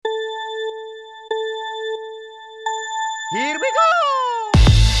Here we go!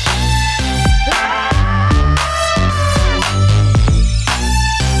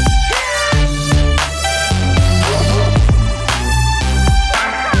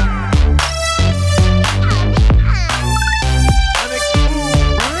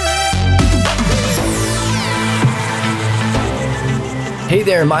 Hey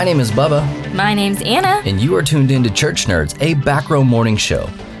there, my name is Bubba. My name's Anna. And you are tuned into Church Nerds, a back row morning show.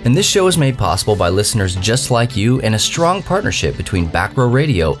 And this show is made possible by listeners just like you and a strong partnership between Back Row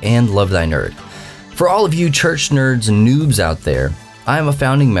Radio and Love Thy Nerd. For all of you church nerds and noobs out there, I am a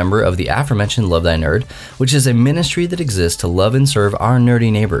founding member of the aforementioned Love Thy Nerd, which is a ministry that exists to love and serve our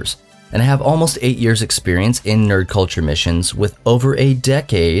nerdy neighbors. And I have almost 8 years experience in nerd culture missions with over a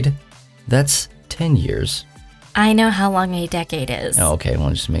decade. That's 10 years. I know how long a decade is. Oh, okay,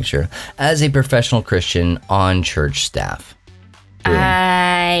 well, just to make sure. As a professional Christian on church staff. Boom.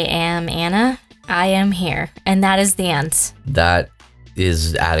 I am Anna. I am here. And that is the end. That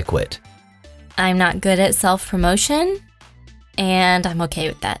is adequate. I'm not good at self-promotion, and I'm okay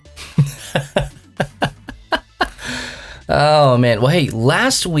with that. Oh, man. Well, hey,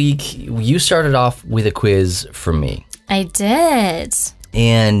 last week you started off with a quiz for me. I did.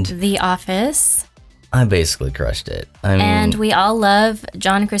 And The Office. I basically crushed it. And we all love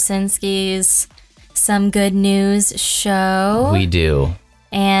John Krasinski's Some Good News show. We do.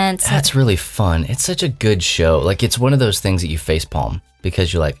 And that's really fun. It's such a good show. Like, it's one of those things that you facepalm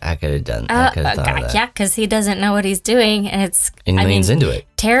because you're like, I could have done I could have thought of that. Yeah, because he doesn't know what he's doing. And he leans into it.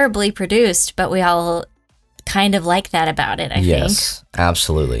 Terribly produced, but we all kind of like that about it, I think. Yes,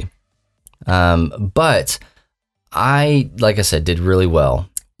 absolutely. But I, like I said, did really well.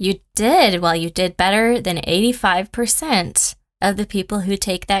 You did. Well, you did better than 85% of the people who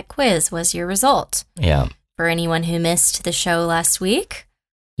take that quiz was your result. Yeah. For anyone who missed the show last week.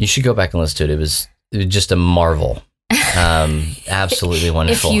 You should go back and listen to it. It was just a marvel. Absolutely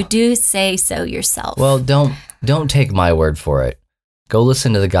wonderful. If you do say so yourself. Well, don't take my word for it. Go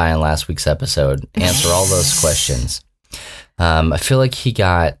listen to the guy on last week's episode. Answer all those questions. I feel like he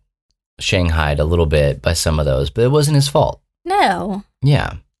got shanghaied a little bit by some of those, but it wasn't his fault. No.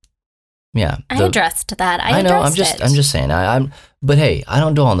 Yeah. Yeah. I addressed that. I know. I'm just saying. But hey, I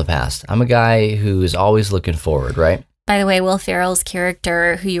don't dwell on the past. I'm a guy who is always looking forward, right? By the way, Will Ferrell's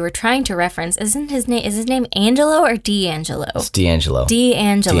character, who you were trying to reference, is his name Angelo or D'Angelo? It's D'Angelo.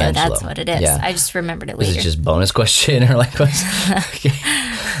 D'Angelo. That's what it is. Yeah. I just remembered it later. Is it just bonus question or like what's okay.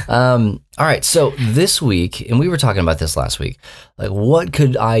 All right. So this week, and we were talking about this last week, like what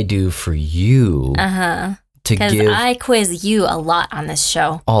could I do for you? Because I quiz you a lot on this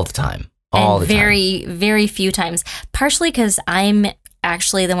show. All the time. Very, very few times. Partially because I'm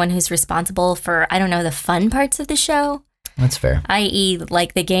actually the one who's responsible for, I don't know, the fun parts of the show. That's fair. I.e.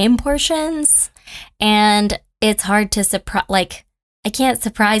 like the game portions. And it's hard to I can't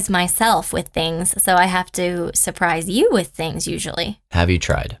surprise myself with things. So I have to surprise you with things usually. Have you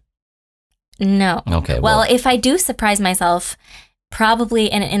tried? No. Okay. Well, if I do surprise myself,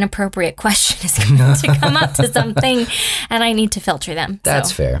 probably an inappropriate question is going to come up to something and I need to filter them.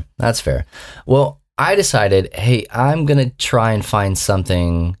 That's fair. That's fair. Well, I decided, hey, I'm going to try and find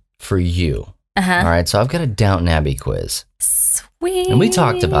something for you. All right. So I've got a Downton Abbey quiz. Sweet. And we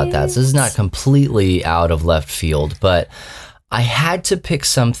talked about that. So this is not completely out of left field, but I had to pick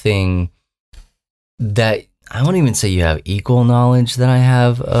something that I won't even say you have equal knowledge that I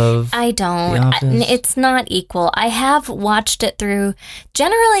have of I don't. The Office. It's not equal. I have watched it through.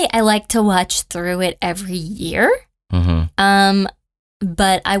 Generally, I like to watch through it every year. Mm-hmm.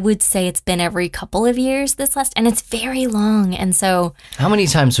 But I would say it's been every couple of years and it's very long. And so. How many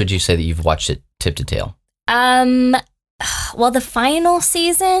times would you say that you've watched it tip to tail? Well, the final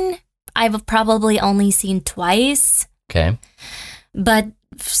season, I've probably only seen twice. Okay. But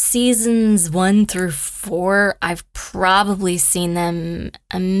seasons 1 through 4, I've probably seen them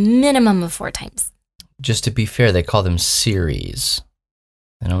a minimum of 4 times. Just to be fair, they call them series.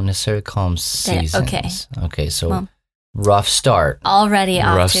 They don't necessarily call them seasons. Okay, so rough start. Already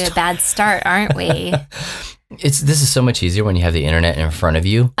off to a bad start, aren't we? This is so much easier when you have the internet in front of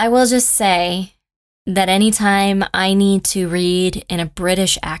you. I will just say that anytime I need to read in a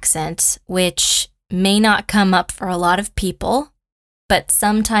British accent, which may not come up for a lot of people, but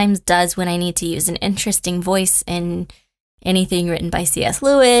sometimes does when I need to use an interesting voice in anything written by C.S.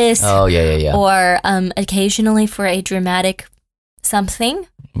 Lewis. Oh, yeah. Or occasionally for a dramatic something.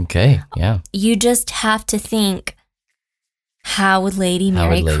 Okay, yeah. You just have to think, how would Lady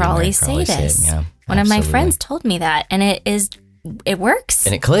Mary Crawley say this? Yeah, one of my friends told me that, and it works.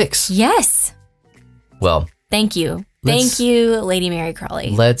 And it clicks. Yes. Well. Thank you. Thank you, Lady Mary Crawley.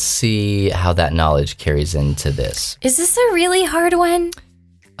 Let's see how that knowledge carries into this. Is this a really hard one?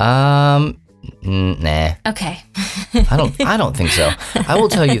 Nah. Okay. I don't think so. I will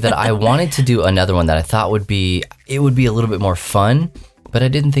tell you that I wanted to do another one that I thought would be a little bit more fun, but I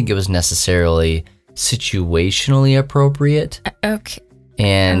didn't think it was necessarily situationally appropriate. Okay.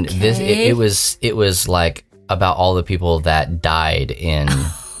 And this it was like about all the people that died in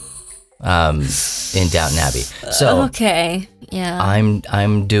Downton Abbey. So okay. Yeah.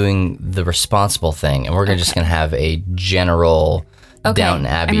 I'm doing the responsible thing, and we're just gonna have a general Downton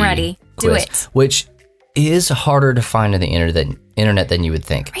Abbey. I'm ready. Quiz, do it. Which is harder to find on the internet than you would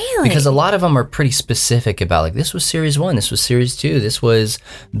think. Really? Because a lot of them are pretty specific about like this was series 1, this was series 2, this was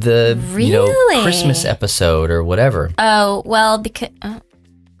the Christmas episode or whatever. Oh well, because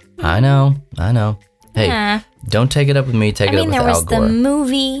I know. Hey, don't take it up with me. Take it up with Al Gore. there was the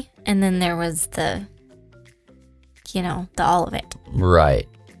movie, and then there was the all of it. Right.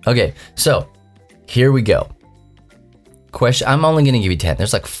 Okay. So here we go. Question. I'm only going to give you 10.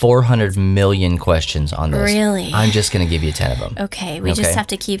 There's like 400 million questions on this. Really? I'm just going to give you 10 of them. Okay. We just have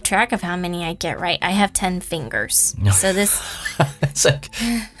to keep track of how many I get right. I have 10 fingers. So this. It's like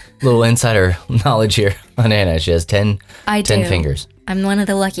a little insider knowledge here on Anna. She has 10 fingers. I'm one of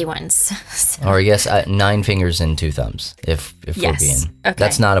the lucky ones. So. Or I guess 9 fingers and 2 thumbs, if we're being. Okay.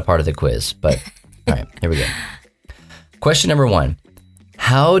 That's not a part of the quiz, but all right, here we go. Question number 1.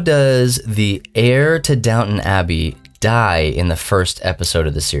 How does the heir to Downton Abbey die in the first episode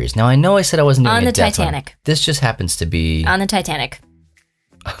of the series? Now, I know I said I wasn't doing on a the death Titanic. One. This just happens to be... On the Titanic.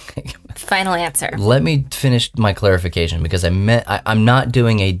 Okay. Final answer. Let me finish my clarification because I'm not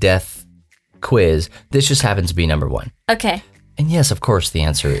doing a death quiz. This just happens to be number 1. Okay. And yes, of course, the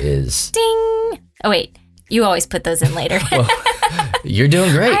answer is... Ding! Oh, wait. You always put those in later. Well, you're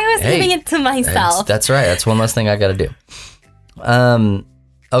doing great. I was giving it to myself. That's right. That's one less thing I got to do.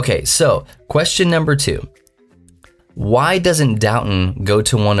 Okay, so question number 2. Why doesn't Downton go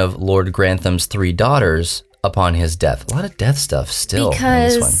to one of Lord Grantham's 3 daughters upon his death? A lot of death stuff still in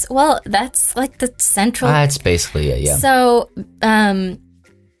this one. Well, that's like the central... That's basically it, yeah. So, I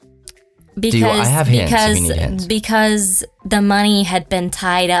have hints if you need hints. Because the money had been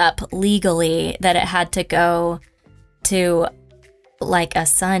tied up legally that it had to go to like a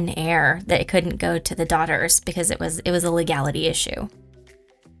son heir, that it couldn't go to the daughters because it was a legality issue.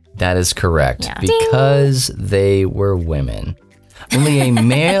 That is correct. Yeah. Because they were women. Only a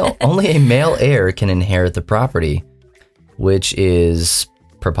male heir can inherit the property, which is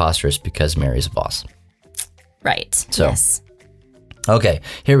preposterous because Mary's a boss. Right. So, yes. Okay,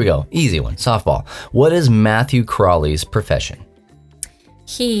 here we go. Easy one. Softball. What is Matthew Crawley's profession?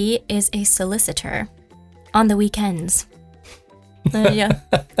 He is a solicitor on the weekends. Yeah.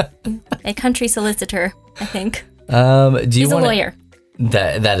 A country solicitor, I think. He's a lawyer.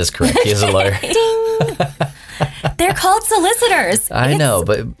 That is correct. He is a lawyer. Ding! They're called solicitors. I know,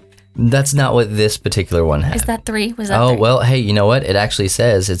 but that's not what this particular one had. Is that 3? Was that 3? Well, hey, you know what? It actually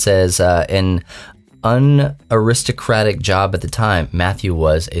says, an unaristocratic job at the time. Matthew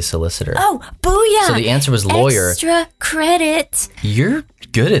was a solicitor. Oh, booyah! So the answer was lawyer. Extra credit. You're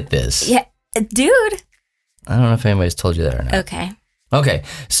good at this. Yeah, dude. I don't know if anybody's told you that or not. Okay,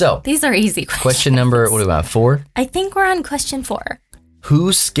 so. These are easy questions. Question number, what are we on, 4? I think we're on question 4.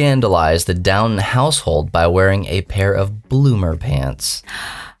 Who scandalized the Downton household by wearing a pair of bloomer pants?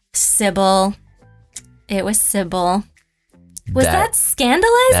 Sybil. It was Sybil. Was that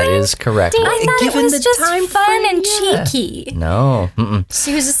scandalizing? That is correct. I thought it was just fun and cheeky. No.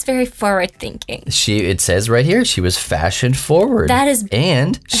 She was just very forward thinking. It says right here, she was fashion forward.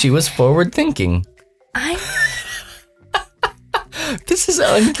 And she was forward thinking. This is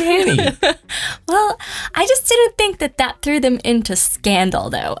uncanny. Well, I just didn't think that threw them into scandal,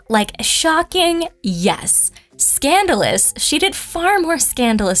 though. Like, shocking, yes. Scandalous, she did far more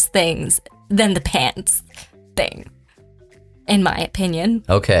scandalous things than the pants thing, in my opinion.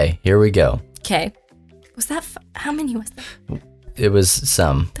 Okay, here we go. Okay. Was that, how many was that? It was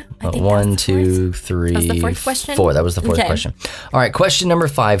some. 1, 2, 3, that was the 4th question? 4. That was the 4th question. All right, question number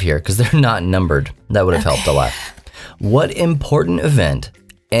 5 here, because they're not numbered. That would have helped a lot. What important event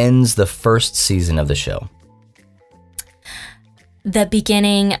ends the first season of the show? The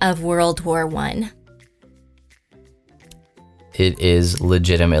beginning of World War I. It is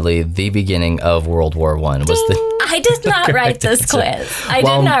legitimately the beginning of World War I. I did not write this quiz. I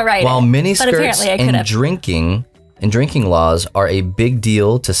did not write it. While miniskirts and drinking laws are a big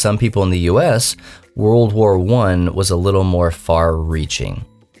deal to some people in the U.S., World War I was a little more far-reaching.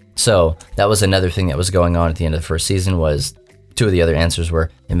 So that was another thing that was going on at the end of the first season. Was 2 of the other answers were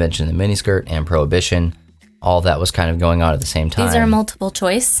invention of the miniskirt and prohibition. all that was kind of going on at the same time. These are multiple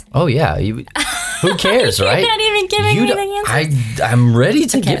choice. Oh, yeah. Who cares, right? You're not even giving me the answers. I'm ready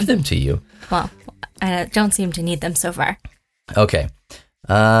to give them to you. Well, I don't seem to need them so far. Okay.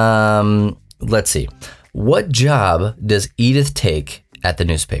 Let's see. What job does Edith take at the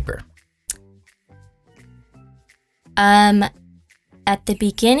newspaper? At the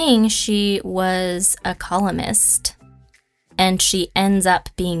beginning, she was a columnist, and she ends up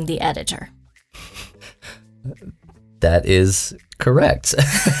being the editor. That is correct.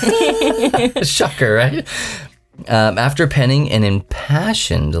 Shocker, right? After penning an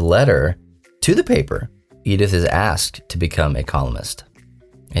impassioned letter to the paper, Edith is asked to become a columnist.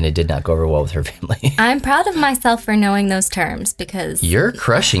 And it did not go over well with her family. I'm proud of myself for knowing those terms because... You're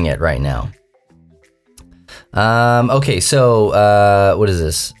crushing it right now. Okay, so what is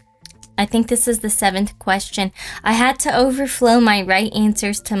this? I think this is the 7th question. I had to overflow my right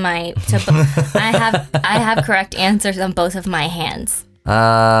answers to my... I have correct answers on both of my hands.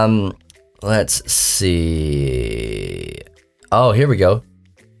 Let's see. Oh, here we go.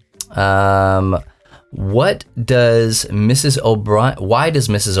 Why does Mrs.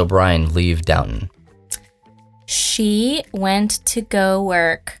 O'Brien leave Downton? She went to go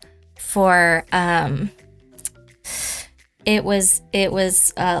work for it was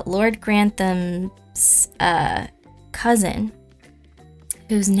Lord Grantham's cousin,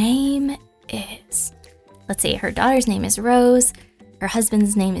 whose name is, let's see, her daughter's name is Rose, her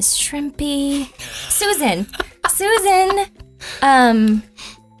husband's name is Shrimpy, Susan.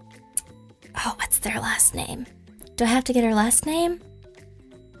 Oh, what's their last name? Do I have to get her last name?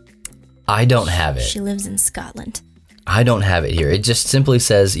 I don't have it. She lives in Scotland. I don't have it here. It just simply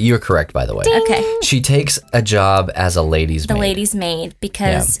says, you're correct, by the way. Ding. Okay. She takes a job as a lady's maid. The lady's maid,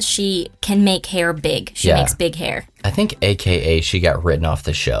 because she can make hair big. She makes big hair. I think AKA she got written off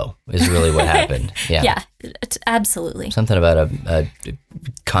the show is really what happened. Yeah. Yeah, absolutely. Something about a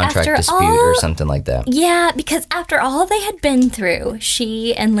contract dispute or something like that. Yeah, because after all they had been through,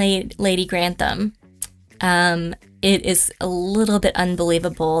 she and Lady Grantham, it is a little bit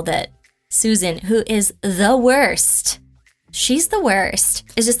unbelievable that Susan, who is the worst, she's the worst,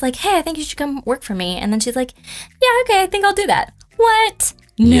 is just like, hey, I think you should come work for me. And then she's like, yeah, okay, I think I'll do that. What?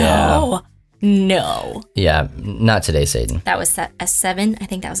 No. Yeah, not today, Satan. That was a 7. I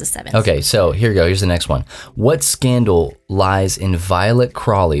think that was a 7. Okay, so here we go. Here's the next one. What scandal lies in Violet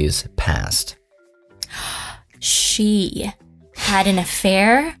Crawley's past? She had an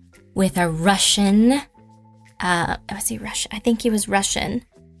affair with a Russian, was he Russian? I think he was Russian.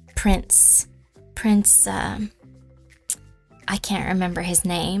 Prince, I can't remember his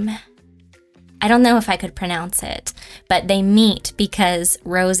name. I don't know if I could pronounce it, but they meet because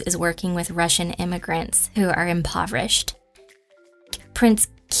Rose is working with Russian immigrants who are impoverished. Prince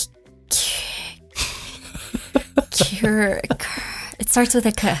it starts with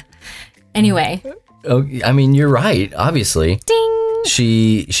a K. Anyway. Oh, I mean, you're right, obviously. Ding!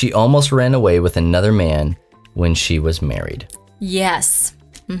 She almost ran away with another man when she was married. Yes.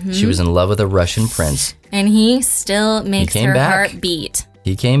 Mm-hmm. She was in love with a Russian prince. And he still makes her heart beat.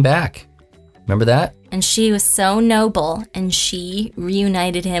 He came back. Remember that? And she was so noble, and she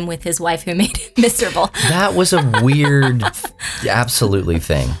reunited him with his wife who made him miserable. That was a weird, absolutely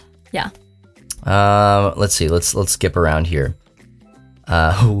thing. Yeah. Let's see. Let's skip around here.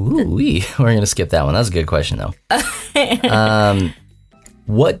 We're going to skip that one. That's a good question, though.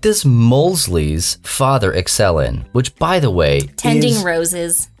 What does Molesley's father excel in? Which, by the way, tending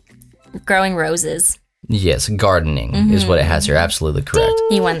roses, growing roses. Yes, gardening is what it has here. Absolutely correct.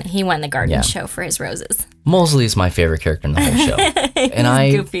 Ding. He won the garden show for his roses. Molesley is my favorite character in the whole show, and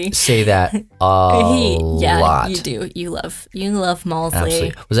I say that a lot. You do. You love Molesley.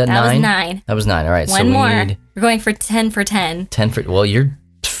 Absolutely. Was that 9? That was 9. That was 9. All right. One more. We're going for 10 for 10. 10 for. Well, you're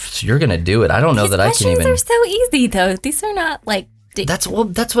gonna do it. I don't know that I can even. These questions are so easy, though. These are not like. That's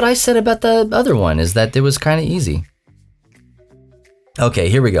what I said about the other one, is that it was kind of easy. Okay,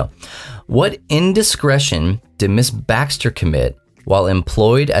 here we go. What indiscretion did Miss Baxter commit while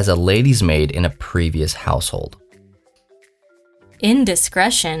employed as a lady's maid in a previous household?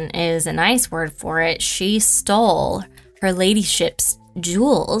 Indiscretion is a nice word for it. She stole her ladyship's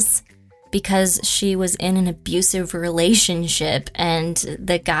jewels because she was in an abusive relationship, and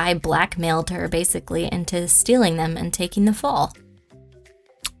the guy blackmailed her basically into stealing them and taking the fall.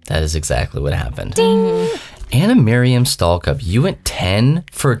 That is exactly what happened. Ding! Anna Miriam Stalcup, you went 10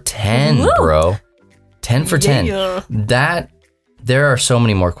 for 10, Woo! Bro. 10 for 10. Yeah. There are so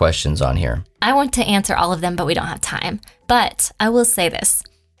many more questions on here. I want to answer all of them, but we don't have time. But I will say this,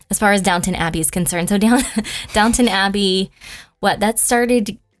 as far as Downton Abbey is concerned. So Downton Abbey, that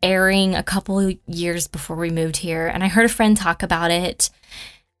started airing a couple years before we moved here, and I heard a friend talk about it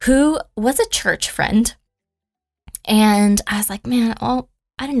who was a church friend. And I was like, man, I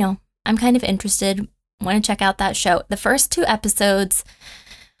don't know. I'm kind of interested. Want to check out that show. The first 2 episodes,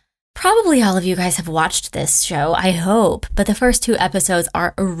 probably all of you guys have watched this show, I hope, but the first 2 episodes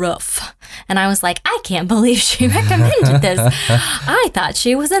are rough. And I was like, I can't believe she recommended this. I thought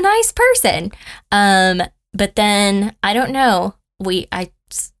she was a nice person. But then, I don't know,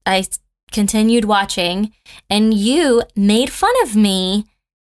 I continued watching, and you made fun of me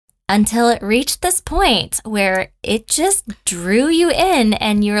until it reached this point where it just drew you in,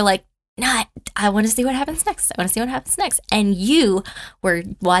 and you were like, nah, I want to see what happens next. I want to see what happens next. And you were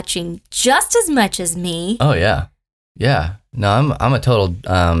watching just as much as me. Oh, yeah. Yeah. No, I'm a total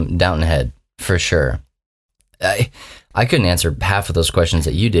Downton head, for sure. I couldn't answer half of those questions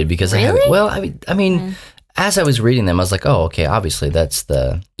that you did because really? I mean, as I was reading them, I was like, oh, okay, obviously that's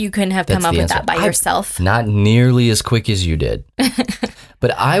the... You couldn't have come up with that by yourself. Not nearly as quick as you did.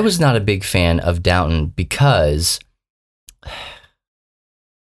 But I was not a big fan of Downton because... I'm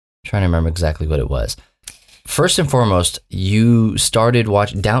trying to remember exactly what it was. First and foremost, you started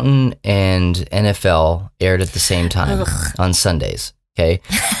watching... Downton and NFL aired at the same time on Sundays, okay?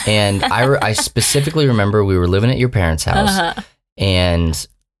 And I specifically remember we were living at your parents' house, and...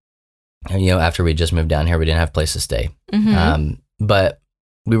 after we just moved down here, we didn't have a place to stay. But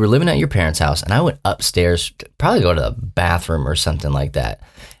we were living at your parents' house, and I went upstairs, probably go to the bathroom or something like that.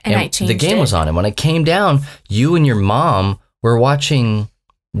 And I changed the game was on, and when I came down, you and your mom were watching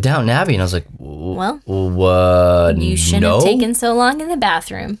Downton Abbey, and I was like, well, what? You shouldn't have taken so long in the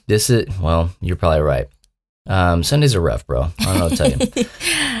bathroom. You're probably right. Sundays are rough, bro. I don't know what to tell you.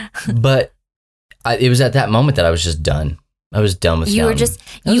 But it was at that moment that I was just done. I was done with Downton.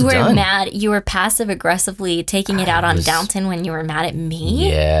 You were mad. You were passive aggressively taking it out on Downton when you were mad at me.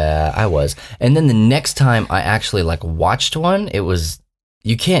 Yeah, I was. And then the next time I actually watched one, it was,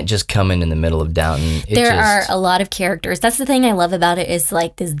 you can't just come in the middle of Downton. There are a lot of characters. That's the thing I love about it, is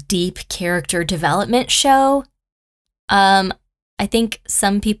this deep character development show. I think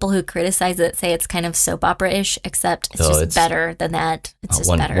some people who criticize it say it's kind of soap opera-ish, except it's better than that. It's just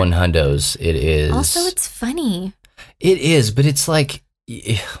better. One hundos, it is. Also, it's funny. It is, but it's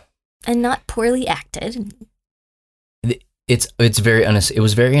and not poorly acted. It's very it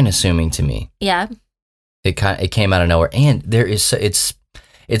was very unassuming to me. Yeah. It came out of nowhere, and there is it's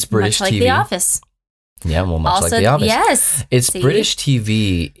British much like TV. The Office. Yeah, well, much like The Office. Yes. It's British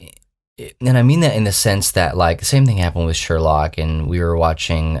TV, and I mean that in the sense that the same thing happened with Sherlock, and we were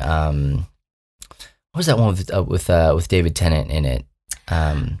watching what was that one with David Tennant in it?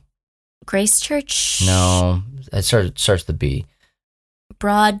 Grace Church? No, it starts with the B.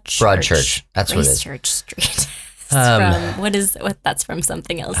 Broadchurch. That's what it is. Church Street. That's from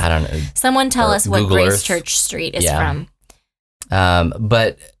something else. I don't know. Someone tell us what Google Grace Earth. Church Street is from.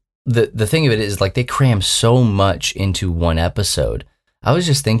 But the thing of it is they cram so much into one episode. I was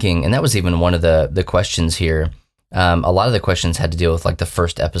just thinking, and that was even one of the questions here. A lot of the questions had to deal with the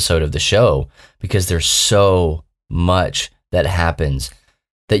first episode of the show, because there's so much that happens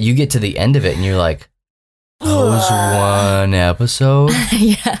that you get to the end of it and you're like, was one episode?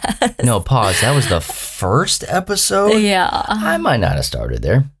 Yes. No, pause. That was the first episode? Yeah. I might not have started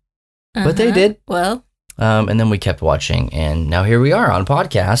there, but they did. Well. And then we kept watching, and now here we are on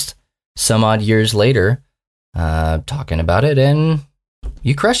podcast some odd years later, talking about it, and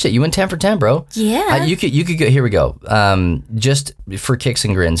you crushed it. You went 10 for 10, bro. Yeah. You could go. Here we go. Just for kicks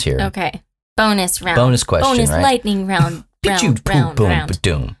and grins here. Okay. Bonus round. Bonus question, Bonus right? lightning round. Round.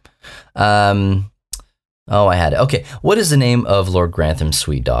 Oh, I had it. Okay. What is the name of Lord Grantham's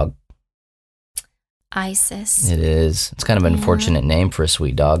sweet dog? Isis. It is. It's kind of an unfortunate name for a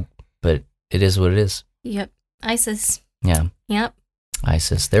sweet dog, but it is what it is. Yep. Isis. Yeah. Yep.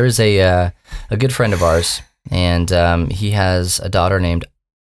 Isis. There is a good friend of ours, and he has a daughter named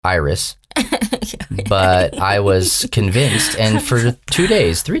Iris. But I was convinced, and for 3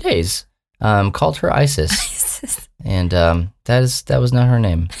 days, called her Isis. And that was not her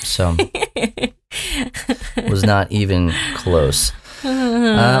name, so was not even close.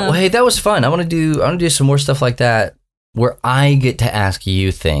 Well, hey, that was fun. I want to do some more stuff like that, where I get to ask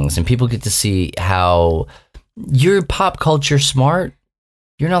you things, and people get to see how you're pop culture smart.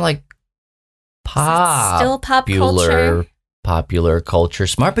 You're not still pop culture. Popular culture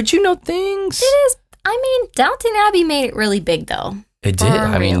smart, but you know things. It is. I mean, Downton Abbey made it really big, though. It did.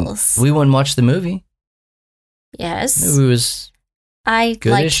 I mean, we went and watched the movie. Yes. The movie was I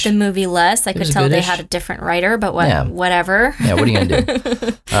goodish. Liked the movie less. I could tell they had a different writer, but whatever. Yeah, what are you going to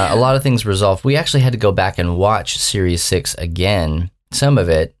do? A lot of things resolved. We actually had to go back and watch Series 6 again some of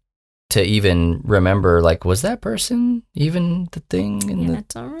it to even remember, like, was that person even the thing in I the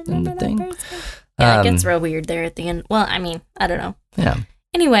don't remember that thing? person. Yeah, it gets real weird there at the end. Well, I don't know. Yeah.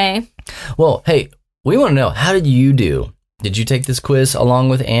 Anyway. Well, hey, we want to know, how did you do? Did you take this quiz along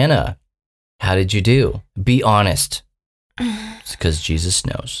with Anna? How did you do? Be honest. It's because Jesus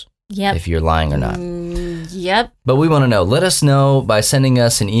knows if you're lying or not. Yep. But we want to know. Let us know by sending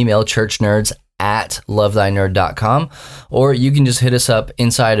us an email, churchnerds@lovethynerd.com, or you can just hit us up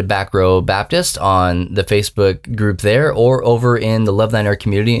inside of Back Row Baptist on the Facebook group there, or over in the Love Thy Nerd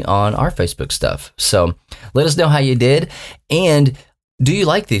community on our Facebook stuff. So let us know how you did. And do you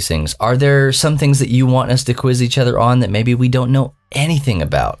like these things? Are there some things that you want us to quiz each other on that maybe we don't know anything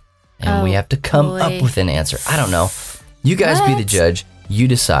about? And we have to come up with an answer. I don't know. You guys be the judge. You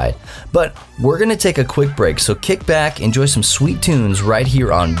decide. But we're going to take a quick break. So kick back, enjoy some sweet tunes right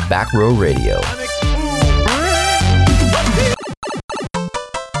here on Back Row Radio.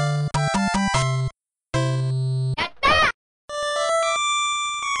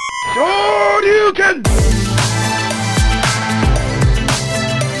 Shoryuken!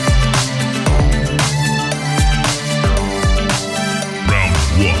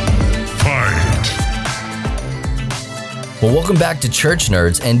 Well, welcome back to Church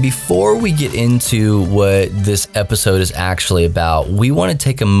Nerds. And before we get into what this episode is actually about, we want to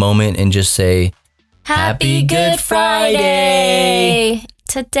take a moment and just say, Happy Good Friday!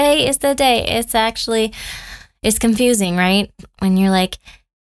 Today is the day. It's confusing, right? When you're like,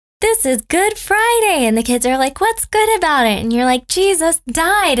 this is Good Friday. And the kids are like, what's good about it? And you're like, Jesus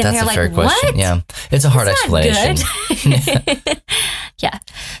died. And That's they're a like, fair question. What? Yeah. It's a hard explanation. Good. Yeah.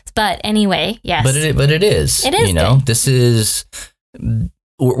 But anyway, yes. But it is. It is. You know, good. this is,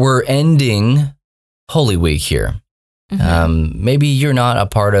 we're ending Holy Week here. Mm-hmm. Maybe you're not a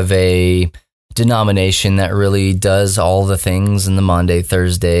part of a denomination that really does all the things in the Monday,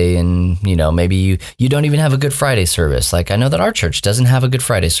 Thursday, and, you know, maybe you don't even have a Good Friday service. Like, I know that our church doesn't have a Good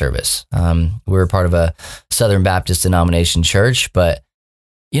Friday service. We're part of a Southern Baptist denomination church, but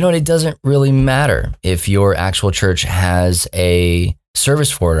you know what? It doesn't really matter if your actual church has a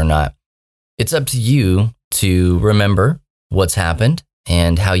service for it or not. It's up to you to remember what's happened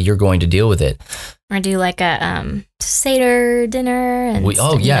and how you're going to deal with it. Or do like a Seder dinner and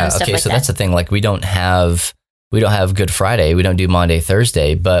stuff like so that's the thing. Like, we don't have Good Friday. We don't do Monday,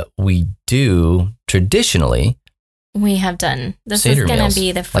 Thursday, but we do traditionally. We have done. This Seder is going meals, to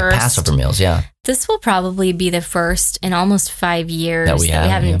be the first. like Passover meals, yeah. This will probably be the first in almost 5 years that we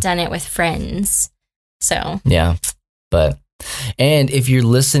haven't done it with friends. So. Yeah. And if you're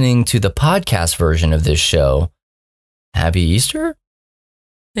listening to the podcast version of this show, Happy Easter?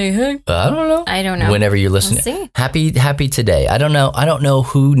 Hey. I don't know. Whenever you're listening. We'll see. Happy today. I don't know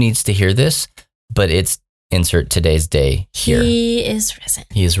who needs to hear this, but it's insert today's day here. He is risen.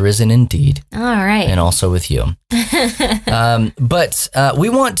 He is risen indeed. All right. And also with you. But we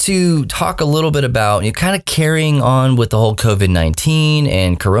want to talk a little bit about kind of carrying on with the whole COVID-19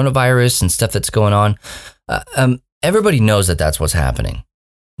 and coronavirus and stuff that's going on. Everybody knows that that's what's happening.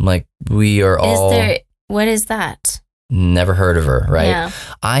 Like, we are all... What is that? Never heard of her, right? Yeah.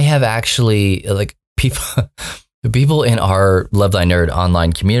 I have actually, like, people in our Love Thy Nerd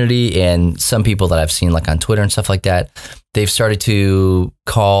online community and some people that I've seen, like, on Twitter and stuff like that, they've started to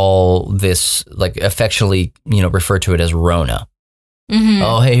call this, like, affectionately, refer to it as Rona. Mm-hmm.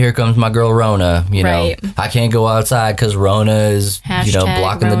 Oh, hey, here comes my girl Rona. Right. I can't go outside because Rona is,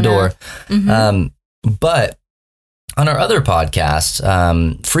 blocking Rona. the door. Mm-hmm. But on our other podcast,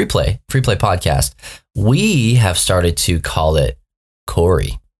 Free Play podcast, we have started to call it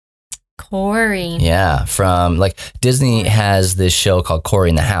Corey. Corey. Yeah, from like Disney has this show called Corey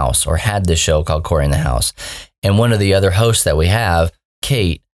in the House, or had this show called Corey in the House. And one of the other hosts that we have,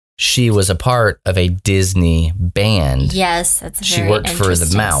 Kate, she was a part of a Disney band. Yes, that's a She worked for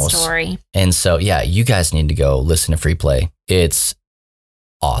the Mouse. Story. And so, yeah, you guys need to go listen to Free Play. It's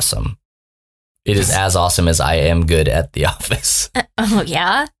awesome. It is as awesome as I am good at The Office. Oh,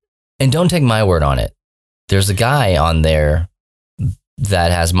 yeah? And don't take my word on it. There's a guy on there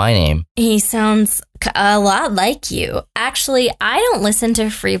that has my name. He sounds a lot like you. Actually, I don't listen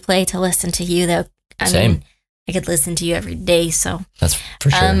to Free Play to listen to you, though. I mean, I could listen to you every day, so. That's for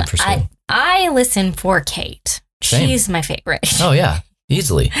sure. I listen for Kate. Same. She's my favorite. Oh, yeah.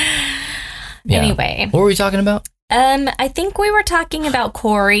 Easily. Yeah. Anyway. What were we talking about? I think we were talking about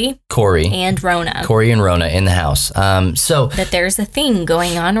Corey and Rona. Corey and Rona in the house. So that there's a thing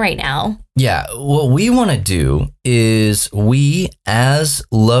going on right now. Yeah. What we want to do is we, as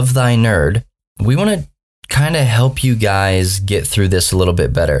Love Thy Nerd, we want to kind of help you guys get through this a little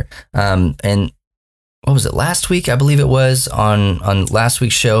bit better. And what was it, last week? I believe it was on last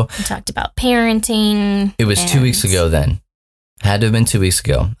week's show. We talked about parenting. It was 2 weeks ago then. Had to have been 2 weeks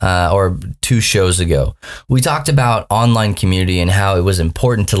ago, or 2 shows ago. We talked about online community and how it was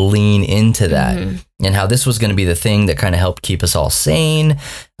important to lean into that, and how this was going to be the thing that kind of helped keep us all sane.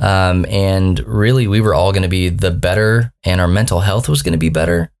 And really, we were all going to be the better, and our mental health was going to be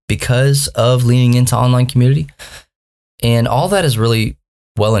better because of leaning into online community. And all that is really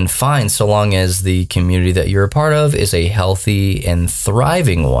well and fine, so long as the community that you're a part of is a healthy and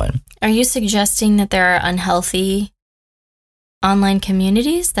thriving one. Are you suggesting that there are unhealthy online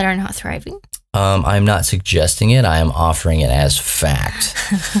communities that are not thriving? I'm not suggesting it. I am offering it as fact.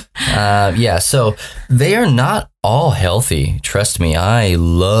 Yeah, so they are not all healthy. Trust me, I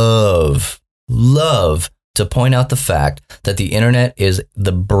love to point out the fact that the internet is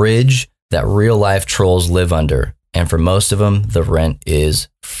the bridge that real life trolls live under. And for most of them, the rent is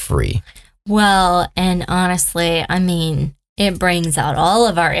free. Well, and honestly, I mean, it brings out all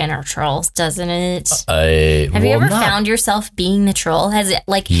of our inner trolls, doesn't it? Have you ever found yourself being the troll? Has it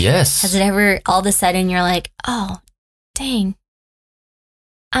Yes. Has it ever all of a sudden you're like, oh, dang,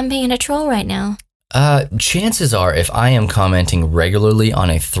 I'm being a troll right now? Chances are, if I am commenting regularly on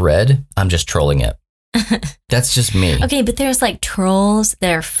a thread, I'm just trolling it. That's just me. Okay, but there's like trolls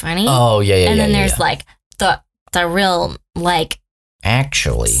that are funny. Oh, yeah. And then there's like the real like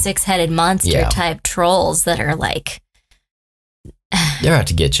actually 6-headed monster type trolls that are like, they're out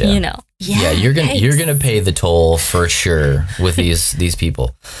to get you. You know. Yeah, you're gonna pay the toll for sure with these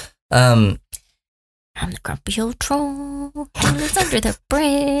people. I'm the grumpy old troll who lives under the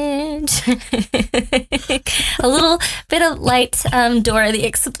bridge. A little bit of light Dora the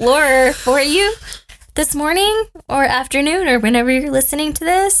Explorer for you this morning or afternoon or whenever you're listening to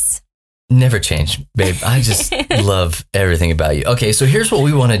this. Never change, babe. I just love everything about you. Okay, so here's what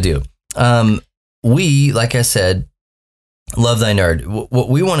we want to do. We, like I said, Love Thy Nerd. What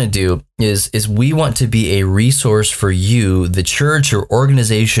we want to do is we want to be a resource for you, the church or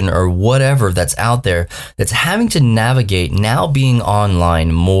organization or whatever that's out there that's having to navigate now being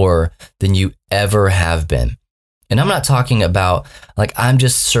online more than you ever have been. And I'm not talking about like I'm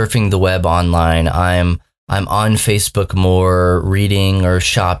just surfing the web online. I'm on Facebook more, reading or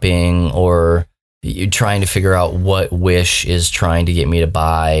shopping, or you're trying to figure out what Wish is trying to get me to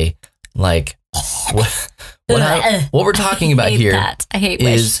buy. Like what we're talking about here I hate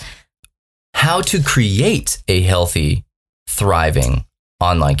is Wish. How to create a healthy, thriving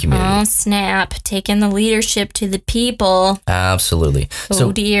online community. Oh, snap. Taking the leadership to the people. Absolutely.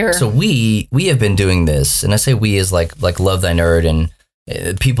 Oh, dear. So we have been doing this, and I say we as like Love Thy Nerd and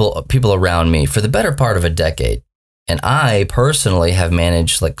people around me for the better part of a decade. And I personally have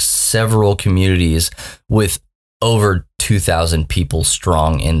managed like several communities with over 2,000 people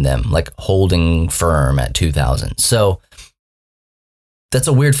strong in them, like holding firm at 2,000. So that's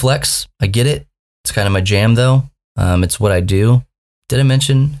a weird flex. I get it. It's kind of my jam though. It's what I do. Did I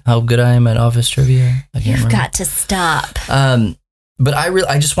mention how good I am at office trivia? You've got to stop. But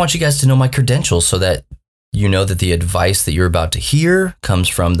I just want you guys to know my credentials so that you know that the advice that you're about to hear comes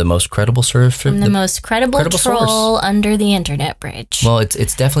from the most credible source. From the most credible troll source under the internet bridge. Well,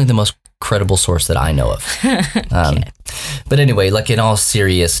 it's definitely the most credible source that I know of. Okay. But anyway, like in all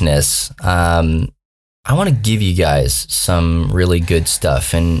seriousness, I want to give you guys some really good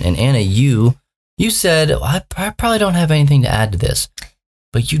stuff. And Anna, you said, I probably don't have anything to add to this,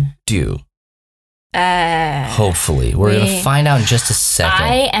 but you do. Hopefully. We're going to find out in just a second.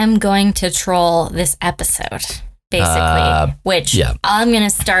 I am going to troll this episode, basically, which I'm going to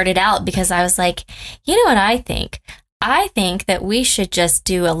start it out because I was like, you know what I think? I think that we should just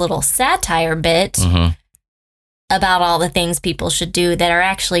do a little satire bit about all the things people should do that are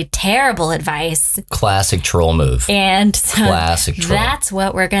actually terrible advice. Classic troll move. And so classic troll. That's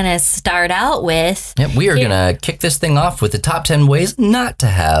what we're going to start out with. Yep, we are going to kick this thing off with the top 10 ways not to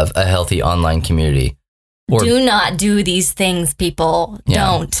have a healthy online community. Do not do these things, people. Yeah.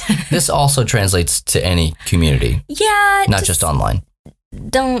 Don't. This also translates to any community. Yeah. Not just online.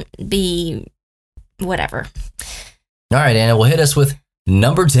 Don't be whatever. All right, Anna, well, hit us with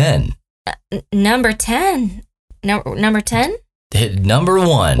number 10. Number 10? Number 10? Hit number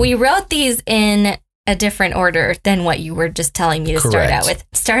 1. We wrote these in a different order than what you were just telling me to start out with.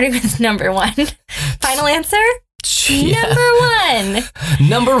 Starting with number 1. Final answer? Yeah.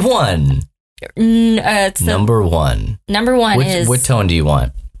 Number 1. Number 1. Number 1. Number 1 is... What tone do you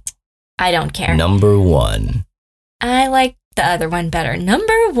want? I don't care. Number 1. I like the other one better.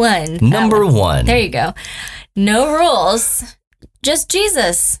 Number 1. Number 1. There you go. No rules. Just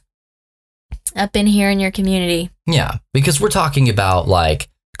Jesus. Up in here in your community. Yeah, because we're talking about like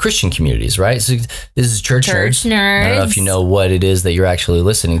Christian communities, right? So this is Church Nerds. I don't know if you know what it is that you're actually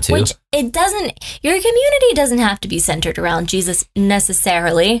listening to. Which your community doesn't have to be centered around Jesus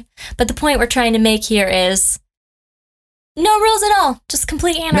necessarily. But the point we're trying to make here is no rules at all. Just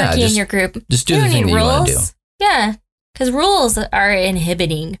complete anarchy in your group. Just do the thing that you want to do. Yeah, because rules are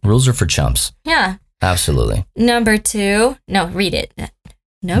inhibiting. Rules are for chumps. Yeah. Absolutely. Number 2. No, read it.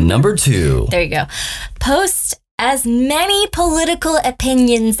 Number 2. There you go. Post as many political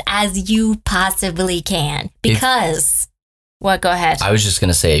opinions as you possibly can. Because, go ahead. I was just going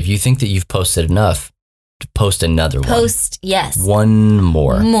to say, if you think that you've posted enough, post another one. Yes. One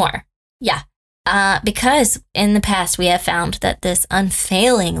more. Yeah. Because in the past, we have found that this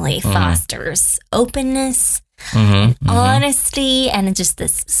unfailingly fosters openness, honesty, and just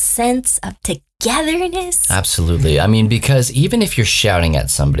this sense of togetherness. Absolutely. I mean, because even if you're shouting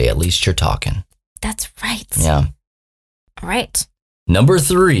at somebody, at least you're talking. That's right. Yeah. All right. Number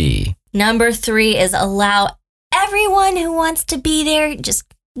 3. Number 3 is allow everyone who wants to be there, just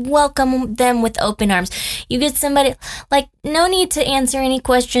welcome them with open arms. You get somebody, no need to answer any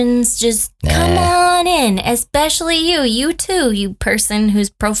questions. Just come on in, especially you too, you person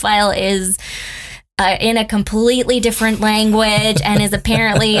whose profile is in a completely different language and is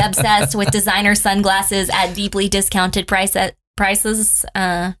apparently obsessed with designer sunglasses at deeply discounted prices.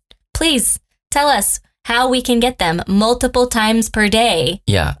 Please tell us how we can get them multiple times per day.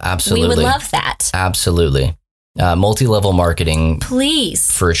 Yeah, absolutely. We would love that. Absolutely. Multi-level marketing. Please.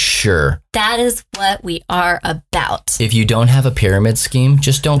 For sure. That is what we are about. If you don't have a pyramid scheme,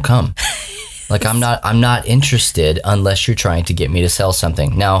 just don't come. I'm not interested unless you're trying to get me to sell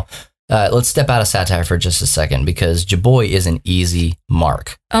something. Now, let's step out of satire for just a second because Jaboy is an easy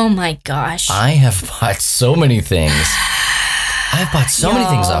mark. Oh my gosh. I have bought so many things. I've bought so many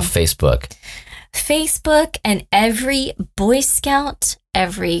things off Facebook. Facebook and every Boy Scout,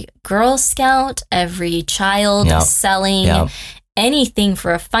 every Girl Scout, every child selling anything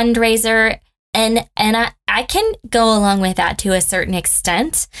for a fundraiser. And I can go along with that to a certain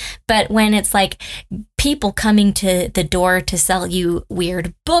extent. But when it's people coming to the door to sell you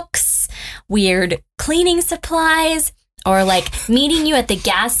weird books, weird cleaning supplies, or meeting you at the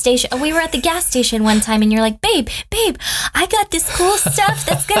gas station. We were at the gas station one time and you're like, babe, I got this cool stuff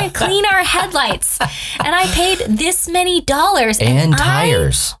that's going to clean our headlights. And I paid this many dollars. And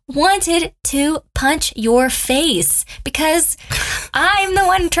tires. I wanted to punch your face because I'm the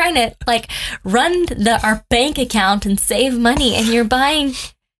one trying to run our bank account and save money. And you're buying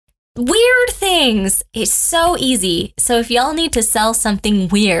weird things. It's so easy. So if y'all need to sell something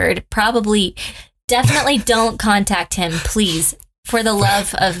weird, definitely don't contact him, please, for the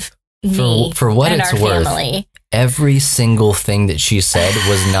love of me for what and it's our worth, family. Every single thing that she said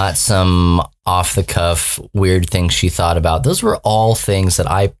was not some off-the-cuff weird thing she thought about. Those were all things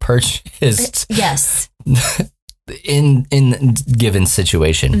that I purchased. Yes. in given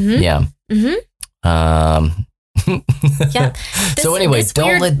situation. Mm-hmm. Yeah. Mm-hmm. Yeah. So anyway,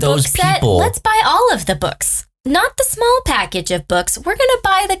 don't let those people. Let's buy all of the books. Not the small package of books. We're going to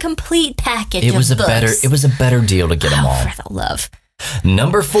buy the complete package of books. It was a better deal to get them all. For the love.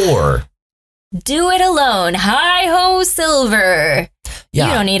 Number 4. Do it alone. Hi-ho, Silver. Yeah.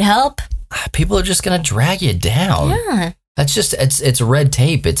 You don't need help. People are just going to drag you down. Yeah. That's just, it's red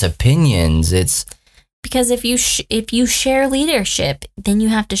tape. It's opinions. It's... Because if you share leadership, then you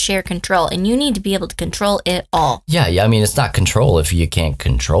have to share control. And you need to be able to control it all. Yeah. I mean, it's not control if you can't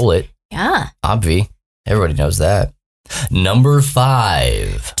control it. Yeah. Obvi. Everybody knows that. Number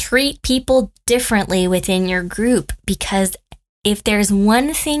 5. Treat people differently within your group because if there's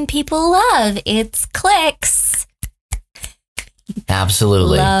one thing people love, it's clicks.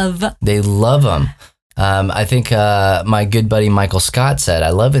 Absolutely. Love. They love them. I think my good buddy Michael Scott said,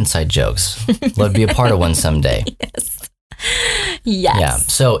 I love inside jokes. Love to be a part of one someday. Yes. Yes. Yeah.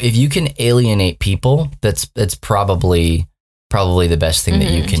 So if you can alienate people, that's probably the best thing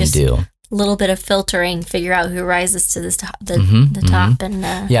that you can do. Little bit of filtering, figure out who rises to the top, top,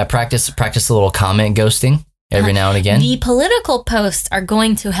 and practice a little comment ghosting every now and again. The political posts are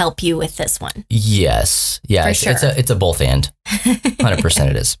going to help you with this one. Yes, yeah, it's a both and 100%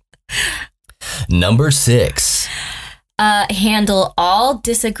 it is. Number 6, handle all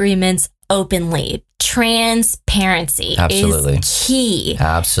disagreements openly. Transparency is key.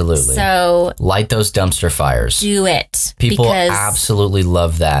 Absolutely. So light those dumpster fires. Do it. People absolutely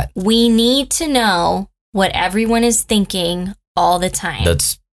love that. We need to know what everyone is thinking all the time.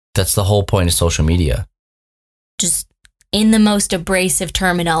 That's the whole point of social media. Just in the most abrasive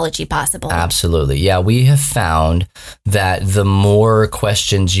terminology possible. Absolutely. Yeah, we have found that the more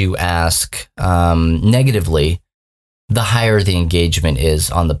questions you ask negatively, the higher the engagement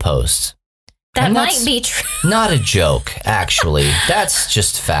is on the posts. That might be true. Not a joke, actually. That's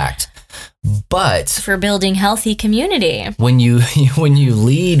just fact. But for building healthy community. When you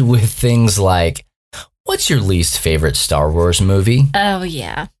lead with things like, what's your least favorite Star Wars movie? Oh,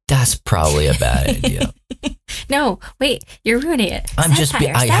 yeah. That's probably a bad idea. No, wait, you're ruining it.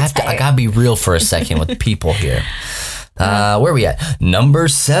 I gotta be real for a second with people here. Where are we at? Number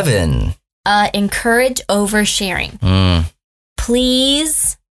 7. Encourage oversharing.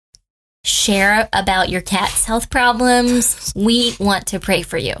 Please share about your cat's health problems. We want to pray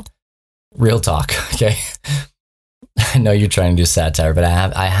for you. Real talk, okay? I know you're trying to do satire, but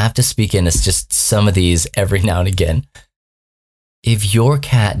I have to speak in. It's just some of these every now and again. If your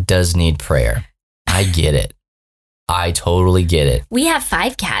cat does need prayer, I get it. I totally get it. We have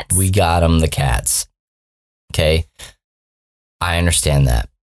 5 cats. We got them, the cats. Okay? I understand that.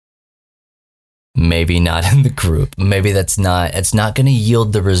 Maybe not in the group. Maybe it's not going to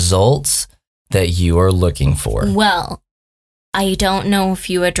yield the results that you are looking for. Well, I don't know if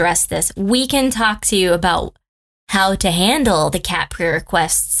you address this. We can talk to you about how to handle the cat prayer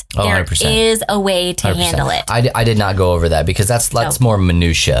requests. Oh, there 100%. is a way to 100%. handle it. I did not go over that because that's more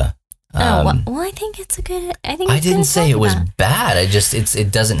minutia. Well, I think it's a good. I didn't say it was bad.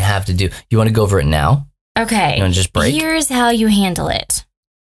 It doesn't have to do. You want to go over it now? Okay. You want to just break? Here's how you handle it.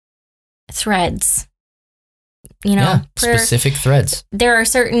 Threads. Specific threads. There are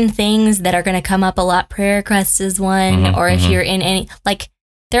certain things that are going to come up a lot. Prayer requests is one, or if you're in any,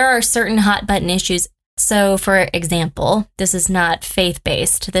 there are certain hot button issues. So, for example, this is not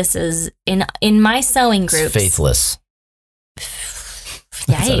faith-based. This is in my sewing groups. It's faithless.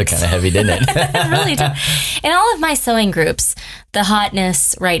 That sounded kind of heavy, didn't it? Really did. In all of my sewing groups, the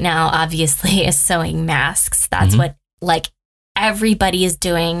hotness right now, obviously, is sewing masks. That's what, everybody is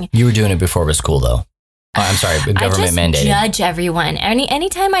doing. You were doing it before it was cool, though. Oh, I'm sorry, government mandated. I just judge everyone.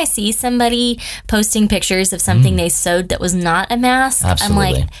 Anytime I see somebody posting pictures of something they sewed that was not a mask, absolutely.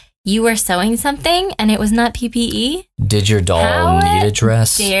 I'm like, you were sewing something and it was not PPE? Did your doll need a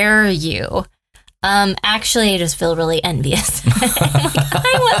dress? How dare you? Actually, I just feel really envious.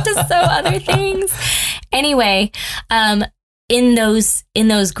 I want to sew other things. Anyway, in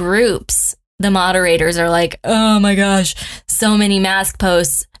those groups, the moderators are like, oh my gosh, so many mask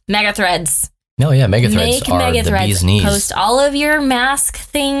posts, mega threads. No, yeah, mega threads are the bee's knees. Post all of your mask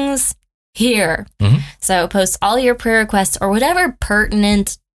things here. So post all your prayer requests or whatever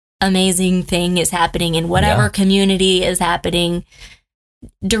pertinent, amazing thing is happening in whatever community is happening.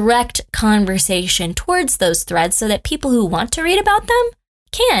 Direct conversation towards those threads so that people who want to read about them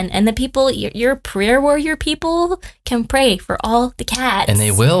can. And the people, your prayer warrior people, can pray for all the cats. And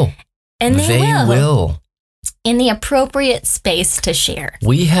they will. And they will. In the appropriate space to share.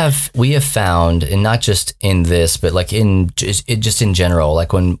 We have found, and not just in this, but just in general,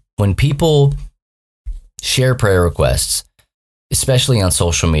 when people share prayer requests, especially on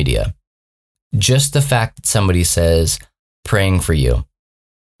social media, just the fact that somebody says praying for you,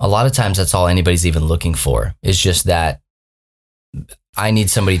 a lot of times that's all anybody's even looking for. Is just that I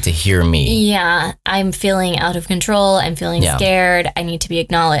need somebody to hear me. Yeah, I'm feeling out of control. I'm feeling scared. I need to be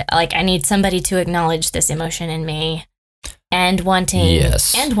acknowledged. I need somebody to acknowledge this emotion in me and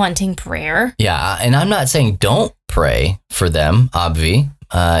wanting prayer. Yeah, and I'm not saying don't pray for them, obvi.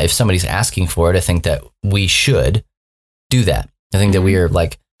 If somebody's asking for it, I think that we should do that. I think that we are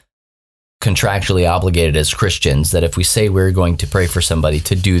contractually obligated as Christians that if we say we're going to pray for somebody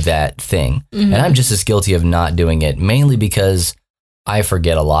to do that thing. And I'm just as guilty of not doing it, mainly because I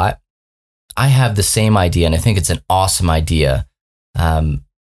forget a lot. I have the same idea, and I think it's an awesome idea. I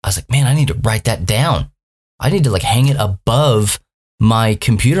was like, man, I need to write that down. I need to hang it above my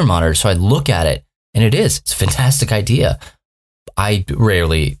computer monitor so I look at it. And it's a fantastic idea. I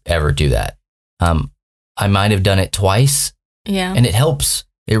rarely ever do that. I might have done it twice. Yeah. And it helps.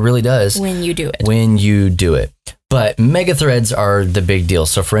 It really does. When you do it. But mega threads are the big deal.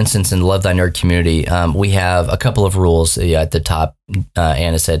 So for instance, in the Love Thy Nerd community, we have a couple of rules. At the top,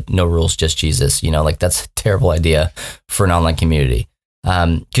 Anna said, no rules, just Jesus. That's a terrible idea for an online community.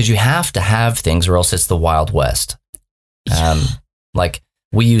 Because you have to have things or else it's the Wild West.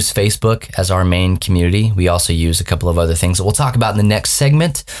 We use Facebook as our main community. We also use a couple of other things that we'll talk about in the next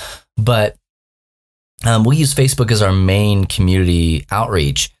segment. But we use Facebook as our main community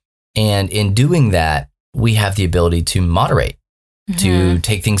outreach. And in doing that, we have the ability to moderate, to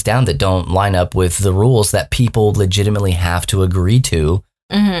take things down that don't line up with the rules that people legitimately have to agree to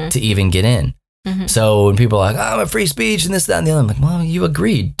even get in. So when people are like, I'm a free speech and this, that, and the other, I'm like, well, you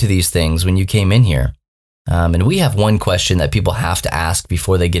agreed to these things when you came in here. And we have one question that people have to ask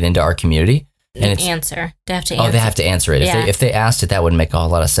before they get into our community. And answer. They have to answer. Oh, they have to answer it. Yeah. If they asked it, that wouldn't make a whole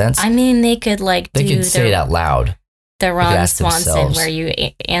lot of sense. I mean, they could they could say it out loud. The Ron ask Swanson, themselves. where you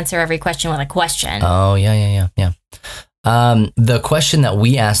answer every question with a question. Oh, yeah. The question that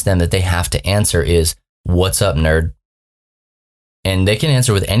we ask them that they have to answer is, "What's up, nerd?" And they can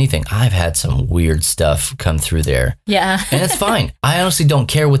answer with anything. I've had some weird stuff come through there. Yeah. And it's fine. I honestly don't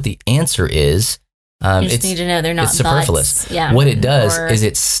care what the answer is. You just need to know they're not it's superfluous. butts. Yeah. What it does Or is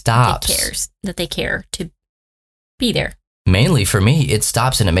it stops. that they care to be there. Mainly for me, it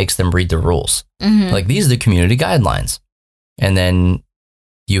stops and it makes them read the rules. Mm-hmm. Like, these are the community guidelines. And then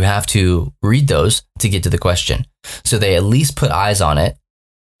you have to read those to get to the question. So they at least put eyes on it.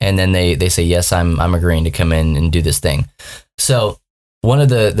 And then they say, yes, I'm agreeing to come in and do this thing. So one of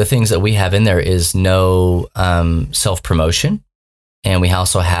the things that we have in there is no self-promotion. And we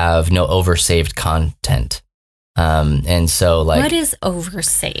also have no oversaved content. And so, like, what is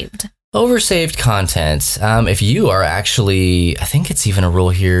oversaved? Oversaved content. If you are actually, I think it's even a rule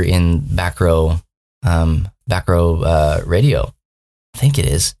here in back row radio. I think it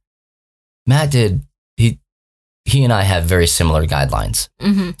is. Matt did. He and I have very similar guidelines.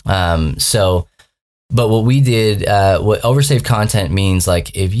 Mm-hmm. But what we did, what oversaved content means,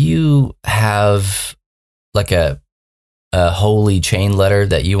 like, if you have like a holy chain letter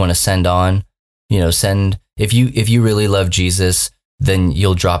that you want to send on, if you really love Jesus, then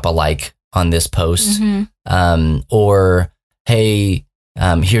you'll drop a like on this post. Mm-hmm. Or, hey,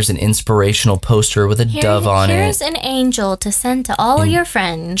 here's an inspirational poster with a dove on it. Here's an angel to send to all your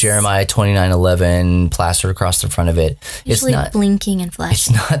friends. Jeremiah 29:11 plastered across the front of it. Usually it's not blinking and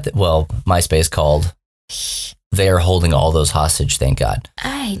flashing. It's not that, well, MySpace called. They are holding all those hostage, thank God.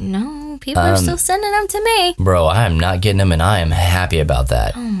 I know. People are still sending them to me. Bro, I am not getting them, and I am happy about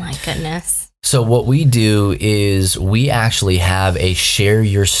that. Oh my goodness. So what we do is we actually have a Share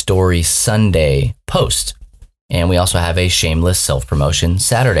Your Story Sunday post. And we also have a Shameless Self-Promotion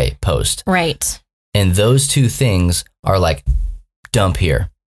Saturday post. Right. And those two things are like, dump here.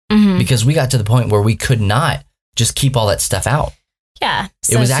 Mm-hmm. Because we got to the point where we could not just keep all that stuff out. Yeah.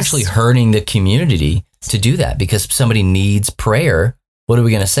 It was actually hurting the community to do that, because somebody needs prayer. What are we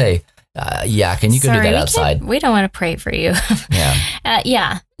going to say? Yeah, can you go do that outside? We don't want to pray for you. Yeah.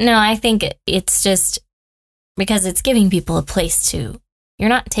 Yeah. No, I think it's just because it's giving people a place to, you're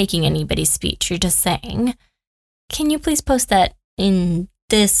not taking anybody's speech. You're just saying, can you please post that in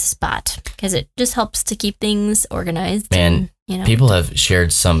this spot? Because it just helps to keep things organized. Man, and, people have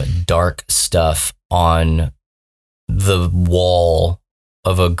shared some dark stuff on the wall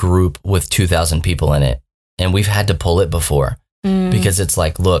of a group with 2,000 people in it. And we've had to pull it before because it's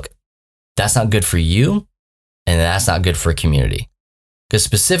like, look, that's not good for you. And that's not good for a community. Because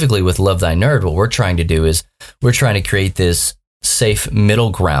specifically with Love Thy Nerd, what we're trying to do is we're trying to create this safe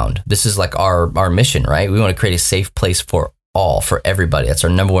middle ground. This is like our mission, right? We want to create a safe place for all, for everybody. That's our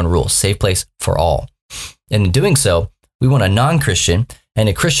number one rule, safe place for all. And in doing so, we want a non-Christian and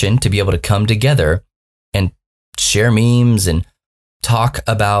a Christian to be able to come together and share memes and talk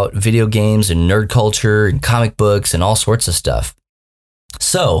about video games and nerd culture and comic books and all sorts of stuff.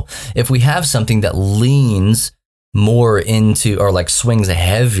 So if we have something that leans more into, or like swings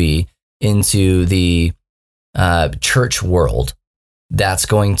heavy into the church world, that's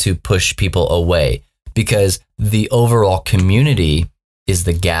going to push people away, because the overall community is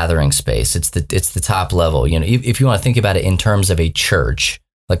the gathering space. It's the top level. If you want to think about it in terms of a church,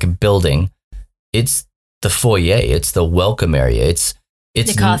 like a building, it's the foyer, it's the welcome area, it's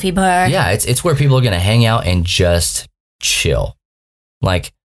the coffee bar. Yeah, it's where people are going to hang out and just chill.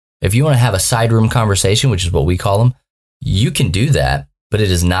 Like, if you want to have a side room conversation, which is what we call them, you can do that, but it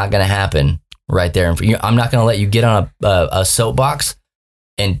is not going to happen right there. I'm not going to let you get on a soapbox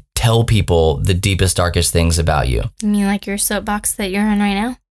and tell people the deepest, darkest things about you. You mean like your soapbox that you're on right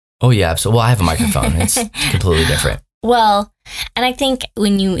now? Oh, yeah. So, well, I have a microphone. It's completely different. Well, and I think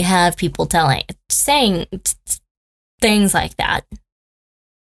when you have people saying things like that,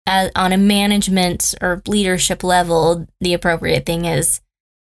 on a management or leadership level, the appropriate thing is,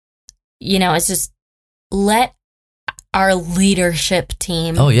 it's just let our leadership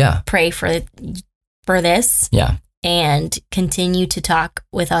team pray for this. Yeah. And continue to talk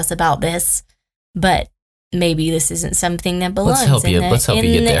with us about this. But maybe this isn't something that belongs let's help you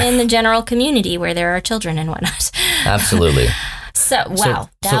get there. In the general community where there are children and whatnot. Absolutely. Well,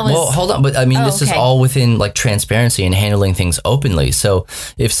 hold on. But I mean, this is all within like transparency and handling things openly. So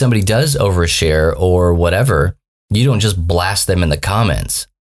if somebody does overshare or whatever, you don't just blast them in the comments.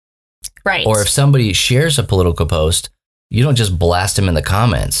 Right. Or if somebody shares a political post, you don't just blast them in the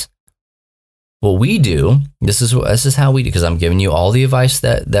comments. what we do, this is how we do, because I'm giving you all the advice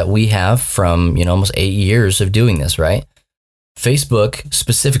that we have from, almost 8 years of doing this, right? Facebook,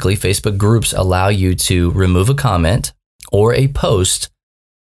 specifically, Facebook groups allow you to remove a comment or a post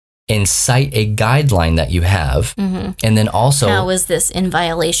and cite a guideline that you have. Mm-hmm. And then also, how is this in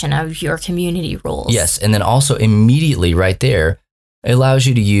violation of your community rules? Yes. And then also immediately right there, it allows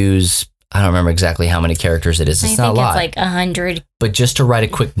you to use, I don't remember exactly how many characters it is. It's not a lot. It's like 100. But just to write a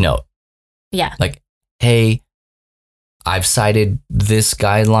quick note. Yeah. Like, hey, I've cited this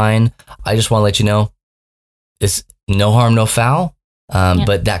guideline. I just want to let you know it's no harm, no foul.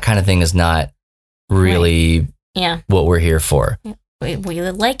 But that kind of thing is not really what we're here for. We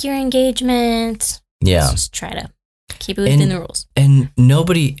would like your engagement. Yeah. Let's just try to keep it within the rules. And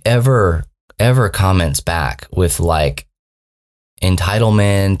nobody ever comments back with like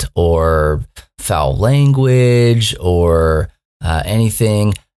entitlement or foul language or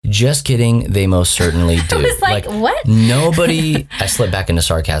anything. Just kidding. They most certainly do. I was like what? Nobody, I slipped back into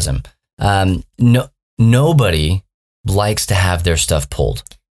sarcasm. Nobody likes to have their stuff pulled.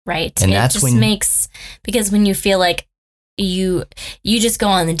 Right. And that's because when you feel like you just go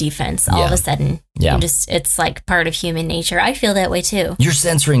on the defense all of a sudden. Yeah. It's like part of human nature. I feel that way too. You're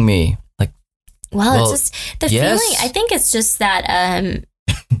censoring me. Like, well, it's just the feeling. I think it's just that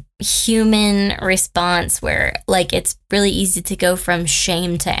human response where like it's really easy to go from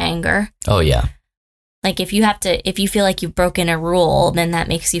shame to anger. Oh yeah. Like if you feel like you've broken a rule, then that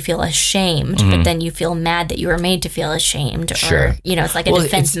makes you feel ashamed, but then you feel mad that you were made to feel ashamed. Sure. Or, it's like a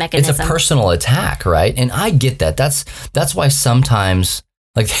defense mechanism. It's a personal attack, right? And I get that. That's why sometimes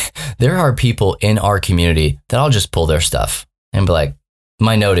like there are people in our community that I'll just pull their stuff and be like,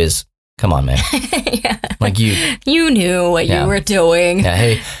 my note is, come on, man. Yeah. Like you knew what you were doing. Yeah.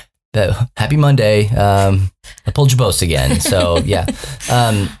 Hey, happy Monday. I pulled your post again. So yeah.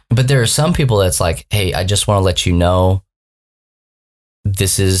 But there are some people that's like, hey, I just want to let you know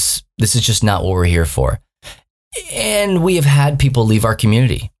this is just not what we're here for. And we have had people leave our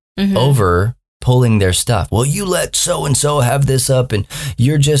community over pulling their stuff. Well, you let so-and-so have this up and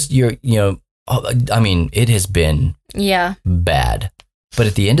I mean, it has been bad. But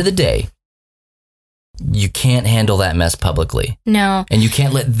at the end of the day, you can't handle that mess publicly. No. And you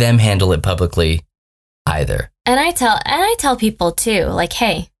can't let them handle it publicly either. And I tell people too, like,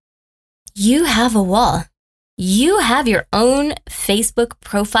 hey, you have a wall. You have your own Facebook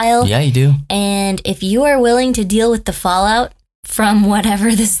profile. Yeah, you do. And if you are willing to deal with the fallout from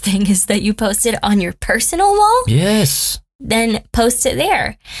whatever this thing is that you posted on your personal wall, yes, then post it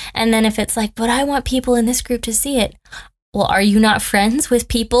there. And then if it's like, but I want people in this group to see it. Well, are you not friends with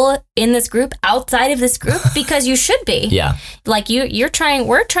people in this group outside of this group? Because you should be. Yeah. Like we're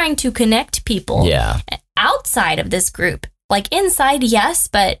trying to connect people outside of this group. Like inside, yes,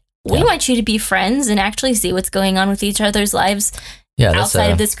 but we want you to be friends and actually see what's going on with each other's lives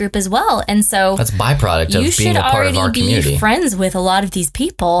outside of this group as well. And so that's a byproduct of being a part of our community. You should already be friends with a lot of these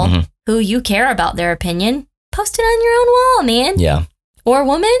people who you care about their opinion. Post it on your own wall, man. Yeah. Or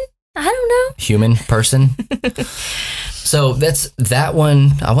woman. I don't know. Human person. So that's that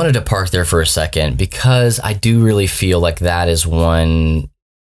one. I wanted to park there for a second because I do really feel like that is one.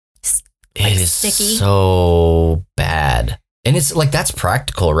 It is sticky. So bad. And it's like, that's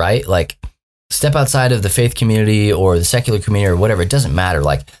practical, right? Like step outside of the faith community or the secular community or whatever. It doesn't matter.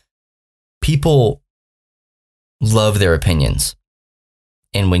 Like people love their opinions.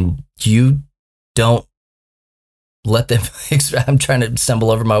 And when you don't let them, I'm trying to stumble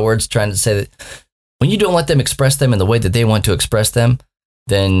over my words, trying to say that when you don't let them express them in the way that they want to express them,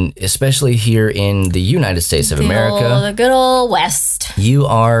 then especially here in the United States of America, the good old West, you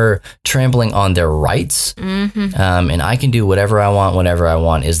are trampling on their rights. And I can do whatever I want, whenever I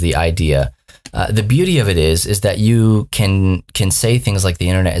want is the idea. The beauty of it is that you can say things like the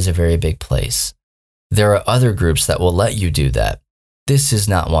internet is a very big place. There are other groups that will let you do that. This is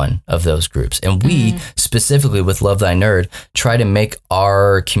not one of those groups. And we specifically with Love Thy Nerd try to make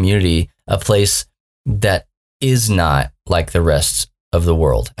our community a place that is not like the rest of the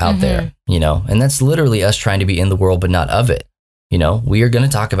world out there, and that's literally us trying to be in the world, but not of it. We are going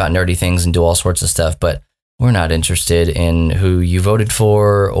to talk about nerdy things and do all sorts of stuff, but we're not interested in who you voted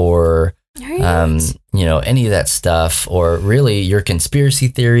for or, any of that stuff, or really your conspiracy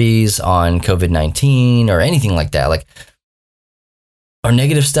theories on COVID-19 or anything like that. Like, or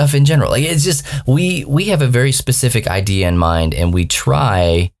negative stuff in general. Like it's just, we have a very specific idea in mind and we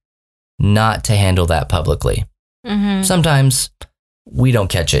try not to handle that publicly. Sometimes we don't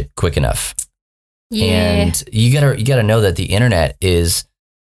catch it quick enough. Yeah. And you gotta know that the internet is,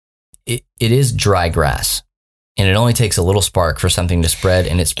 it is dry grass. And it only takes a little spark for something to spread,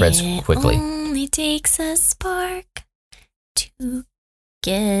 and it spreads quickly. It only takes a spark to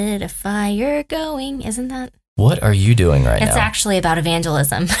get a fire going. Isn't that? What are you doing right now? It's actually about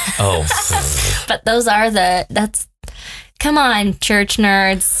evangelism. Oh. But those are come on, church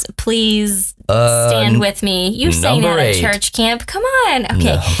nerds. Please stand with me. You sang at a church camp. Come on.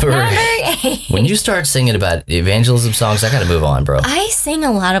 Okay. Number 8. When you start singing about evangelism songs, I got to move on, bro. I sing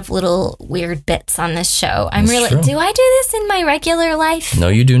a lot of little weird bits on this show. True. Do I do this in my regular life? No,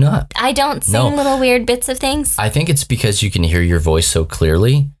 you do not. I don't sing little weird bits of things. I think it's because you can hear your voice so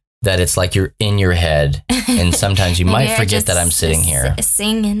clearly that it's like you're in your head, and sometimes you might forget that I'm sitting here.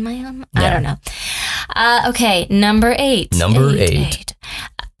 Sing in my own. Yeah. I don't know. Okay, number 8. Number 8.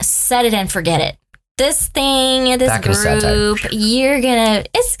 Set it and forget it. This thing, this Back group, it's gonna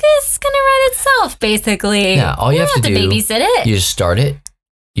run itself, basically. Yeah, all you have to do, babysit it. You just start it.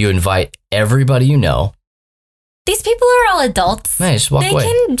 You invite everybody you know. These people are all adults. Man, just walk away. They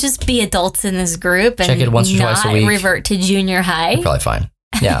can just be adults in this group and check it once or twice a week. Revert to junior high. You're probably fine.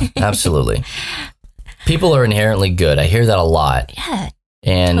 Yeah, absolutely. People are inherently good. I hear that a lot. Yeah,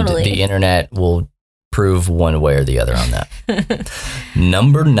 and totally. The internet will prove one way or the other on that.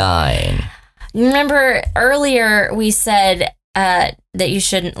 Number 9. Remember earlier we said that you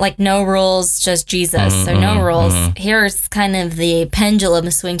shouldn't, no rules, just Jesus. So no rules. Here's kind of the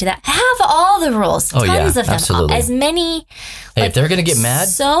pendulum swing to that. Have all the rules. Tons of them. Absolutely. As many. Hey, if they're going to get mad,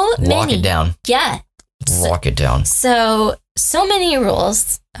 lock it down. Yeah. Lock it down. So many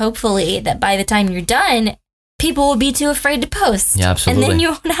rules, hopefully, that by the time you're done, people will be too afraid to post. Yeah, absolutely. And then you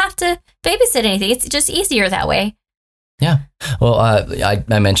won't have to babysit anything. It's just easier that way. Yeah. Well,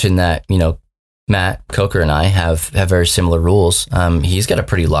 I mentioned that, Matt Coker and I have very similar rules. He's got a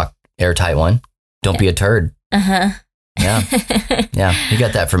pretty airtight one. Don't be a turd. Uh-huh. Yeah. Yeah. You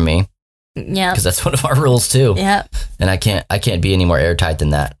got that from me. Yeah. Because that's one of our rules too. Yeah. And I can't be any more airtight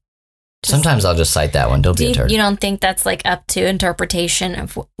than that. Sometimes I'll just cite that one. Don't be a turd. You don't think that's up to interpretation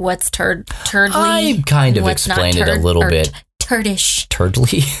of what's turdly? I kind of explained it a little bit. Turdish.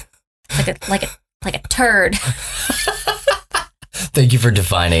 Turdly? like a turd. Thank you for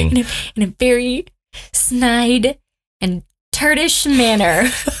defining. In a very snide and turdish manner.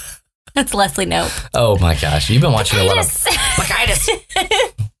 That's Leslie Knope. Oh my gosh. You've been watching a lot of Bacchitis.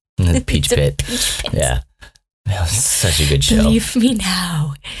 The Peach Pit. Yeah. That was such a good show. Leave me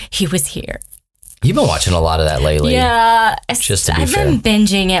now. He was here. You've been watching a lot of that lately. Yeah. Just to be fair. I've been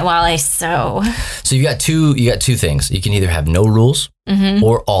binging it while I sew. So you got two things. You can either have no rules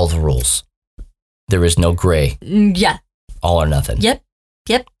or all the rules. There is no gray. Yeah. All or nothing. Yep.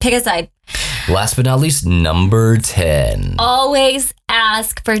 Pick a side. Last but not least, number 10. Always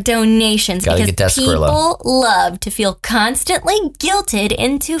ask for donations because people love to feel constantly guilted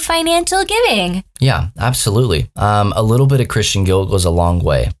into financial giving. Yeah, absolutely. A little bit of Christian guilt goes a long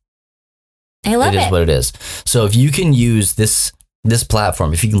way. I love it. It is what it is. So if you can use this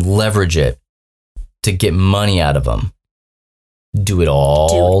platform, if you can leverage it to get money out of them, do it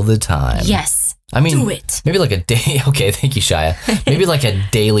all the time. Yes. I mean, do it. Maybe like a day. Okay, thank you, Shia. Maybe like a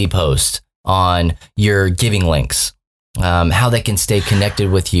daily post on your giving links, how they can stay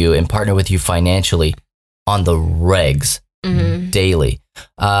connected with you and partner with you financially on the regs daily.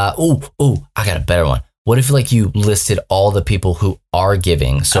 I got a better one. What if you listed all the people who are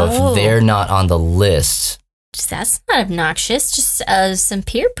giving? So if they're not on the list. That's not obnoxious, just some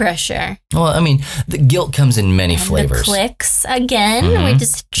peer pressure. Well, I mean, the guilt comes in many flavors. The clicks, again, we're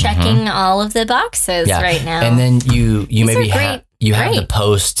just checking all of the boxes right now. And then you maybe have the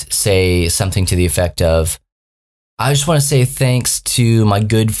post say something to the effect of, I just want to say thanks to my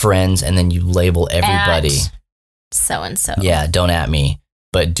good friends, and then you label everybody. So-and-so. Yeah, don't at me,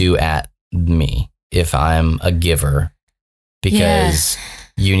 but do at me if I'm a giver. Because... Yeah.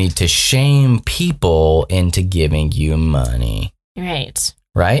 You need to shame people into giving you money. Right.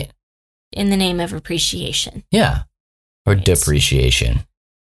 Right? In the name of appreciation. Yeah. Or depreciation.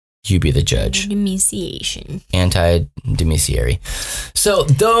 You be the judge. Demisiation. Anti-demisiary. So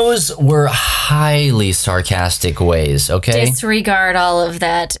those were highly sarcastic ways, okay? Disregard all of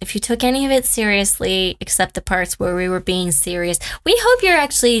that. If you took any of it seriously, except the parts where we were being serious, we hope you're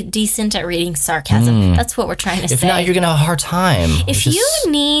actually decent at reading sarcasm. That's what we're trying to say. If not, you're going to have a hard time. If you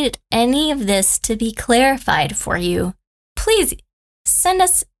need any of this to be clarified for you, please send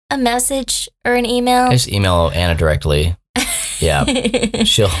us a message or an email. Just email Anna directly. Yeah,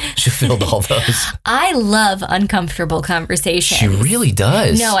 she'll field all those. I love uncomfortable conversations. She really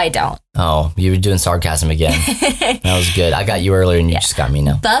does. No, I don't. Oh, you were doing sarcasm again. That was good. I got you earlier and you just got me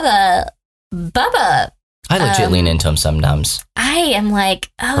now. Bubba. I legit lean into them sometimes. I am like,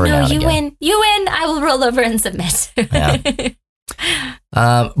 oh Every now no, and you again. win, I will roll over and submit. Yeah.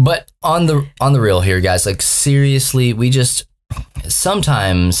 But on the real here, guys, like seriously,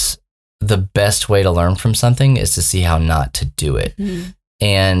 sometimes the best way to learn from something is to see how not to do it.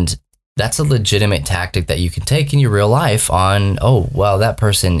 And that's a legitimate tactic that you can take in your real life on, oh, well, that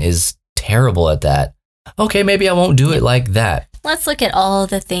person is terrible at that. Okay, maybe I won't do it like that. Let's look at all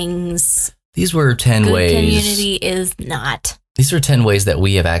the things These were 10 good ways. community is not. These are 10 ways that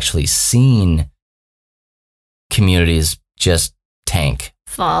we have actually seen communities just tank.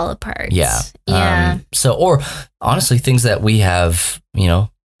 Fall apart. Yeah. Yeah. Or honestly, things that we have,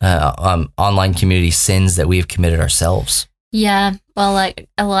 online community sins that we have committed ourselves. Yeah. Well, like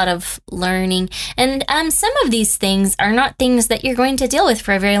a lot of learning. And some of these things are not things that you're going to deal with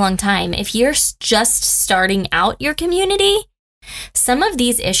for a very long time. If you're just starting out your community, some of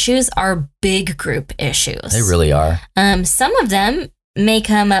these issues are big group issues. They really are. Some of them may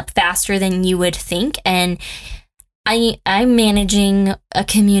come up faster than you would think. And I'm managing a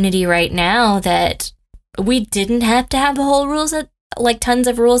community right now that we didn't have to have the whole rules tons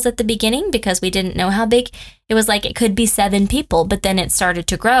of rules at the beginning because we didn't know how big. It was like it could be 7 people, but then it started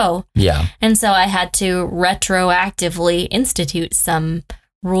to grow. Yeah. And so I had to retroactively institute some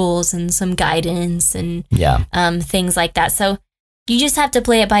rules and some guidance and things like that. So you just have to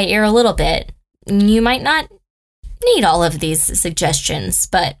play it by ear a little bit. You might not need all of these suggestions,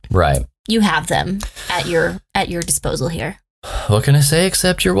 but right. You have them at your disposal here. What can I say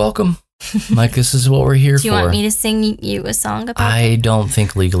except you're welcome? Like, this is what we're here for. Do you want me to sing you a song about I don't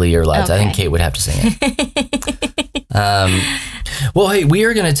think legally you're allowed to. I think Kate would have to sing it. Well, hey, we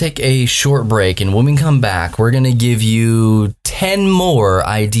are going to take a short break, and when we come back, we're going to give you 10 more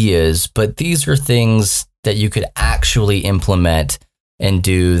ideas, but these are things that you could actually implement and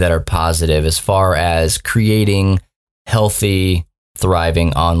do that are positive as far as creating healthy,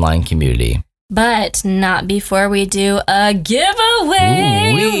 thriving online community. But not before we do a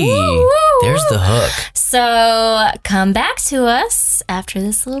giveaway. Ooh-wee. There's the hook. So come back to us after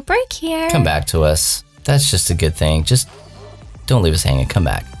this little break here. Come back to us. That's just a good thing. Just don't leave us hanging. Come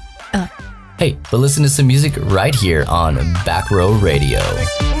back. Oh. Hey, but listen to some music right here on Back Row Radio.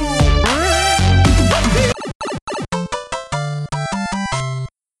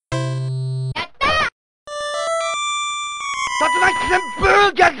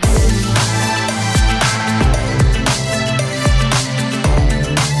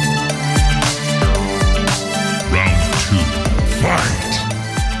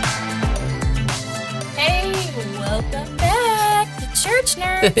 Hey, welcome back to Church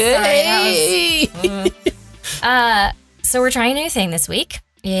Nerds. Hey! So we're trying a new thing this week,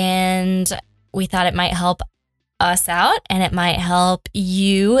 and we thought it might help us out, and it might help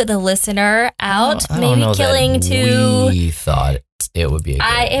you, the listener, out. I don't Maybe know killing that two. We thought it would be a good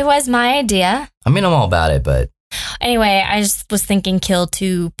idea. It was my idea. I mean, I'm all about it, but Anyway, I just was thinking kill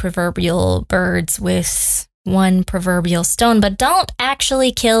 2 proverbial birds with 1 proverbial stone, but don't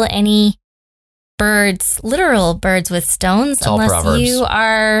actually kill any birds, literal birds with stones, It's all unless Proverbs. you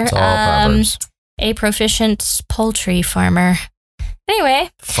are it's all Proverbs. a proficient poultry farmer. Anyway,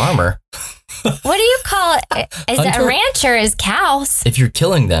 Farmer. what do you call it? Is it a Hunter? rancher is cows? If you're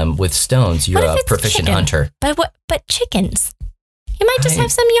killing them with stones, you're What if a it's a proficient chicken? hunter. But chickens. You might just I-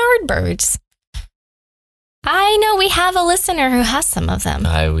 have some yard birds. I know we have a listener who has some of them.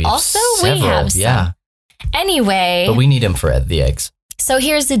 We have Also, several, we have some. yeah. Anyway, But we need them for the eggs. so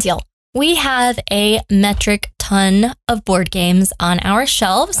here's the deal. We have a metric ton of board games on our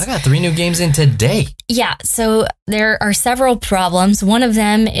shelves. I got 3 new games in today. Yeah, so there are several problems. One of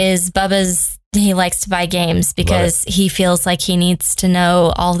them is Bubba's, he likes to buy games because he feels like he needs to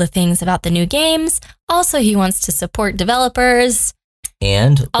know all the things about the new games. Also, he wants to support developers.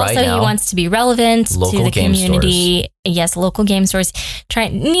 And Also, right now, he wants to be relevant to local the game community. Yes, local game stores.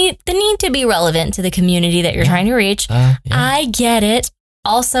 Need to be relevant to the community that you're trying to reach. yeah. I get it.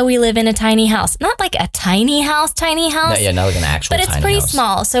 Also, we live in a tiny house. Not like a tiny house, not like an actual but it's tiny pretty house.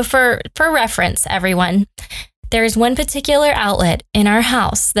 small. So for reference, everyone, there's one particular outlet in our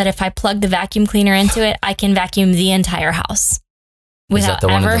house that if I plug the vacuum cleaner into it, I can vacuum the entire house Is that the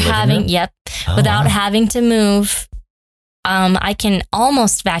one in the living room? Oh, without wow. having to move. I can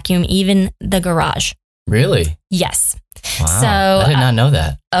almost vacuum even the garage. Really? Yes. Wow. So, I did not know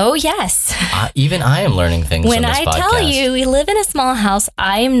that. Oh, yes. Even I am learning things When on this I podcast. tell you we live in a small house,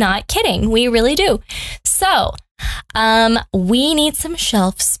 I am not kidding. We really do. So, we need some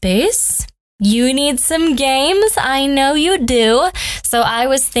shelf space. You need some games. I know you do. So I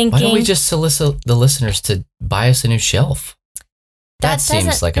was thinking. Why don't we just solicit the listeners to buy us a new shelf? That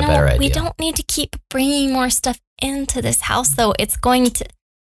seems like a better idea. We don't need to keep bringing more stuff into this house, though. It's going to,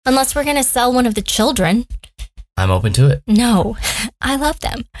 unless we're going to sell one of the children. I'm open to it. No, I love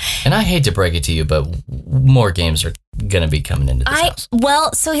them. And I hate to break it to you, but more games are going to be coming into this house.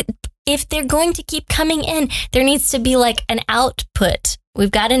 Well, so if they're going to keep coming in, there needs to be like an output.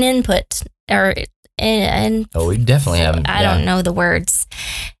 We've got an input we definitely haven't. I don't know the words.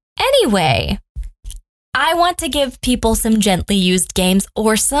 Anyway, I want to give people some gently used games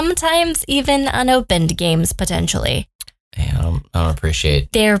or sometimes even unopened games potentially. Yeah, I don't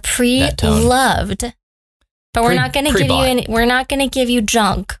appreciate. They're pre-loved. But we're not going to give you any. We're not going to give you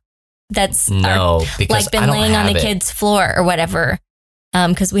junk that's because been laying on the kid's floor or whatever.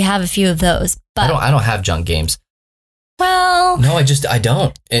 Because we have a few of those. But I don't have junk games. Well, no, I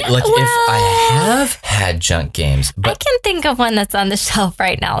don't. If I have had junk games, but I can think of one that's on the shelf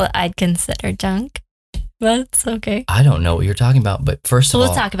right now that I'd consider junk. That's okay. I don't know what you're talking about. But first of all,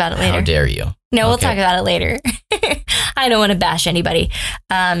 we'll talk about it later. How dare you? No, we'll talk about it later. I don't want to bash anybody.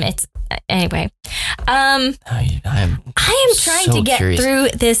 Anyway. I am trying to get through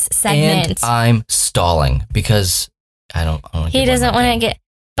this segment. And I'm stalling because I don't he doesn't want to get,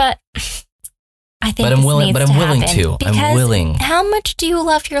 but I think but I'm willing to. I'm willing. How much do you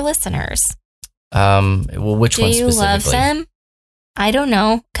love your listeners? Well, which one specifically? Do you love them? I don't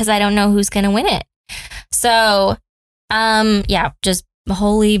know, because I don't know who's going to win it. So, just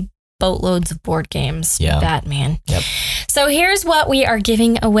holy boatloads of board games. Yeah. Batman. Yep. So here's what we are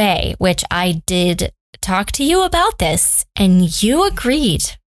giving away, which I did talk to you about this, and you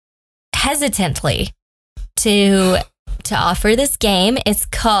agreed hesitantly to offer this game. It's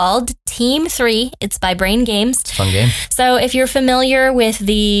called Team 3. It's by Brain Games. It's a fun game. So if you're familiar with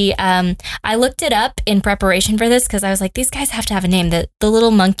the, I looked it up in preparation for this because I was like, these guys have to have a name. The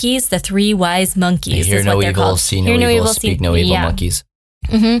little monkeys, the 3 wise monkeys. Hear no evil, see no evil, speak no evil monkeys.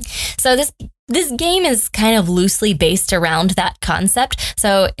 Mm-hmm. So this game is kind of loosely based around that concept.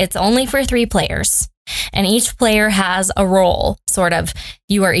 So it's only for 3 players. And each player has a role, sort of.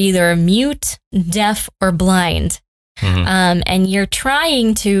 You are either mute, deaf, or blind. Mm-hmm. And you're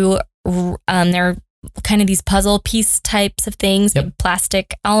trying to, they're kind of these puzzle piece types of things,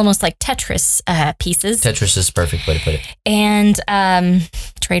 plastic, almost like Tetris pieces. Tetris is the perfect way to put it. And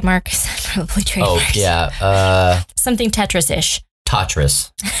trademark, probably trademark. Oh, yeah. Something Tetris-ish.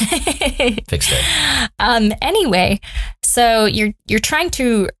 Tetris. Fixed it. Anyway, so you're trying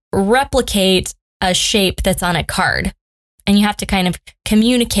to replicate a shape that's on a card, and you have to kind of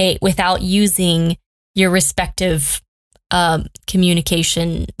communicate without using your respective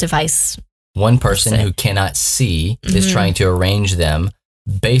communication device. One person who cannot see is trying to arrange them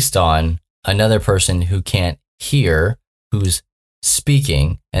based on another person who can't hear, who's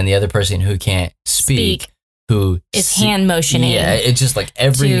speaking, and the other person who can't speak. Who is hand motioning. Yeah, it's just like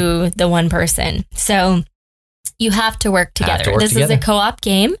to the one person. So you have to work together. This is a co-op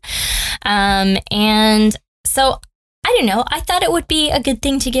game. And so I don't know. I thought it would be a good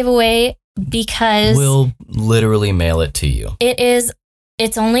thing to give away because we'll literally mail it to you.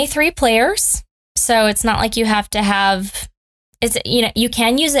 It's only 3 players. So it's not like you have to have you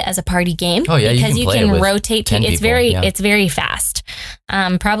can use it as a party game. Oh yeah, because you can rotate. It's very fast.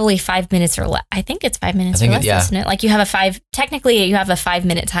 Probably 5 minutes or less. I think it's 5 minutes or less, isn't it? Like you have a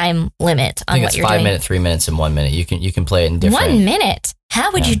 5-minute time limit on what you're doing. I think it's 5 minutes, 3 minutes, and 1 minute. You can play it in different. 1 minute?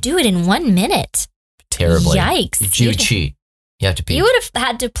 How would you do it in 1 minute? Terribly. Yikes! You cheat. You have to peek. You would have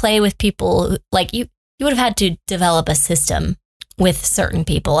had to play with people like you. You would have had to develop a system with certain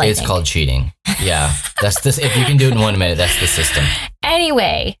people. I think it's called cheating. Yeah, that's this. If you can do it in 1 minute, that's the system.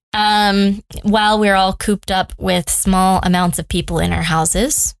 Anyway, while we're all cooped up with small amounts of people in our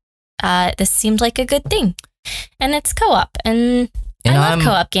houses, this seemed like a good thing. And it's co-op, and I love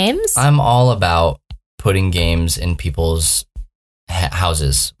co-op games. I'm all about putting games in people's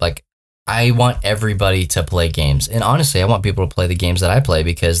houses. Like, I want everybody to play games. And honestly, I want people to play the games that I play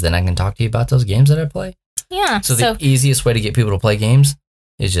because then I can talk to you about those games that I play. Yeah. So the easiest way to get people to play games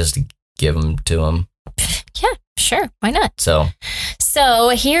is just to give them to them. Yeah, sure. Why not? So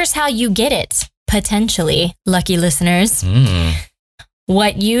here's how you get it, potentially, lucky listeners.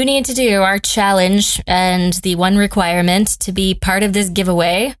 What you need to do, our challenge and the one requirement to be part of this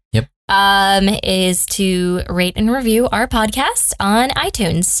giveaway is to rate and review our podcast on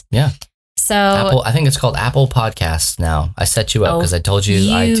iTunes. Yeah. So Apple, I think it's called Apple Podcasts now. I set you up because I told you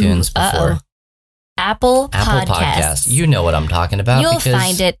iTunes before. Apple Podcasts. You know what I'm talking about. You'll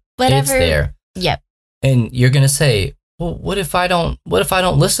find it. Whatever. It's there. Yep. And you're going to say, well, what if I don't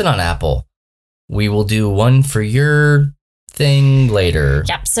listen on Apple? We will do one for your thing later.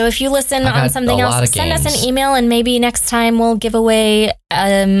 Yep. So if you listen I on got something a lot else, of send us games. an email and maybe next time we'll give away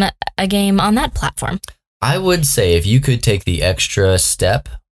a game on that platform. I would say if you could take the extra step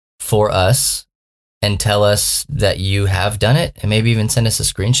for us and tell us that you have done it and maybe even send us a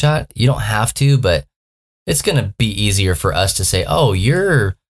screenshot. You don't have to, but it's going to be easier for us to say, oh,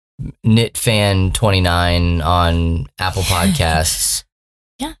 you're KnitFan29 on Apple Podcasts.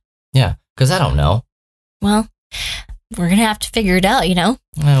 Yeah. Yeah, because I don't know. Well, we're going to have to figure it out,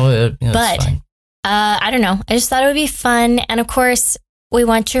 Well, but fine. I don't know. I just thought it would be fun. And of course, we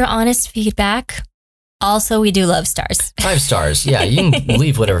want your honest feedback. Also, we do love stars. 5 stars. Yeah, you can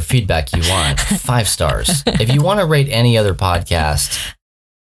leave whatever feedback you want. 5 stars. If you want to rate any other podcast,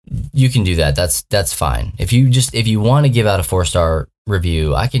 you can do that. That's fine. If you want to give out a 4-star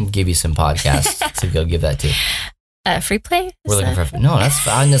review, I can give you some podcasts to go give that to. Free play? We're looking for no. That's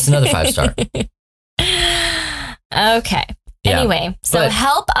fine. That's another 5-star. Okay. Yeah, Anyway, so but-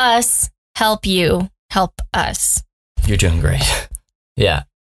 help us help you help us. You're doing great. Yeah.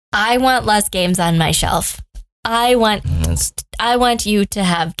 I want less games on my shelf. I want That's, you to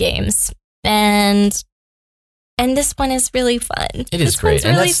have games. And this one is really fun. It is this great. One's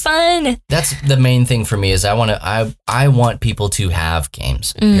And really fun. that's the main thing for me is I want people to have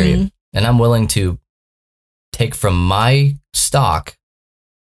games. Period. And I'm willing to take from my stock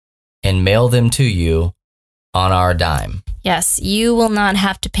and mail them to you on our dime. Yes, you will not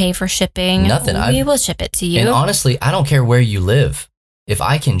have to pay for shipping. Nothing. We will ship it to you. And honestly, I don't care where you live. If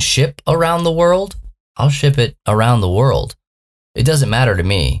I can ship around the world, I'll ship it around the world. It doesn't matter to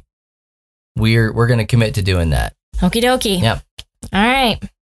me. We're going to commit to doing that. Okie dokie. Yep. All right.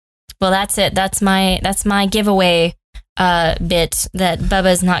 Well, that's it. That's my giveaway bit that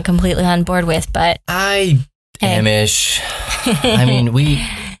Bubba's not completely on board with, but I am-ish. I mean,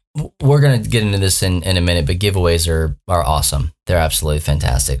 we're going to get into this in a minute, but giveaways are awesome. They're absolutely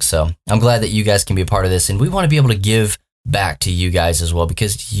fantastic. So I'm glad that you guys can be a part of this, and we want to be able to give back to you guys as well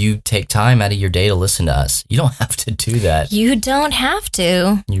because you take time out of your day to listen to us. You don't have to do that. you don't have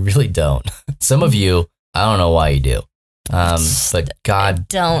to. You really don't. Some of you, I don't know why you do. But God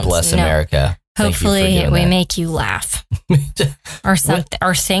Don't. bless No. America. Thank you for Hopefully, doing we that. make you laugh or something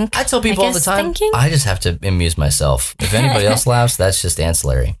or think. I tell people all the guess time, thinking? I just have to amuse myself. If anybody else laughs, that's just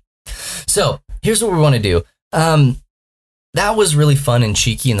ancillary. So here's what we want to do. That was really fun and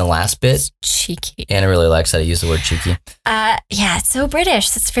cheeky in the last bit. Cheeky. Anna really likes how to use the word cheeky. Yeah, it's so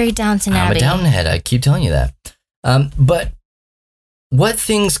British. It's very Downton I'm Abbey. a downhead. I keep telling you that. But what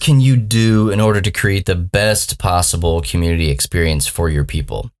things can you do in order to create the best possible community experience for your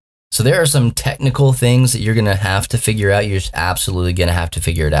people? So there are some technical things that you're going to have to figure out. You're just absolutely going to have to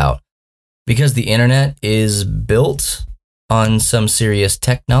figure it out because the internet is built on some serious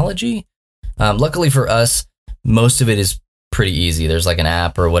technology. Luckily for us, most of it is pretty easy. There's like an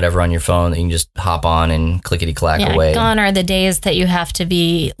app or whatever on your phone that you can just hop on and clickety-clack away. Gone are the days that you have to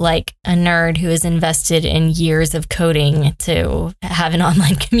be like a nerd who has invested in years of coding to have an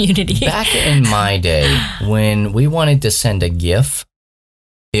online community. Back in my day, when we wanted to send a GIF,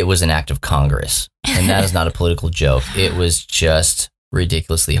 it was an act of Congress. And that is not a political joke. It was just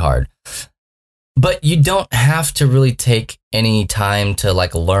ridiculously hard. But you don't have to really take any time to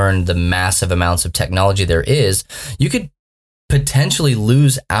like learn the massive amounts of technology there is. You could potentially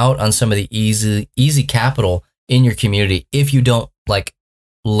lose out on some of the easy capital in your community if you don't like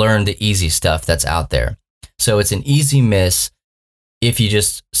learn the easy stuff that's out there. So it's an easy miss if you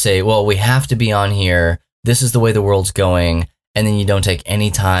just say, well, we have to be on here. This is the way the world's going. And then you don't take any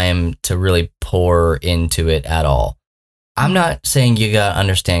time to really pour into it at all. I'm not saying you got to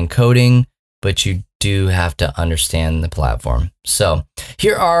understand coding, but you do have to understand the platform. So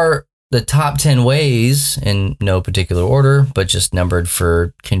here are the top 10 ways in no particular order, but just numbered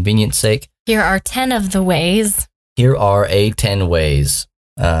for convenience sake. Here are 10 of the ways. Here are 10 ways.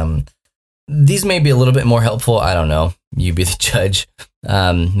 These may be a little bit more helpful. I don't know. You be the judge.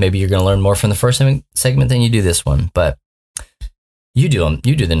 Maybe you're going to learn more from the first segment than you do this one, but you do them.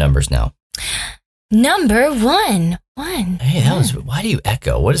 You do the numbers now. Number one. Hey, why do you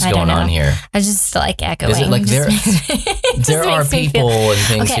echo? What is I going don't know. on here? I just like echoing. Is it like there are people and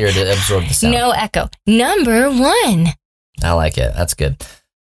things Okay. here to absorb the sound? No echo. Number one. I like it. That's good.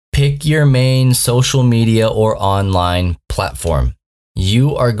 Pick your main social media or online platform.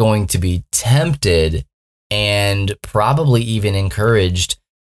 You are going to be tempted and probably even encouraged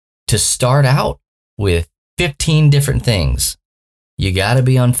to start out with 15 different things. You got to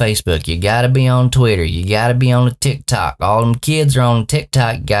be on Facebook. You got to be on Twitter. You got to be on TikTok. All them kids are on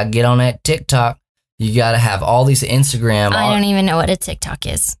TikTok. You got to get on that TikTok. You got to have all these Instagram. I don't even know what a TikTok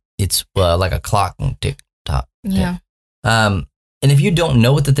is. It's like a clock on TikTok. Yeah. And if you don't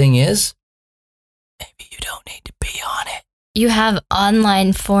know what the thing is, maybe you don't need to be on it. You have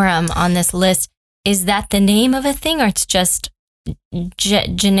online forum on this list. Is that the name of a thing, or it's just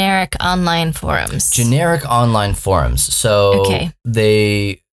generic online forums? Generic online forums. So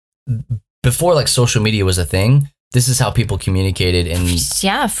before like social media was a thing, this is how people communicated and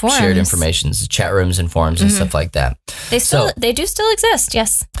forums. Shared information, chat rooms and forums and stuff like that. They do still exist,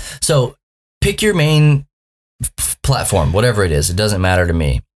 yes. So pick your main platform, whatever it is. It doesn't matter to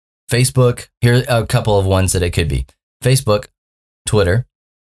me. Facebook, here are a couple of ones that it could be. Facebook, Twitter,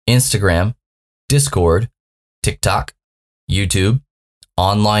 Instagram, Discord, TikTok, YouTube,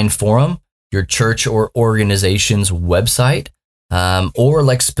 online forum, your church or organization's website, or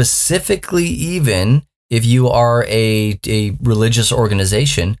like specifically even if you are a religious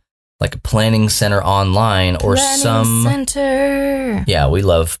organization, like a Planning Center Online or Planning Center. Yeah, we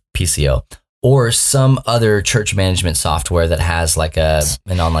love PCO. Or some other church management software that has like an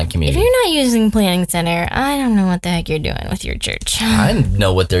online community. If you're not using Planning Center, I don't know what the heck you're doing with your church. I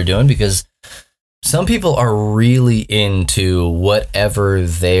know what they're doing because some people are really into whatever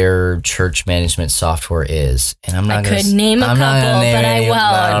their church management software is. And I'm not I could name a couple, but I won't.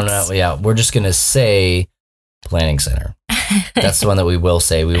 I don't know. Yeah, we're just going to say Planning Center. That's the one that we will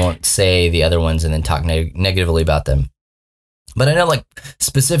say. We won't say the other ones and then talk negatively about them. But I know, like,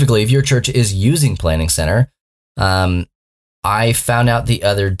 specifically, if your church is using Planning Center, I found out the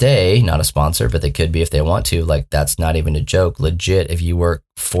other day, not a sponsor, but they could be if they want to. Like, that's not even a joke. Legit, if you work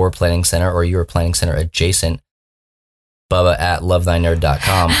for Planning Center or you're Planning Center adjacent,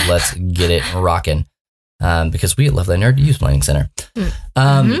 Bubba@lovethynerd.com. Let's get it rocking. Because we at Love Thy Nerd use Planning Center.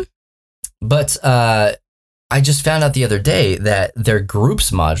 But I just found out the other day that their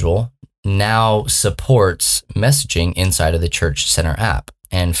groups module now supports messaging inside of the Church Center app.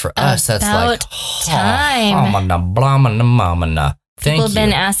 And for us, that's like time. People have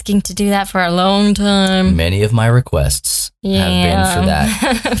been asking to do that for a long time. Many of my requests have been for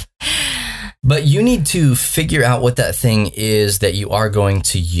that. But you need to figure out what that thing is that you are going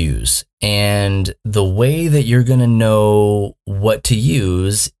to use. And the way that you're going to know what to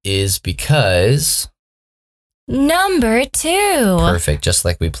use is because... Number 2. Perfect, just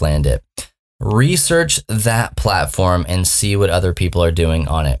like we planned it. Research that platform and see what other people are doing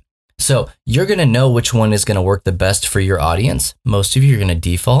on it. So you're going to know which one is going to work the best for your audience. Most of you are going to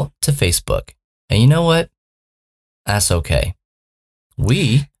default to Facebook. And you know what? That's okay.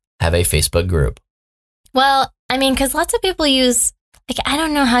 We have a Facebook group. Well, I mean, because lots of people use, like, I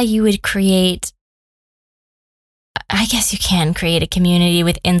don't know how you would create... I guess you can create a community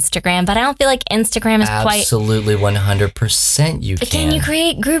with Instagram, but I don't feel like Instagram is Absolutely 100% you can. Can you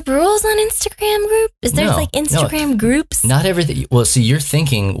create group rules on Instagram group? Is there like Instagram groups? Not everything. Well, see, you're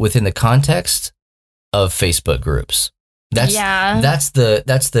thinking within the context of Facebook groups. That's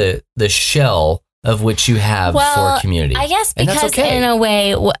the shell of which you have for community. I guess because in a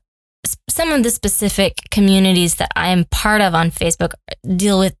way, some of the specific communities that I am part of on Facebook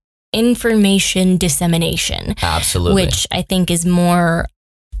deal with information dissemination. Absolutely. Which I think is more...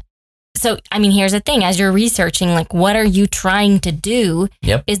 So, I mean, here's the thing. As you're researching, like, what are you trying to do?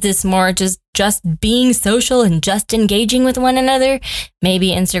 Yep. Is this more just being social and just engaging with one another? Maybe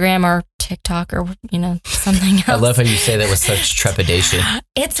Instagram or TikTok or, something else. I love how you say that with such trepidation.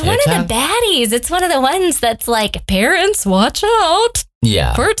 It's one of the baddies. It's one of the ones that's like, parents, watch out.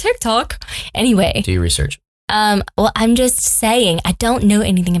 Yeah. For TikTok. Anyway. Do your research. Well, I'm just saying, I don't know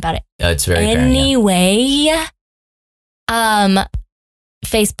anything about it. It's very anyway.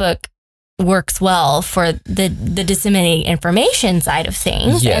 Facebook works well for the disseminating information side of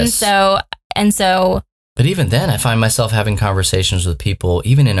things. Yes. And so. But even then, I find myself having conversations with people,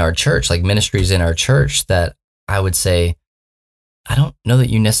 even in our church, like ministries in our church, that I would say, I don't know that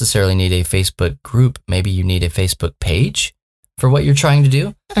you necessarily need a Facebook group. Maybe you need a Facebook page for what you're trying to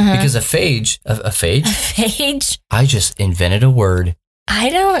do. Because a phage. I just invented a word.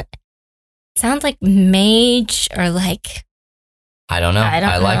 Sounds like mage or like. I don't know.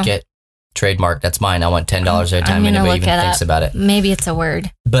 I like it. Trademark. That's mine. I want $10 every time anybody even thinks about it. Maybe it's a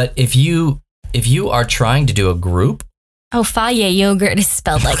word. But if you are trying to do a group. Oh, Fage yogurt is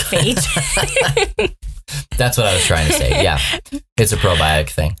spelled like phage. That's what I was trying to say. Yeah. It's a probiotic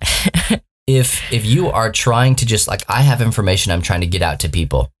thing. If you are trying to just like, I have information I'm trying to get out to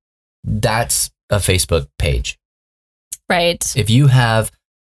people, that's a Facebook page. Right. If you have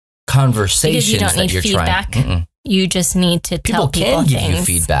conversations you don't need you're feedback. trying. You just need to tell people can things. Give you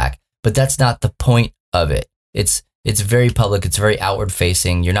feedback, but that's not the point of it. It's very public. It's very outward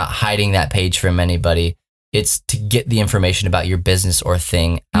facing. You're not hiding that page from anybody. It's to get the information about your business or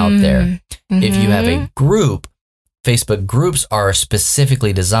thing out there. If you have a group, Facebook groups are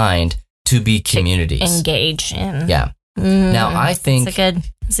specifically designed to be communities. Engage in. Yeah. Now, I think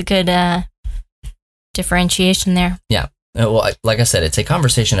it's a good differentiation there. Yeah. Well, like I said, it's a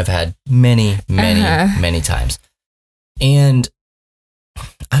conversation I've had many times. And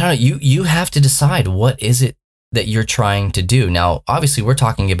I don't know, you have to decide what is it that you're trying to do. Now, obviously, we're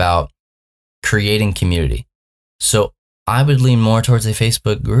talking about creating community. So I would lean more towards a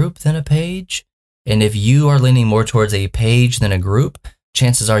Facebook group than a page. And if you are leaning more towards a page than a group,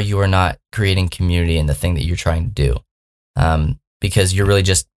 chances are you are not creating community in the thing that you're trying to do. Because you're really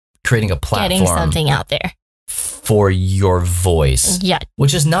just creating a platform. Getting something out there. For your voice. Yeah.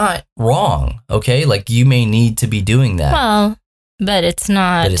 Which is not wrong, okay? Like, you may need to be doing that. Well, but it's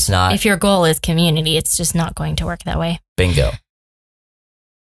not. But it's not. If your goal is community, it's just not going to work that way. Bingo.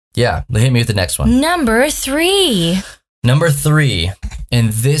 Yeah, hit me with the next one. Number 3. Number 3, and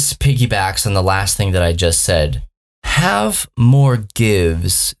this piggybacks on the last thing that I just said. Have more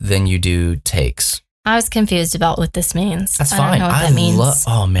gives than you do takes. I was confused about what this means. That's fine. I don't know what that means.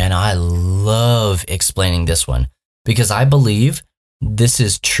 I love explaining this one because I believe this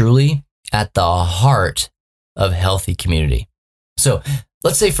is truly at the heart of healthy community. So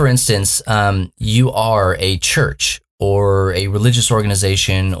let's say, for instance, you are a church or a religious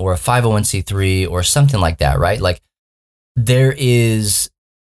organization or a 501c3 or something like that, right? Like there is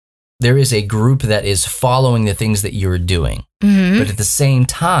a group that is following the things that you're doing, but at the same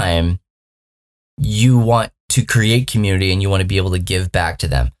time, you want to create community and you want to be able to give back to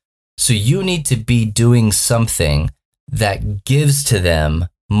them. So you need to be doing something that gives to them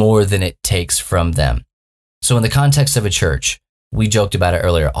more than it takes from them. So in the context of a church, we joked about it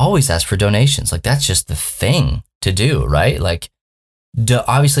earlier, always ask for donations. Like that's just the thing to do, right? Like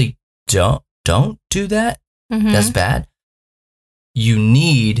obviously don't do that. That's bad. You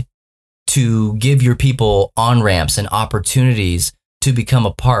need to give your people on-ramps and opportunities to become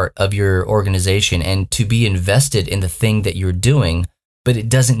a part of your organization and to be invested in the thing that you're doing, but it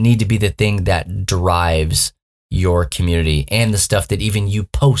doesn't need to be the thing that drives your community and the stuff that even you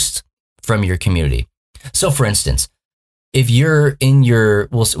post from your community. So for instance, if you're in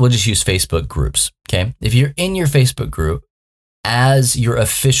we'll just use Facebook groups, okay? If you're in your Facebook group as your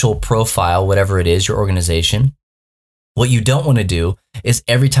official profile, whatever it is, your organization, what you don't want to do is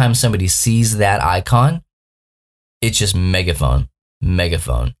every time somebody sees that icon, it's just megaphone. Like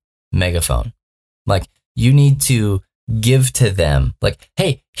you need to give to them like,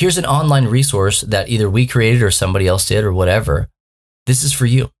 hey, here's an online resource that either we created or somebody else did or whatever. This is for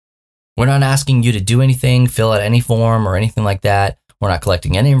you. We're not asking you to do anything, fill out any form or anything like that. We're not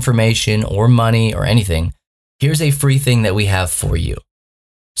collecting any information or money or anything. Here's a free thing that we have for you.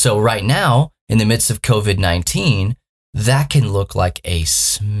 So right now, in the midst of COVID-19, that can look like a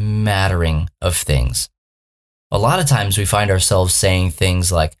smattering of things. A lot of times we find ourselves saying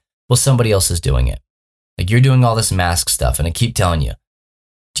things like, well, somebody else is doing it. Like you're doing all this mask stuff. And I keep telling you,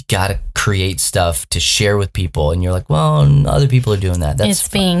 you got to create stuff to share with people. And you're like, well, other people are doing that. It's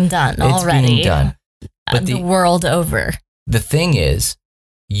being done already. It's being done. But the world over. The thing is,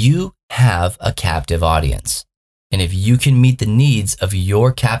 you have a captive audience. And if you can meet the needs of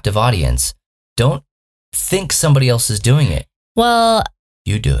your captive audience, don't think somebody else is doing it. Well,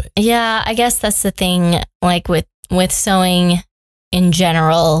 you do it. Yeah, I guess that's the thing, like with sewing in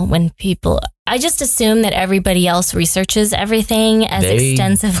general, when people, I just assume that everybody else researches everything as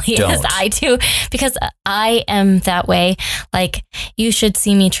extensively as I do, because I am that way. Like, you should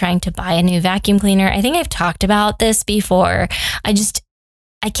see me trying to buy a new vacuum cleaner. I think I've talked about this before.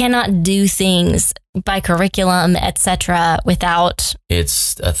 I cannot do things by curriculum, etc., without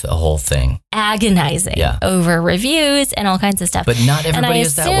it's a whole thing agonizing over reviews and all kinds of stuff. But not everybody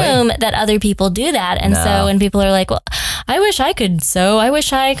is that way. And I assume that other people do that. And so when people are like, well, I wish I could sew, I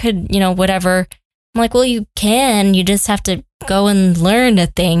wish I could, whatever. I'm like, well, you can. You just have to go and learn a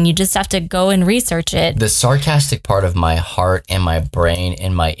thing. You just have to go and research it. The sarcastic part of my heart and my brain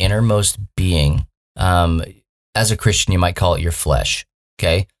and my innermost being, as a Christian, you might call it your flesh.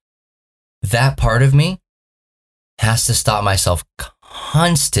 Okay, that part of me has to stop myself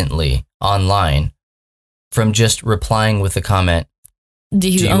constantly online from just replying with the comment, do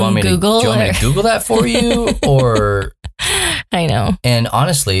you want me Google? Do you want me to Google that for you? Or I know. And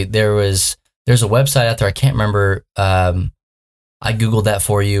honestly, there's a website out there, I can't remember, I Googled that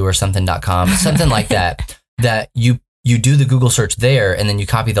for you or something.com, something like that, that you do the Google search there and then you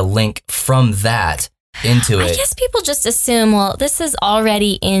copy the link from that into it. I guess people just assume, well, this is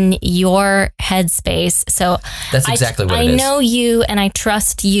already in your headspace. So that's exactly what it is. I know you and I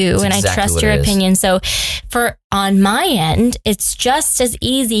trust you and I trust your opinion. So on my end, it's just as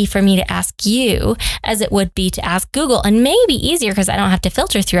easy for me to ask you as it would be to ask Google, and maybe easier because I don't have to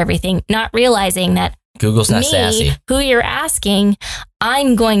filter through everything, not realizing that Google's not sassy. Who you're asking,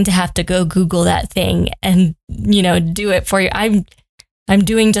 I'm going to have to go Google that thing and, do it for you. I'm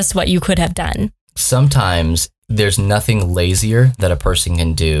doing just what you could have done. Sometimes there's nothing lazier that a person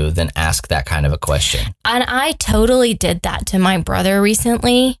can do than ask that kind of a question. And I totally did that to my brother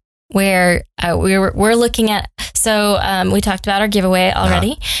recently, where we're looking at, we talked about our giveaway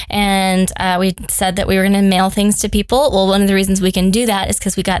already, and we said that we were going to mail things to people. Well, one of the reasons we can do that is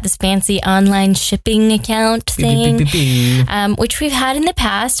because we got this fancy online shipping account thing, which we've had in the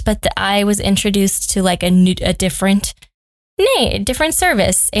past, but I was introduced to like a different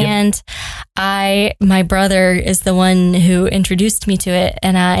service. Yep. And my brother is the one who introduced me to it.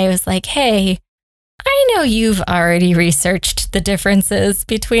 And I was like, hey, I know you've already researched the differences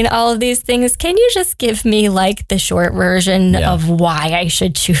between all of these things. Can you just give me like the short version of why I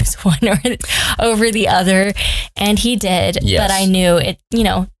should choose one over the other? And he did. Yes. But I knew it,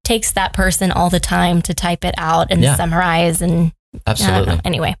 takes that person all the time to type it out and summarize and absolutely.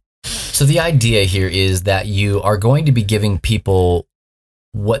 Anyway. So the idea here is that you are going to be giving people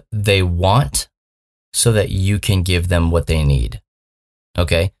what they want so that you can give them what they need.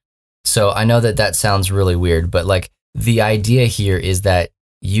 Okay? So I know that sounds really weird, but like the idea here is that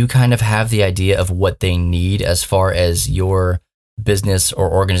you kind of have the idea of what they need as far as your business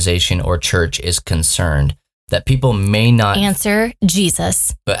or organization or church is concerned, that people may not answer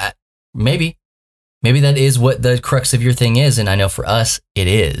Jesus. But maybe that is what the crux of your thing is. And I know for us, it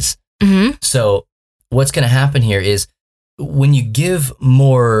is. Mm-hmm. So what's going to happen here is when you have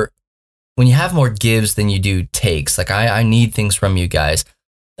more gives than you do takes, like I need things from you guys.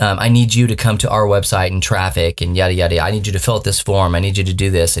 I need you to come to our website and traffic and yada, yada. I need you to fill out this form. I need you to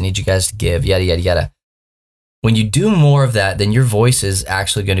do this. I need you guys to give, yada, yada, yada. When you do more of that, then your voice is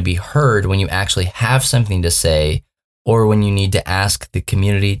actually going to be heard when you actually have something to say or when you need to ask the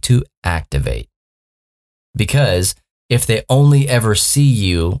community to activate. Because if they only ever see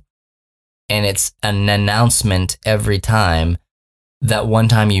you and it's an announcement every time, that one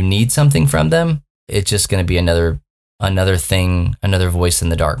time you need something from them, it's just going to be another thing, another voice in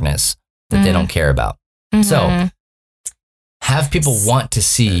the darkness that they don't care about. Mm-hmm. So have people want to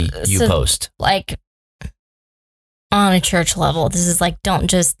see you post. Like on a church level, this is like, don't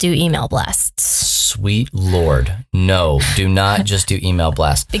just do email blasts. Sweet Lord. No, do not just do email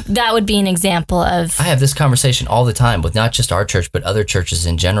blasts. That would be an example of... I have this conversation all the time with not just our church, but other churches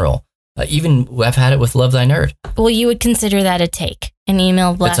in general. Even I've had it with Love Thy Nerd. Well, you would consider that a take. An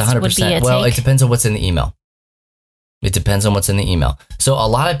email blast it's 100%. Would be a take. Well, it depends on what's in the email. So a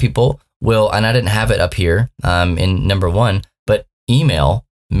lot of people will, and I didn't have it up here in number 1, but email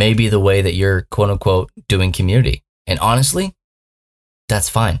may be the way that you're quote unquote doing community. And honestly, that's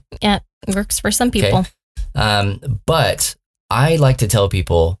fine. Yeah, it works for some people. Okay? But I like to tell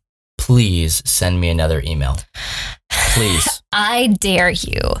people, please send me another email. Please. I dare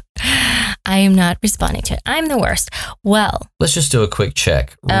you. I am not responding to it. I'm the worst. Well, let's just do a quick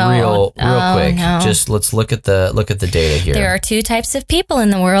check. Real quick. No. Just let's look at the data here. There are 2 types of people in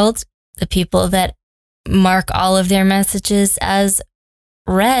the world. The people that mark all of their messages as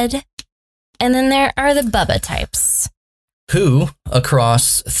read, and then there are the Bubba types. Who,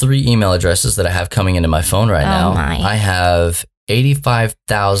 across 3 email addresses that I have coming into my phone right now, I have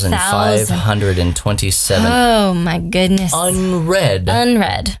 85,527. Oh my goodness.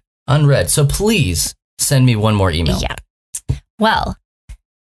 Unread. So please send me one more email. Yeah. Well,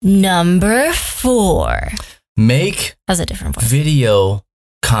 number 4. Make that was a different voice. Video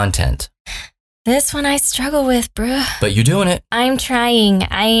content. This one I struggle with, bruh. But you're doing it. I am trying.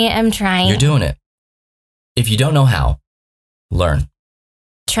 You're doing it. If you don't know how, learn.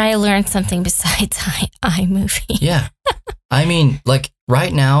 Try to learn something besides iMovie. Yeah. I mean, like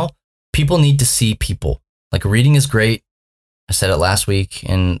right now, people need to see people. Like reading is great. I said it last week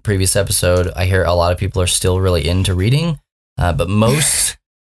in previous episode. I hear a lot of people are still really into reading, but most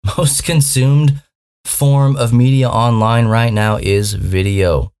consumed form of media online right now is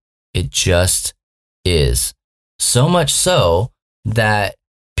video. It just is. So much so that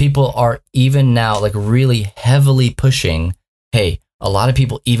people are even now like really heavily pushing, hey, a lot of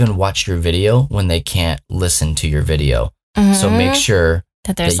people even watch your video when they can't listen to your video. Mm-hmm. So make sure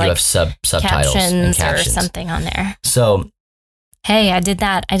that you have subtitles and captions or something on there. So Hey, I did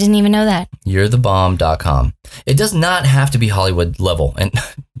that. I didn't even know that. You'rethebomb.com. It does not have to be Hollywood level, and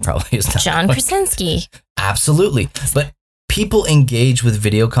probably is not. John Krasinski. Absolutely. But people engage with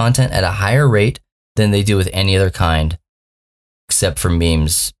video content at a higher rate than they do with any other kind, except for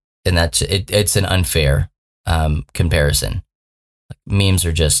memes. And it's an unfair comparison. Memes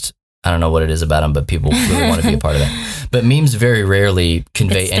are just, I don't know what it is about them, but people really want to be a part of that. But memes very rarely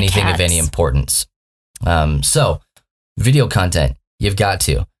convey anything of any importance. So video content, you've got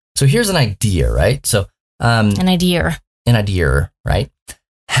to. So here's an idea, right? So an idea, right?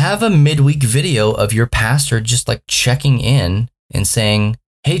 Have a midweek video of your pastor just like checking in and saying,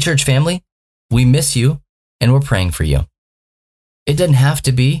 "Hey, church family, we miss you and we're praying for you." It doesn't have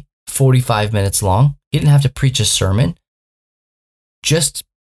to be 45 minutes long. He didn't have to preach a sermon. Just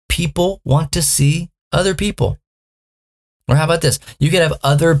people want to see other people. Or how about this? You could have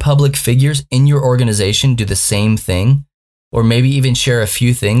other public figures in your organization do the same thing, or maybe even share a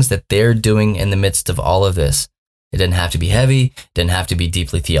few things that they're doing in the midst of all of this. It doesn't have to be heavy. It doesn't have to be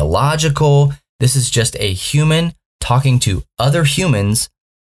deeply theological. This is just a human talking to other humans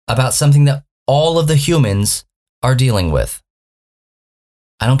about something that all of the humans are dealing with.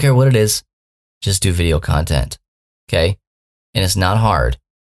 I don't care what it is. Just do video content. Okay? And it's not hard.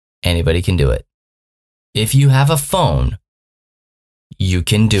 Anybody can do it. If you have a phone, you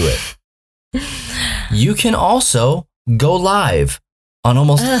can do it. You can also go live on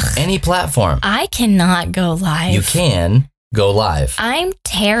almost any platform. I cannot go live. You can go live. I'm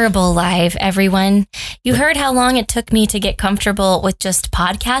terrible live, everyone. You heard how long it took me to get comfortable with just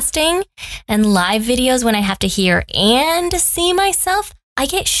podcasting and live videos when I have to hear and see myself. I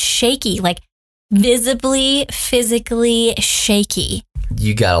get shaky, like visibly, physically shaky.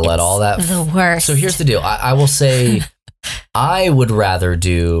 You got to let all that. The worst. So here's the deal. I will say I would rather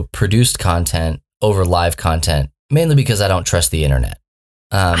do produced content over live content, mainly because I don't trust the internet.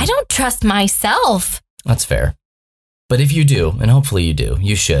 I don't trust myself. That's fair. But if you do, and hopefully you do,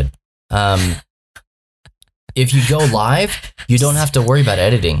 you should. If you go live, you don't have to worry about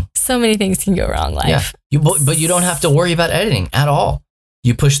editing. So many things can go wrong live. Yeah, but you don't have to worry about editing at all.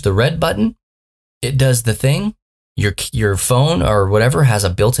 You push the red button, it does the thing. Your phone or whatever has a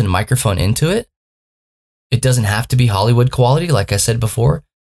built-in microphone into it. It doesn't have to be Hollywood quality, like I said before.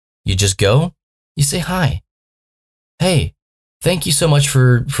 You just go, you say hi. Hey, thank you so much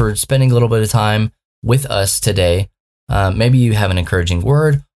for spending a little bit of time with us today. Maybe you have an encouraging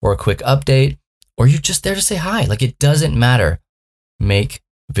word or a quick update, or you're just there to say hi. Like, it doesn't matter. Make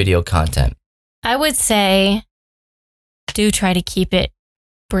video content. I would say do try to keep it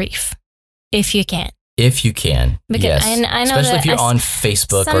brief if you can. If you can, because yes. I know especially that if you're on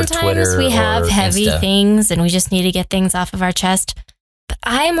Facebook or Twitter. Sometimes we have heavy Insta. things and we just need to get things off of our chest. But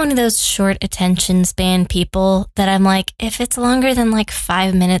I am one of those short attention span people that I'm like, if it's longer than like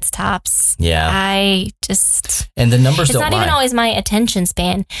 5 minutes tops, I just... And the numbers don't lie. It's not even always my attention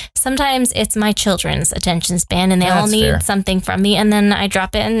span. Sometimes it's my children's attention span and they all need something from me. And then I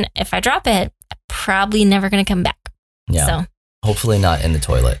drop it. And if I drop it, I'm probably never going to come back. Yeah. So hopefully not in the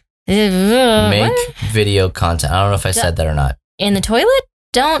toilet. Make video content. I don't know if I said that or not. In the toilet?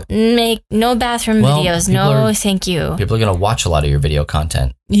 Don't make no bathroom videos. No, thank you. People are going to watch a lot of your video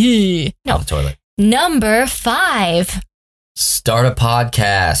content. No. On the toilet. Number 5. Start a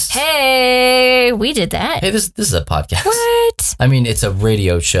podcast. Hey, we did that. Hey, this is a podcast. What? I mean, it's a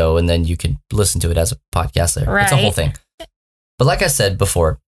radio show, and then you can listen to it as a podcast there. Right. It's a whole thing. But like I said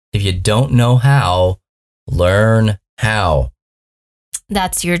before, if you don't know how, learn how.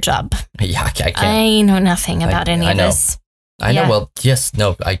 That's your job. Yeah, I can't. I know nothing about any of this. I know. Well, yes,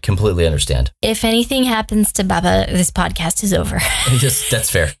 no, I completely understand. If anything happens to Baba, this podcast is over. That's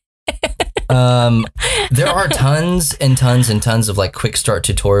fair. There are tons and tons and tons of like quick start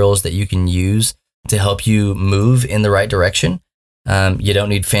tutorials that you can use to help you move in the right direction. You don't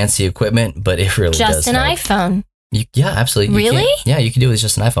need fancy equipment, but it really does Just an help. iPhone. Yeah, absolutely. Really? You can do it with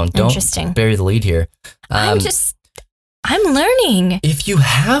just an iPhone. Don't bury the lead here. I'm learning. If you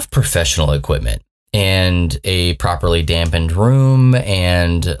have professional equipment and a properly dampened room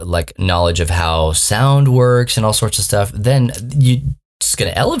and like knowledge of how sound works and all sorts of stuff, then you're just going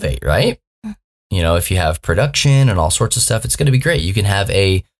to elevate, right? You know, if you have production and all sorts of stuff, it's going to be great. You can have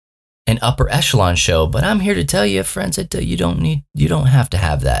an upper echelon show, but I'm here to tell you, friends, that you don't have to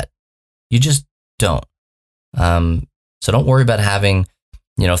have that. You just don't. So don't worry about having,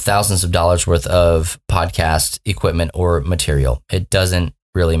 thousands of dollars worth of podcast equipment or material. It doesn't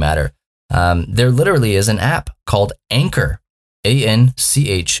really matter. There literally is an app called Anchor, Anchor,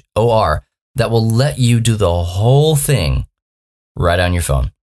 that will let you do the whole thing right on your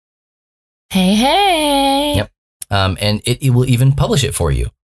phone. Hey. Yep. And it will even publish it for you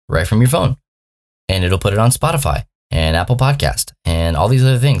right from your phone. And it'll put it on Spotify and Apple Podcast and all these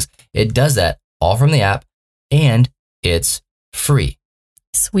other things. It does that all from the app, and it's free.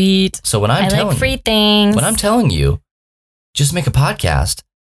 Sweet. So when I'm telling you, just make a podcast,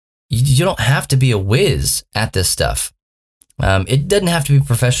 you don't have to be a whiz at this stuff. It doesn't have to be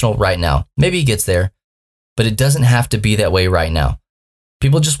professional right now. Maybe it gets there, but it doesn't have to be that way right now.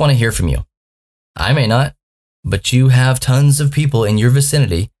 People just want to hear from you. I may not, but you have tons of people in your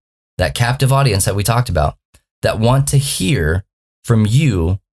vicinity, that captive audience that we talked about, that want to hear from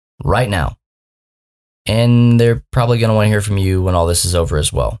you right now. And they're probably going to want to hear from you when all this is over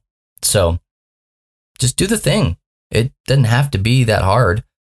as well. So just do the thing. It doesn't have to be that hard.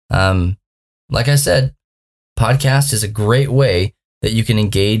 Like I said, podcast is a great way that you can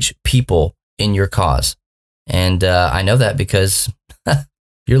engage people in your cause. And I know that because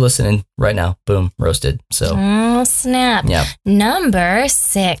you're listening right now. Boom, roasted. So, oh, snap. Yeah. Number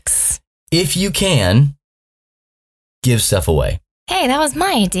 6. If you can, give stuff away. Hey, that was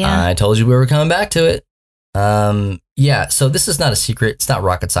my idea. I told you we were coming back to it. Yeah, so this is not a secret. It's not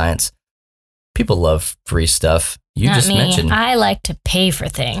rocket science. People love free stuff. You Not just me. mentioned. I like to pay for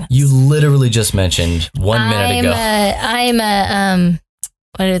things. You literally just mentioned 1 minute ago. I'm a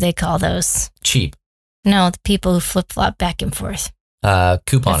what do they call those? Cheap. No, the people who flip-flop back and forth.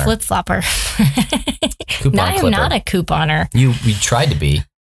 Couponer. A flip-flopper. Coupon No, I'm clipper. not a couponer. You tried to be.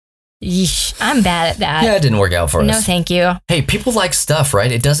 Yeesh, I'm bad at that. Yeah, it didn't work out for us. No, thank you. Hey, people like stuff,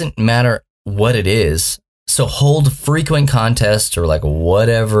 right? It doesn't matter what it is. So hold frequent contests or like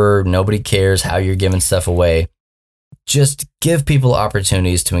whatever. Nobody cares how you're giving stuff away. Just give people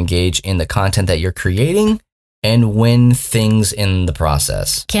opportunities to engage in the content that you're creating and win things in the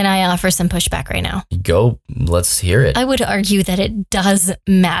process. Can I offer some pushback right now? Go, let's hear it. I would argue that it does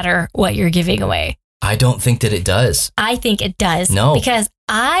matter what you're giving away. I don't think that it does. I think it does. No. Because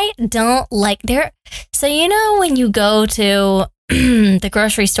I don't like so you know when you go to the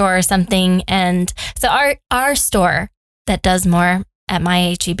grocery store or something, and so our store that does more at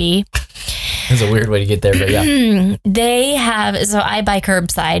my HEB. That's a weird way to get there, but yeah. They have, so I buy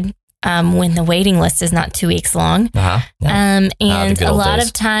curbside when the waiting list is not 2 weeks long. Yeah. And the good a old lot days.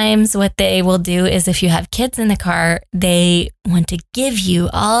 of times what they will do is if you have kids in the car, they want to give you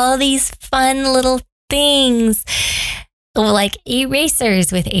all these fun little things like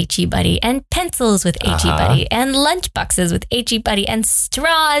erasers with HE Buddy and pencils with HE Buddy and lunch boxes with HE Buddy and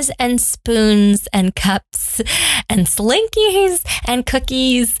straws and spoons and cups and slinkies and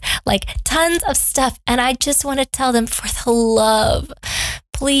cookies, like tons of stuff. And I just want to tell them, for the love,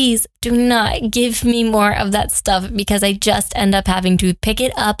 please do not give me more of that stuff, because I just end up having to pick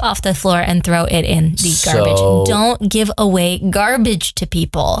it up off the floor and throw it in the garbage. Don't give away garbage to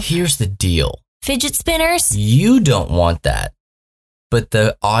people. Here's the deal. Fidget spinners? You don't want that, but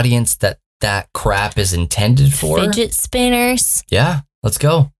the audience that crap is intended for. Fidget spinners? Yeah, let's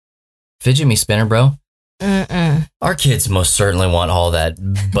go. Fidget me spinner, bro. Mm-mm. Our kids most certainly want all that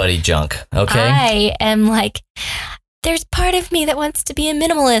buddy junk, okay? I am like, there's part of me that wants to be a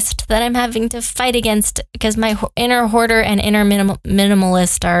minimalist that I'm having to fight against, because my inner hoarder and inner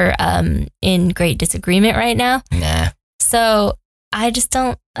minimalist are in great disagreement right now. Nah. So I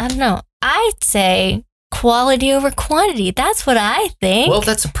don't know. I'd say quality over quantity. That's what I think. Well,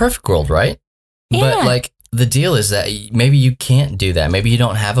 that's a perfect world, right? Yeah. But like the deal is that maybe you can't do that. Maybe you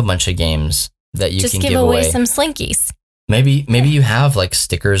don't have a bunch of games that you just can give give away some slinkies. Maybe you have like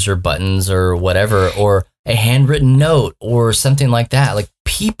stickers or buttons or whatever, or a handwritten note or something like that. Like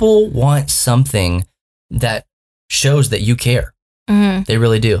people want something that shows that you care. Mm-hmm. They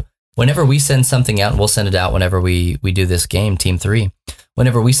really do. Whenever we send something out, and we'll send it out whenever we do this game, Team 3.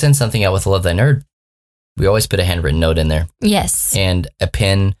 Whenever we send something out with Love Thy Nerd, we always put a handwritten note in there. Yes. And a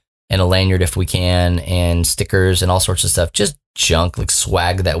pin and a lanyard if we can, and stickers and all sorts of stuff. Just junk, like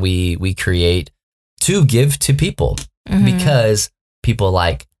swag that we create to give to people, because people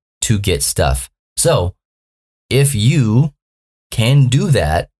like to get stuff. So if you can do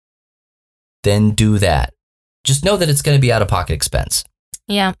that, then do that. Just know that it's going to be out of pocket expense.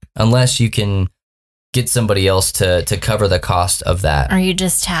 Yeah. Unless you can get somebody else to cover the cost of that. Or you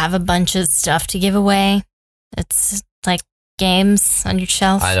just have a bunch of stuff to give away. It's like games on your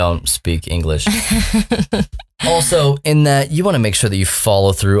shelf. I don't speak English. Also, in that you want to make sure that you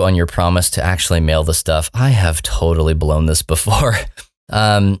follow through on your promise to actually mail the stuff. I have totally blown this before.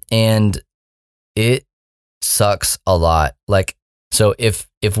 And it sucks a lot. Like, so if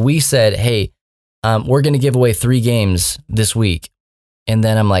we said, hey, we're going to give away 3 games this week, and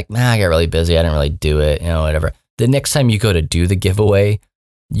then I'm like, I got really busy, I didn't really do it, whatever. The next time you go to do the giveaway,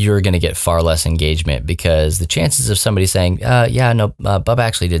 you're going to get far less engagement, because the chances of somebody saying, Bub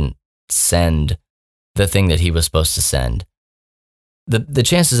actually didn't send the thing that he was supposed to send. The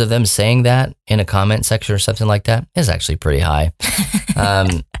chances of them saying that in a comment section or something like that is actually pretty high.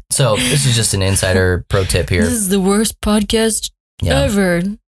 So this is just an insider pro tip here. This is the worst podcast ever.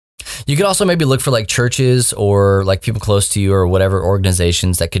 You could also maybe look for like churches or like people close to you or whatever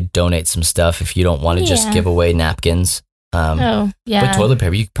organizations that could donate some stuff if you don't want to just give away napkins. But toilet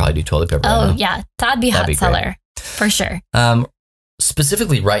paper, you could probably do toilet paper. Oh, yeah. That'd be hot seller for sure.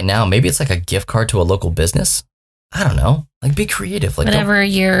 Specifically right now, maybe it's like a gift card to a local business. I don't know. Like, be creative. Like, whatever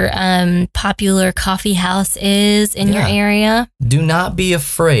your popular coffee house is in your area. Do not be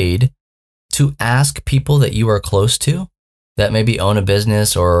afraid to ask people that you are close to that maybe own a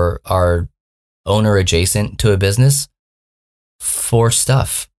business or are owner adjacent to a business for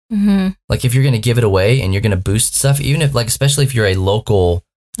stuff. Mm-hmm. Like, if you're going to give it away and you're going to boost stuff, even if, like, especially if you're a local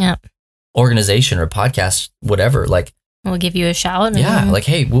organization or podcast, whatever, like, we'll give you a shout. Yeah, like,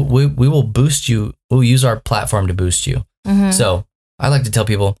 hey, we will boost you. We'll use our platform to boost you. Mm-hmm. So I like to tell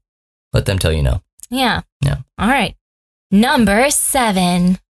people, let them tell you no. Yeah. Yeah. All right. Number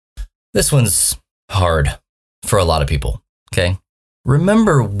 7. This one's hard for a lot of people, okay?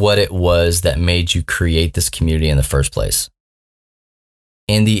 Remember what it was that made you create this community in the first place.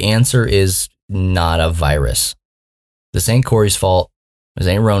 And the answer is not a virus. This ain't Corey's fault. This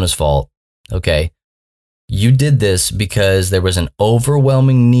ain't Rona's fault, okay? You did this because there was an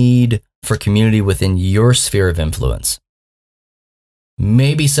overwhelming need for community within your sphere of influence.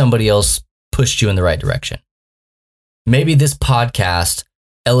 Maybe somebody else pushed you in the right direction. Maybe this podcast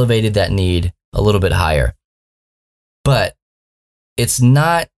elevated that need a little bit higher. But it's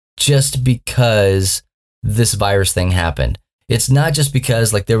not just because this virus thing happened. It's not just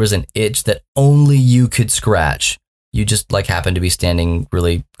because like there was an itch that only you could scratch. You just like happened to be standing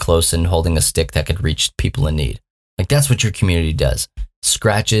really close and holding a stick that could reach people in need. Like that's what your community does.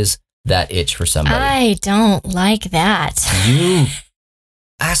 Scratches that itch for somebody. I don't like that. You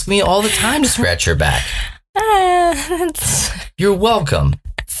ask me all the time to scratch your back. You're welcome.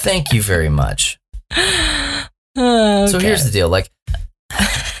 Thank you very much. Okay. So here's the deal. Like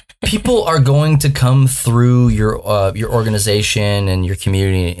people are going to come through your organization and your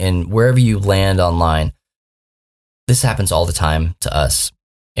community and wherever you land online. This happens all the time to us,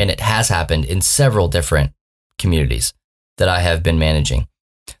 and it has happened in several different communities that I have been managing.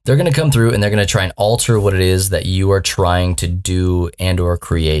 They're going to come through and they're going to try and alter what it is that you are trying to do and or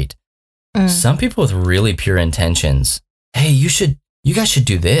create. Some people with really pure intentions. Hey, you guys should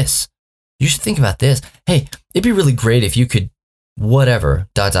do this. You should think about this. Hey, it'd be really great if you could whatever, ...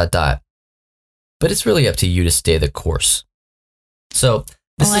 But it's really up to you to stay the course. So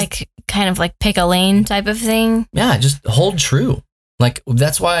this is kind of like pick a lane type of thing. Yeah, just hold true. Like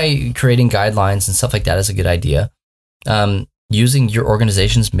that's why creating guidelines and stuff like that is a good idea. Using your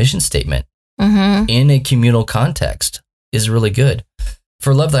organization's mission statement in a communal context is really good.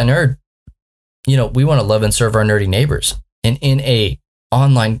 For Love Thy Nerd, we want to love and serve our nerdy neighbors. And in an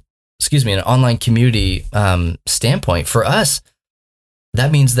online community standpoint, for us,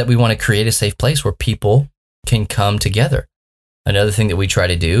 that means that we want to create a safe place where people can come together. Another thing that we try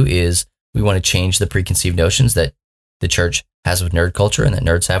to do is we want to change the preconceived notions that the church has with nerd culture and that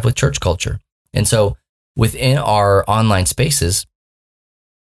nerds have with church culture. And so within our online spaces,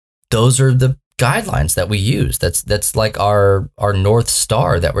 those are the guidelines that we use. That's like our North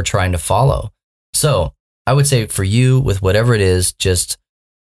Star that we're trying to follow. So I would say for you, with whatever it is, just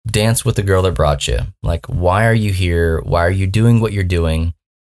dance with the girl that brought you. Like, why are you here? Why are you doing what you're doing?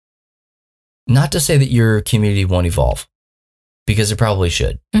 Not to say that your community won't evolve, because it probably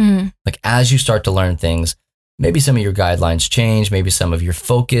should. Mm-hmm. Like, as you start to learn things, maybe some of your guidelines change, maybe some of your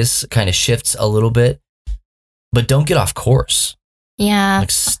focus kind of shifts a little bit, but don't get off course. Yeah. Like,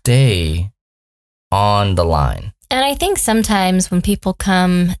 stay on the line. And I think sometimes when people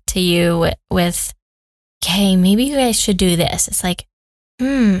come to you with, okay, maybe you guys should do this. It's like,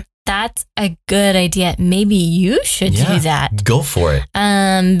 that's a good idea. Maybe you should do that. Go for it.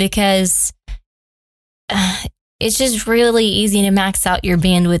 Because it's just really easy to max out your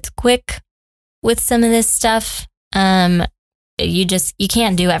bandwidth quick with some of this stuff. You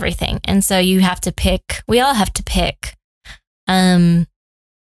can't do everything. And so you have to pick. We all have to pick. And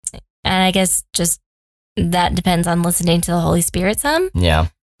I guess just that depends on listening to the Holy Spirit some. Yeah.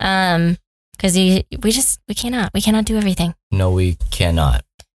 Because we cannot do everything. No, we cannot.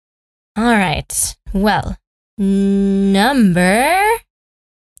 All right. Well, number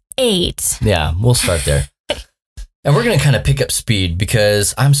 8. Yeah, we'll start there. And we're going to kind of pick up speed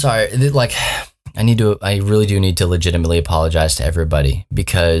because I'm sorry, like I really do need to legitimately apologize to everybody,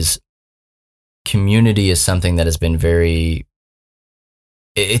 because community is something that has been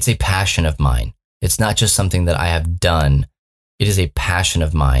it's a passion of mine. It's not just something that I have done. It is a passion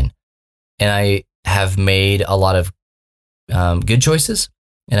of mine. And I have made a lot of good choices,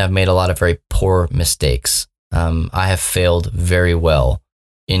 and I've made a lot of very poor mistakes. I have failed very well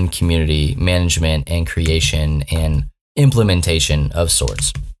in community management and creation and implementation of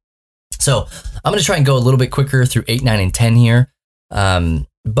sorts. So I'm going to try and go a little bit quicker through 8, 9, and 10 here.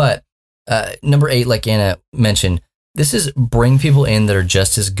 But number 8, like Anna mentioned, this is bring people in that are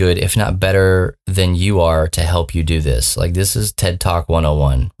just as good, if not better than you are, to help you do this. Like, this is TED Talk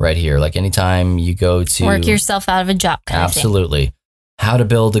 101 right here. Like, anytime you go to work yourself out of a job kind absolutely. Of thing. How to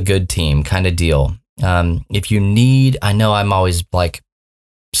build a good team kind of deal. If you need, I know I'm always like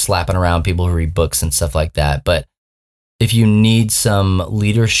slapping around people who read books and stuff like that, but if you need some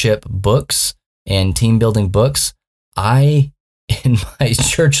leadership books and team building books, in my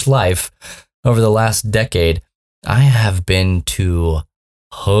church life over the last decade, I have been to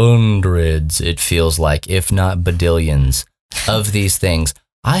hundreds, it feels like, if not badillions of these things.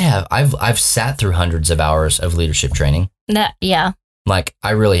 I've sat through hundreds of hours of leadership training. Yeah. Like,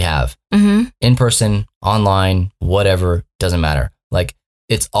 I really have. Mm-hmm. In person, online, whatever, doesn't matter. Like,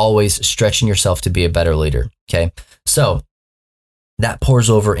 it's always stretching yourself to be a better leader. Okay. So that pours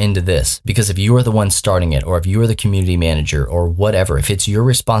over into this, because if you are the one starting it, or if you are the community manager or whatever, if it's your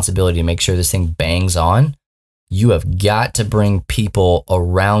responsibility to make sure this thing bangs on, you have got to bring people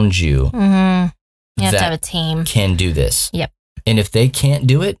around you. Mm-hmm. You have to have a team. Can do this. Yep. And if they can't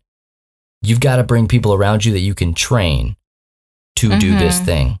do it, you've got to bring people around you that you can train to do this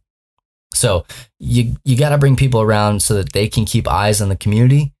thing. So you got to bring people around so that they can keep eyes on the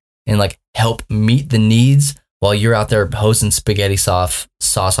community and like help meet the needs while you're out there hosing spaghetti sauce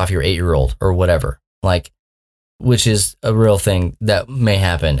off your 8-year-old or whatever. Like, which is a real thing that may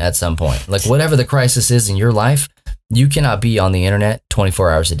happen at some point. Like, whatever the crisis is in your life, you cannot be on the internet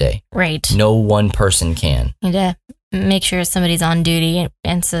 24 hours a day. Right. No one person can. You need to make sure somebody's on duty,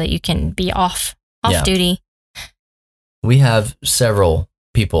 and so that you can be off duty. We have several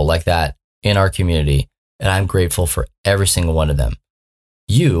people like that in our community, and I'm grateful for every single one of them.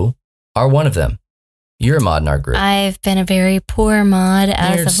 You are one of them. You're a mod in our group. I've been a very poor mod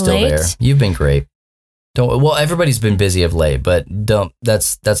as of late. There. You've been great. Everybody's been busy of late, but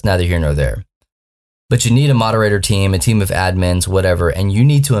that's neither here nor there. But you need a moderator team, a team of admins, whatever, and you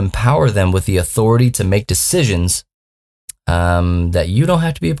need to empower them with the authority to make decisions that you don't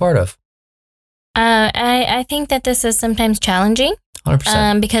have to be a part of. I think that this is sometimes challenging.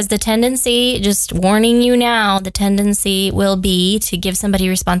 100%. Because the tendency, just warning you now, the tendency will be to give somebody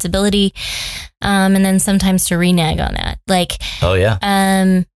responsibility, and then sometimes to renege on that. Like, oh yeah.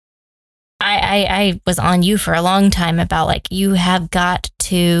 I was on you for a long time about like, you have got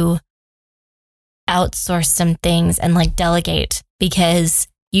to outsource some things and like delegate, because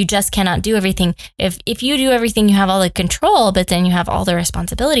you just cannot do everything. If you do everything, you have all the control, but then you have all the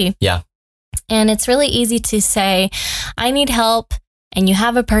responsibility. Yeah. And it's really easy to say, I need help. And you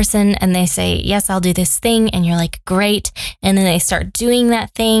have a person and they say, yes, I'll do this thing. And you're like, great. And then they start doing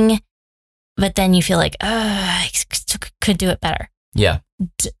that thing. But then you feel like, I could do it better. Yeah.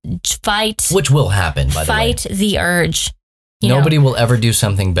 Fight. Which will happen, by the way. Fight the urge. Nobody will ever do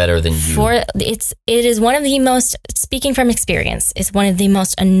something better than you. It is one of the most, speaking from experience, it's one of the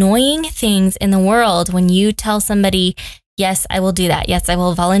most annoying things in the world when you tell somebody, yes, I will do that. Yes, I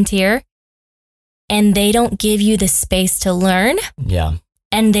will volunteer. And they don't give you the space to learn. Yeah.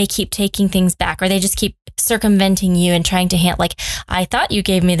 And they keep taking things back, or they just keep circumventing you and trying to like, I thought you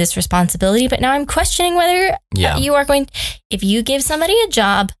gave me this responsibility, but now I'm questioning whether you are going. If you give somebody a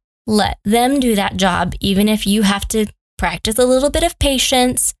job, let them do that job. Even if you have to practice a little bit of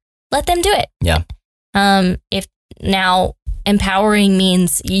patience, let them do it. Yeah. If now empowering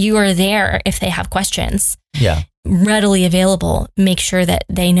means you are there if they have questions. Yeah. Readily available. Make sure that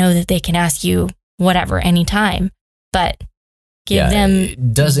they know that they can ask you whatever, anytime, but give them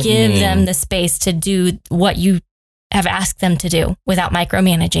the space to do what you have asked them to do without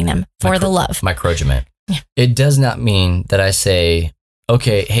micromanaging them for the love. Micromanagement. Yeah. It does not mean that I say,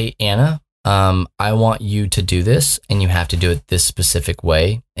 okay, hey, Anna, I want you to do this and you have to do it this specific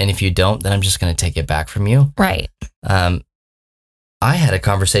way. And if you don't, then I'm just going to take it back from you. Right. I had a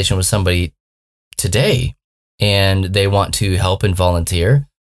conversation with somebody today and they want to help and volunteer.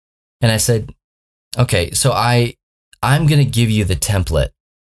 And I said, okay, so I'm going to give you the template,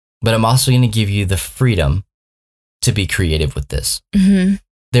 but I'm also going to give you the freedom to be creative with this. Mm-hmm.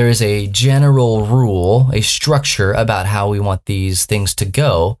 There is a general rule, a structure about how we want these things to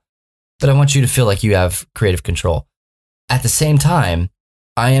go. but I want you to feel like you have creative control. At the same time,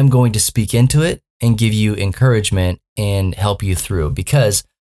 I am going to speak into it and give you encouragement and help you through, because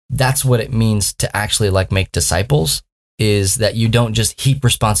that's what it means to actually like make disciples, is that you don't just heap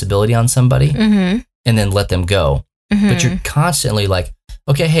responsibility on somebody and then let them go, but you're constantly like,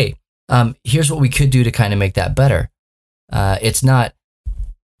 okay, hey, here's what we could do to kind of make that better. It's not,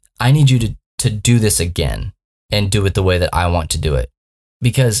 I need you to do this again and do it the way that I want to do it,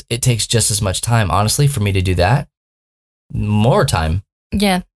 because it takes just as much time, honestly, for me to do that, more time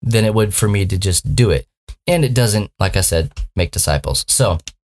than it would for me to just do it. And it doesn't, like I said, make disciples. So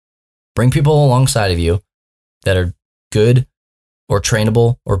bring people alongside of you that are good or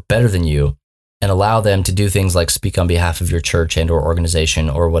trainable or better than you, and allow them to do things like speak on behalf of your church and or organization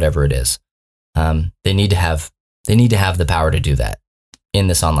or whatever it is. They need to have the power to do that in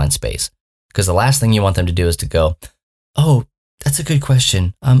this online space, because the last thing you want them to do is to go, oh, that's a good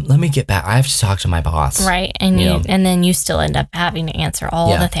question. Let me get back. I have to talk to my boss. Right. And and then you still end up having to answer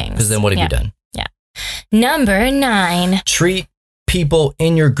all the things. Because then what have you done? Yeah. Number 9. Treat people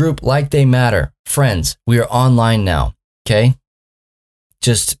in your group like they matter. Friends, we are online now. Okay.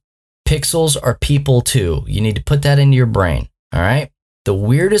 Just pixels are people too. You need to put that into your brain. All right. The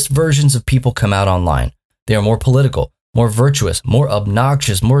weirdest versions of people come out online. They are more political, more virtuous, more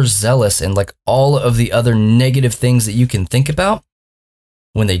obnoxious, more zealous, and like all of the other negative things that you can think about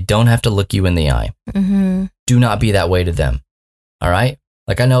when they don't have to look you in the eye. Do not be that way to them. All right.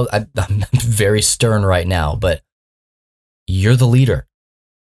 Like, I know I'm very stern right now, but you're the leader.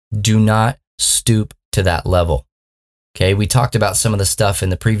 Do not stoop to that level. Okay. We talked about some of the stuff in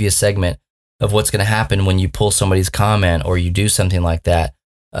the previous segment of what's going to happen when you pull somebody's comment or you do something like that,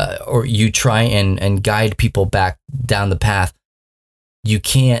 or you try and guide people back down the path. You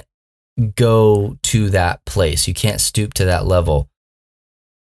can't go to that place. You can't stoop to that level.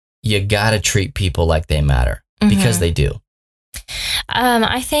 You got to treat people like they matter, because they do.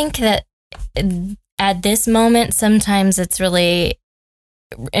 I think that at this moment, sometimes it's really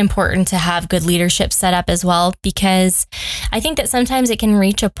important to have good leadership set up as well, because I think that sometimes it can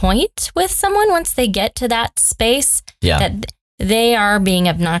reach a point with someone once they get to that space that they are being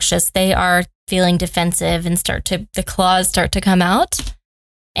obnoxious, they are feeling defensive, and the claws start to come out.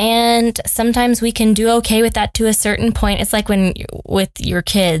 And sometimes we can do okay with that to a certain point. It's like when with your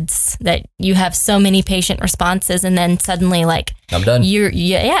kids that you have so many patient responses, and then suddenly, like, I'm done.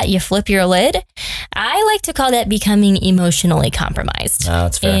 You flip your lid. I like to call that becoming emotionally compromised.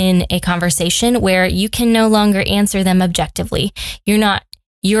 That's fair. In a conversation where you can no longer answer them objectively.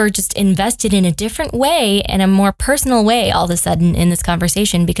 You're just invested in a different way and a more personal way all of a sudden in this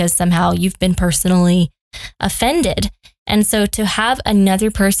conversation, because somehow you've been personally offended. And so to have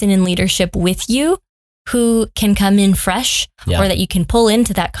another person in leadership with you who can come in fresh, or that you can pull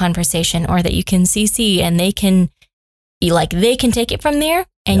into that conversation, or that you can CC and they can be like, they can take it from there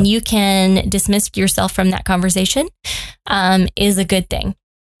and you can dismiss yourself from that conversation, is a good thing,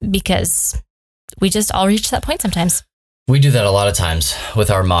 because we just all reach that point sometimes. We do that a lot of times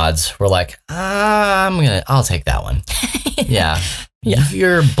with our mods. We're like, I'll take that one. Yeah.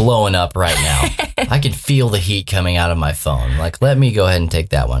 You're blowing up right now. I can feel the heat coming out of my phone. Like, let me go ahead and take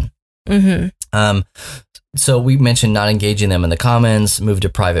that one. So we mentioned not engaging them in the comments, move to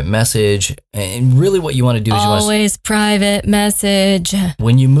private message. And really what you want to do is always private message.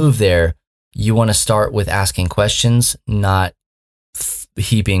 When you move there, you want to start with asking questions, not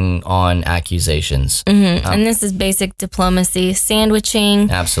heaping on accusations. And this is basic diplomacy,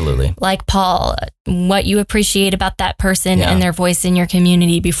 sandwiching. Absolutely. Like Paul, what you appreciate about that person and their voice in your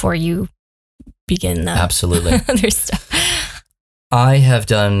community before you begin the other stuff. I have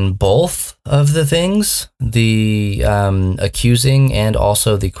done both of the things, the accusing and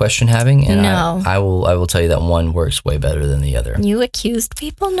also the question having. And I will tell you that one works way better than the other. You accused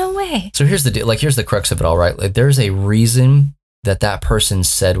people? No way. So here's the deal. Like, here's the crux of it all, right? Like, there's a reason that person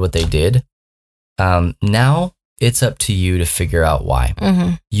said what they did. Now it's up to you to figure out why.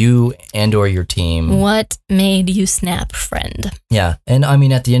 You and or your team. What made you snap, friend? Yeah. And I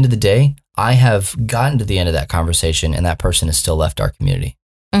mean, at the end of the day, I have gotten to the end of that conversation and that person has still left our community.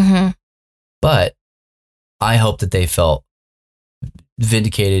 But I hope that they felt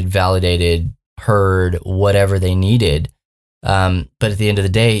vindicated, validated, heard, whatever they needed. But at the end of the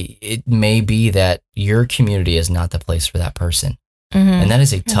day, it may be that your community is not the place for that person. And that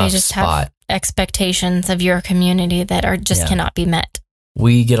is a tough spot. Have expectations of your community that are just cannot be met.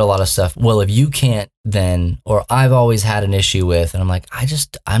 We get a lot of stuff. Well, if you can't, then, or I've always had an issue with, and I'm like,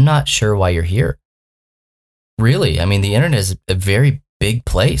 I'm not sure why you're here. Really? I mean, the internet is a very big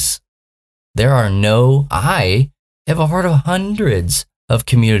place. I have a heart of hundreds of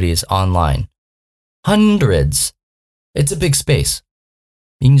communities online. Hundreds. It's a big space.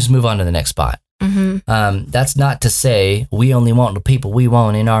 You can just move on to the next spot. Mm-hmm. That's not to say we only want the people we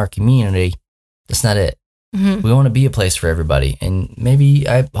want in our community. That's not it. Mm-hmm. We want to be a place for everybody. And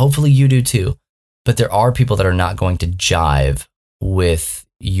hopefully you do too. But there are people that are not going to jive with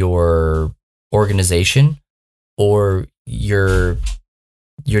your organization or your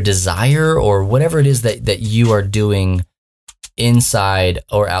desire or whatever it is that you are doing inside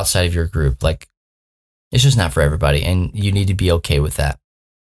or outside of your group. Like, it's just not for everybody, and you need to be okay with that.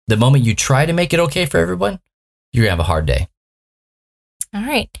 The moment you try to make it okay for everyone, you're gonna have a hard day. All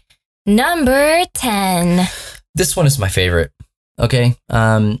right. Number 10. This one is my favorite. Okay.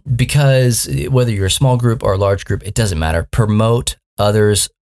 Because whether you're a small group or a large group, it doesn't matter. Promote others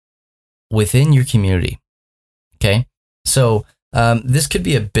within your community. Okay. So this could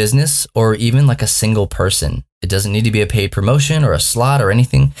be a business or even like a single person. It doesn't need to be a paid promotion or a slot or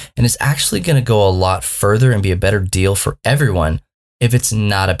anything. And it's actually going to go a lot further and be a better deal for everyone if it's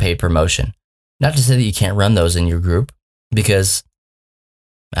not a paid promotion. Not to say that you can't run those in your group, because,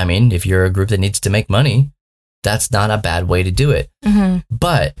 I mean, if you're a group that needs to make money, that's not a bad way to do it. Mm-hmm.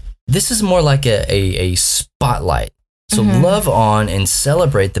 But this is more like a spotlight. So love on and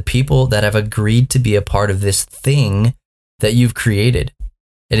celebrate the people that have agreed to be a part of this thing that you've created.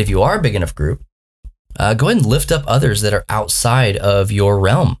 And if you are a big enough group, go ahead and lift up others that are outside of your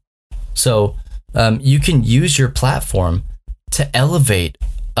realm. So you can use your platform to elevate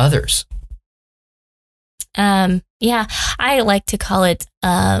others. Yeah, I like to call it,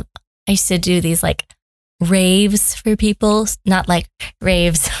 I used to do these like raves for people, not like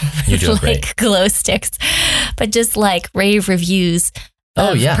raves, like great. Glow sticks, but just like rave reviews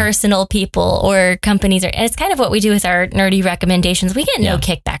of personal people or companies. And it's kind of what we do with our nerdy recommendations. We get no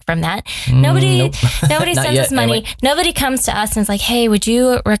kickback from that. Nobody sends us money. Nobody comes to us and is like, hey, would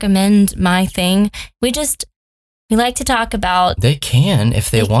you recommend my thing? We like to talk about... They can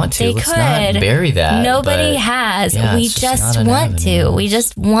if they want to. Let's not bury that. Nobody has. Yeah, we just want to. We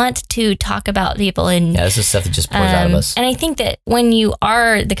just want to talk about people. And this is stuff that just pours out of us. And I think that when you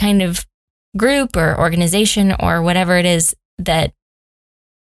are the kind of group or organization or whatever it is that,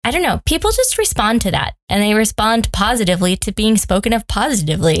 I don't know, people just respond to that. And they respond positively to being spoken of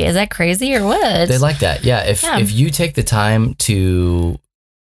positively. Is that crazy or what? They like that. Yeah. If you take the time to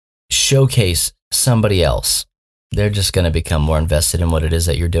showcase somebody else, they're just going to become more invested in what it is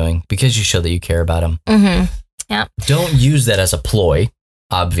that you're doing because you show that you care about them. Mm-hmm. Yeah. Don't use that as a ploy,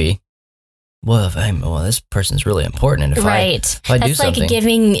 obvi. Well, this person's really important. And if I do something. That's like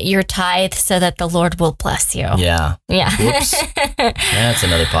giving your tithe so that the Lord will bless you. Yeah. Yeah. Whoops. That's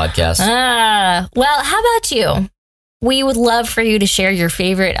another podcast. Well, how about you? We would love for you to share your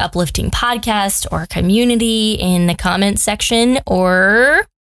favorite uplifting podcast or community in the comments section, or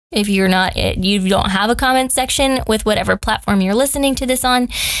if you don't have a comment section with whatever platform you're listening to this on,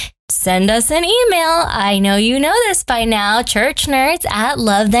 send us an email. I know you know this by now,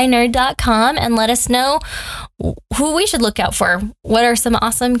 churchnerds@lovethynerd.com, and let us know who we should look out for. What are some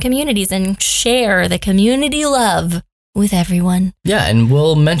awesome communities, and share the community love with everyone. Yeah, and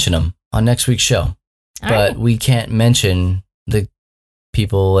we'll mention them on next week's show. But we can't mention the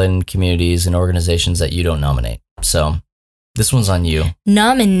people and communities and organizations that you don't nominate. So this one's on you.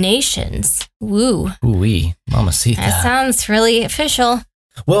 Nominations. Woo. Ooh-wee. Mamacita. That sounds really official.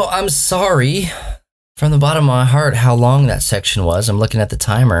 Well, I'm sorry from the bottom of my heart how long that section was. I'm looking at the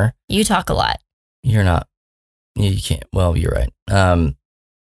timer. You talk a lot. You're not. You can't. Well, you're right. I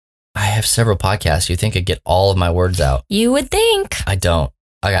have several podcasts. You think I'd get all of my words out. You would think. I don't.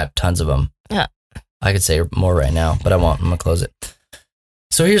 I got tons of them. Yeah. I could say more right now, but I won't. I'm going to close it.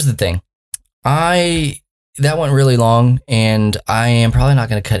 So here's the thing. That went really long, and I am probably not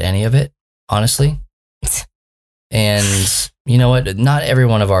going to cut any of it, honestly. And you know what? Not every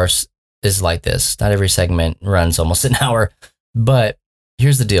one of ours is like this. Not every segment runs almost an hour. But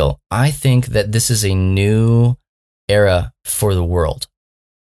here's the deal. I think that this is a new era for the world.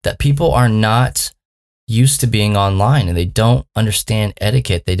 That people are not used to being online, and they don't understand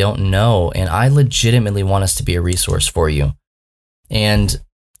etiquette. They don't know. And I legitimately want us to be a resource for you. And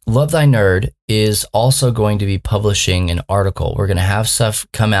Love Thy Nerd is also going to be publishing an article. We're going to have stuff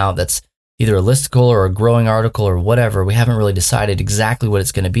come out that's either a listicle or a growing article or whatever. We haven't really decided exactly what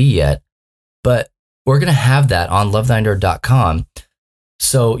it's going to be yet, but we're going to have that on lovethynerd.com.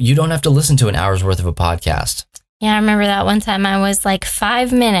 So you don't have to listen to an hour's worth of a podcast. Yeah, I remember that one time I was like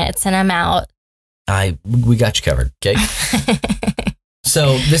 5 minutes and I'm out. We got you covered, okay?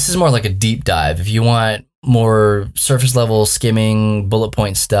 So this is more like a deep dive. If you want more surface level skimming, bullet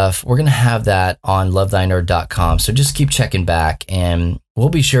point stuff, we're going to have that on lovethynerd.com. So just keep checking back, and we'll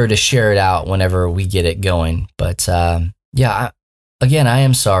be sure to share it out whenever we get it going. But I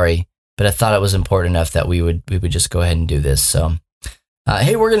am sorry, but I thought it was important enough that we would just go ahead and do this. So,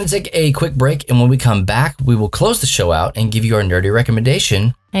 hey, we're going to take a quick break, and when we come back, we will close the show out and give you our nerdy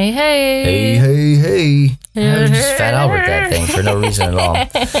recommendation. Hey. I just Fat Albert that thing for no reason at all.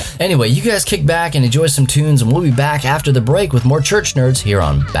 Anyway, you guys kick back and enjoy some tunes, and we'll be back after the break with more Church Nerds here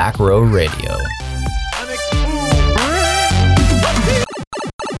on Back Row Radio.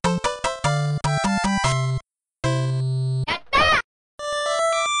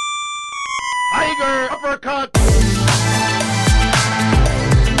 Tiger uppercut!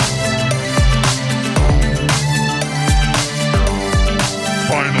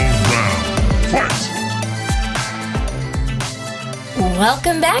 Final round, fight!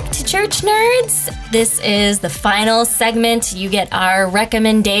 Welcome back to Church Nerds. This is the final segment. You get our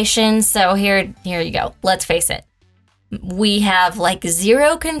recommendations. So here you go. Let's face it. We have like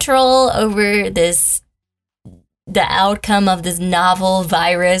zero control over the outcome of this novel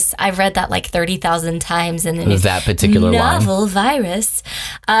virus. I've read that like 30,000 times in the news. That particular novel virus.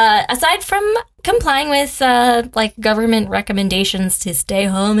 Aside from complying with like government recommendations to stay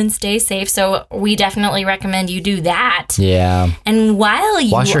home and stay safe, so we definitely recommend you do that. Yeah. And while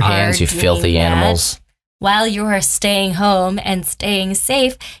you wash your hands, you filthy animals. While you are staying home and staying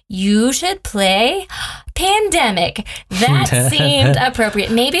safe, you should play Pandemic. That seemed appropriate.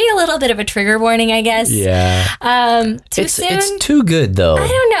 Maybe a little bit of a trigger warning, I guess. Yeah. Too soon? It's too good, though. I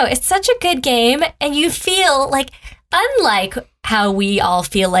don't know. It's such a good game, and you feel like, unlike how we all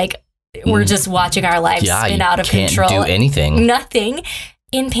feel like we're just watching our lives spin out of control. You can't do anything. Nothing.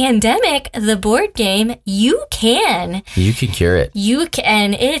 In Pandemic, the board game, you can. You can cure it. You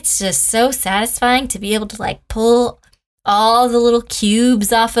can. It's just so satisfying to be able to like pull all the little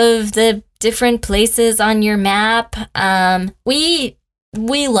cubes off of the different places on your map. We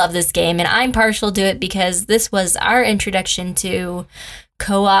love this game, and I'm partial to it because this was our introduction to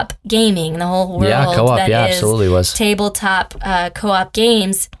co-op gaming, the whole world co-op, that is absolutely was. Tabletop co-op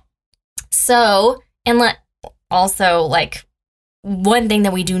games. So, and also like, one thing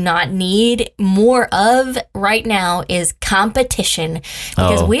that we do not need more of right now is competition,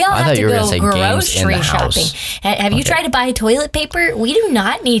 because we all have to go grocery shopping. Have you tried to buy toilet paper? We do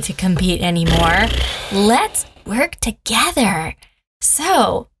not need to compete anymore. Let's work together.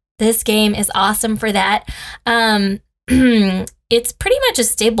 So this game is awesome for that. It's pretty much a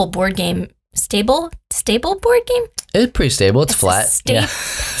stable board game. Stable board game? It's pretty stable. It's flat.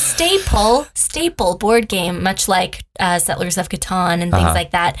 Staple board game, much like Settlers of Catan and things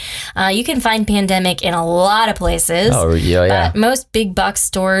like that. You can find Pandemic in a lot of places. Oh, yeah. Most big box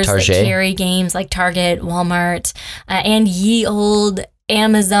stores that carry games like Target, Walmart, and ye old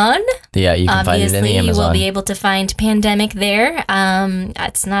Amazon. Yeah, you can find it in the Amazon. Obviously, you will be able to find Pandemic there.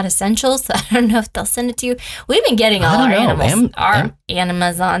 It's not essential, so I don't know if they'll send it to you. We've been getting all our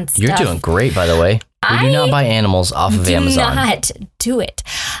Amazon stuff. You're doing great, by the way. We do not buy animals off of Amazon. Do not do it.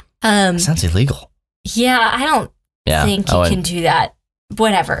 Sounds illegal. Yeah, I don't think you can do that.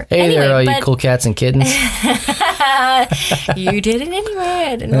 Whatever. Hey there, all you cool cats and kittens. You did it anyway.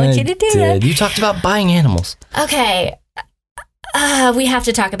 I didn't want you to do that. You talked about buying animals. Okay. We have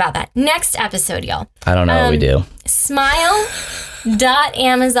to talk about that next episode, y'all. I don't know what we do.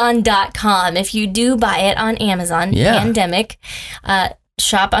 Smile.amazon.com. If you do buy it on Amazon, Pandemic,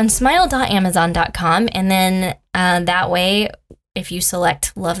 shop on smile.amazon.com, and then that way, if you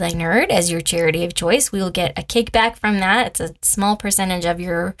select Love Thy Nerd as your charity of choice, we will get a kickback from that. It's a small percentage of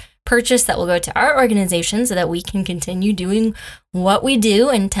your purchase that will go to our organization so that we can continue doing what we do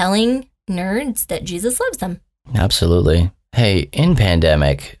and telling nerds that Jesus loves them. Absolutely. Hey, in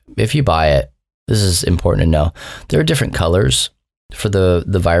Pandemic, if you buy it, this is important to know. There are different colors for the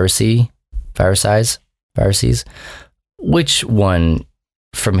viruses. Which one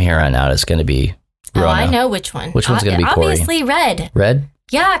from here on out is going to be Rona? Oh, I know which one. Which one's going to be Corey? Obviously red. Red?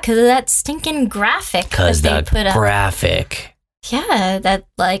 Yeah, because of that stinking graphic that they put up. Graphic. Yeah, that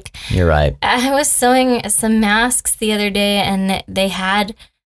like... You're right. I was sewing some masks the other day, and they had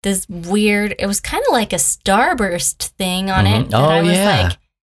this weird... It was kind of like a starburst thing on it. And I was like,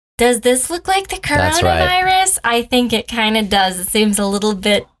 does this look like the coronavirus? Right. I think it kind of does. It seems a little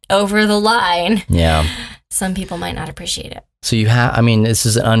bit over the line. Yeah. Some people might not appreciate it. So this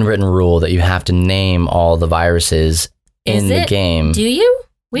is an unwritten rule that you have to name all the viruses in the game. Do you?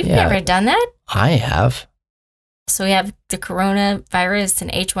 We've never done that. I have. So we have the coronavirus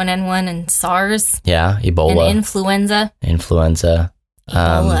and H1N1 and SARS. Yeah, Ebola. And influenza.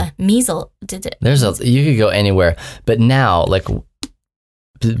 Ebola, measles. You could go anywhere, but now like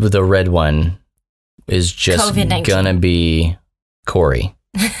the red one is just COVID-19. gonna be Corey.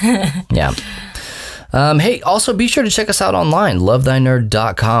 Yeah. Hey, also be sure to check us out online,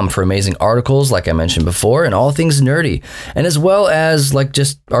 lovethynerd.com, for amazing articles, like I mentioned before, and all things nerdy, and as well as like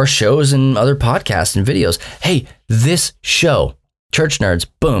just our shows and other podcasts and videos. Hey, this show, Church Nerds,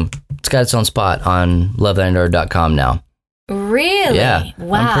 boom, it's got its own spot on lovethynerd.com now. Really? Yeah.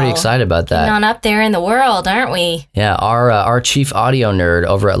 Wow. I'm pretty excited about that. Getting on up there in the world, aren't we? Yeah, our chief audio nerd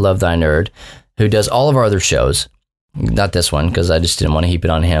over at Love Thy Nerd, who does all of our other shows, not this one because I just didn't want to heap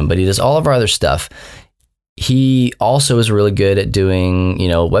it on him, but he does all of our other stuff. He also is really good at doing,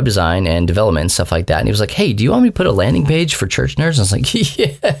 web design and development and stuff like that. And he was like, hey, do you want me to put a landing page for Church Nerds? And I was like,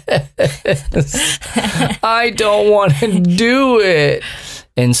 yes, I don't want to do it.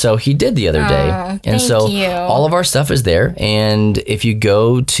 And so he did the other day. And so all of our stuff is there. And if you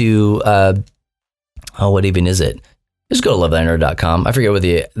go to, what even is it? Just go to lovethynerd.com. I forget what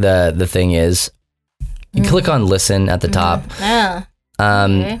the thing is. You click on listen at the top. Yeah.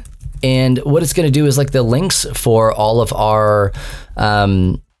 Okay. And what it's going to do is like the links for all of our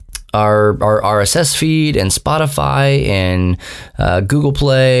RSS feed and Spotify and Google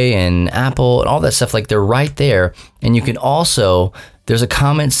Play and Apple and all that stuff, like they're right there. And you can also, there's a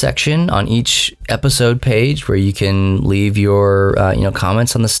comment section on each episode page where you can leave your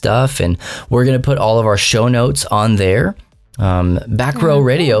comments on the stuff. And we're going to put all of our show notes on there.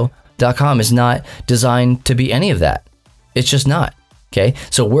 Backrowradio.com is not designed to be any of that. It's just not. Okay,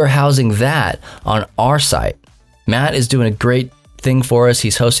 so we're housing that on our site. Matt is doing a great thing for us.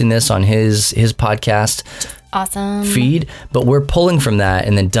 He's hosting this on his podcast feed, but we're pulling from that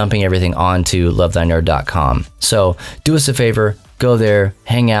and then dumping everything onto lovethynerd.com. So do us a favor, go there,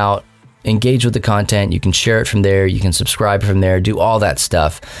 hang out, engage with the content. You can share it from there. You can subscribe from there, do all that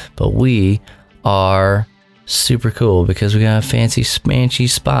stuff. But we are super cool because we got a fancy smanchy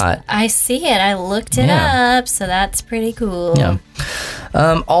spot. I see it. I looked it up, so that's pretty cool. Yeah.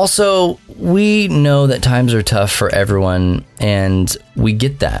 Also, we know that times are tough for everyone, and we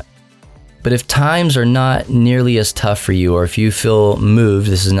get that. But if times are not nearly as tough for you, or if you feel moved,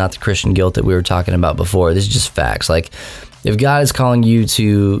 this is not the Christian guilt that we were talking about before. This is just facts. Like, if God is calling you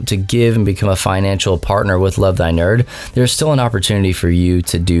to give and become a financial partner with Love Thy Nerd, there's still an opportunity for you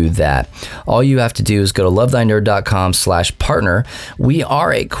to do that. All you have to do is go to lovethynerd.com/partner. We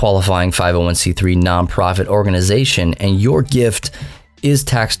are a qualifying 501c3 nonprofit organization, and your gift is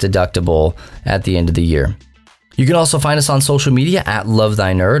tax deductible at the end of the year. You can also find us on social media at Love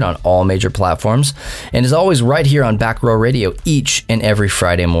Thy Nerd on all major platforms, and as always, right here on Back Row Radio each and every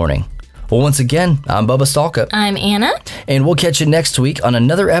Friday morning. Well, once again, I'm Bubba Stalka. I'm Anna. And we'll catch you next week on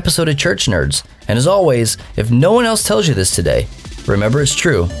another episode of Church Nerds. And as always, if no one else tells you this today, remember it's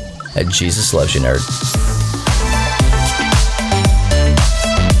true that Jesus loves you, nerd.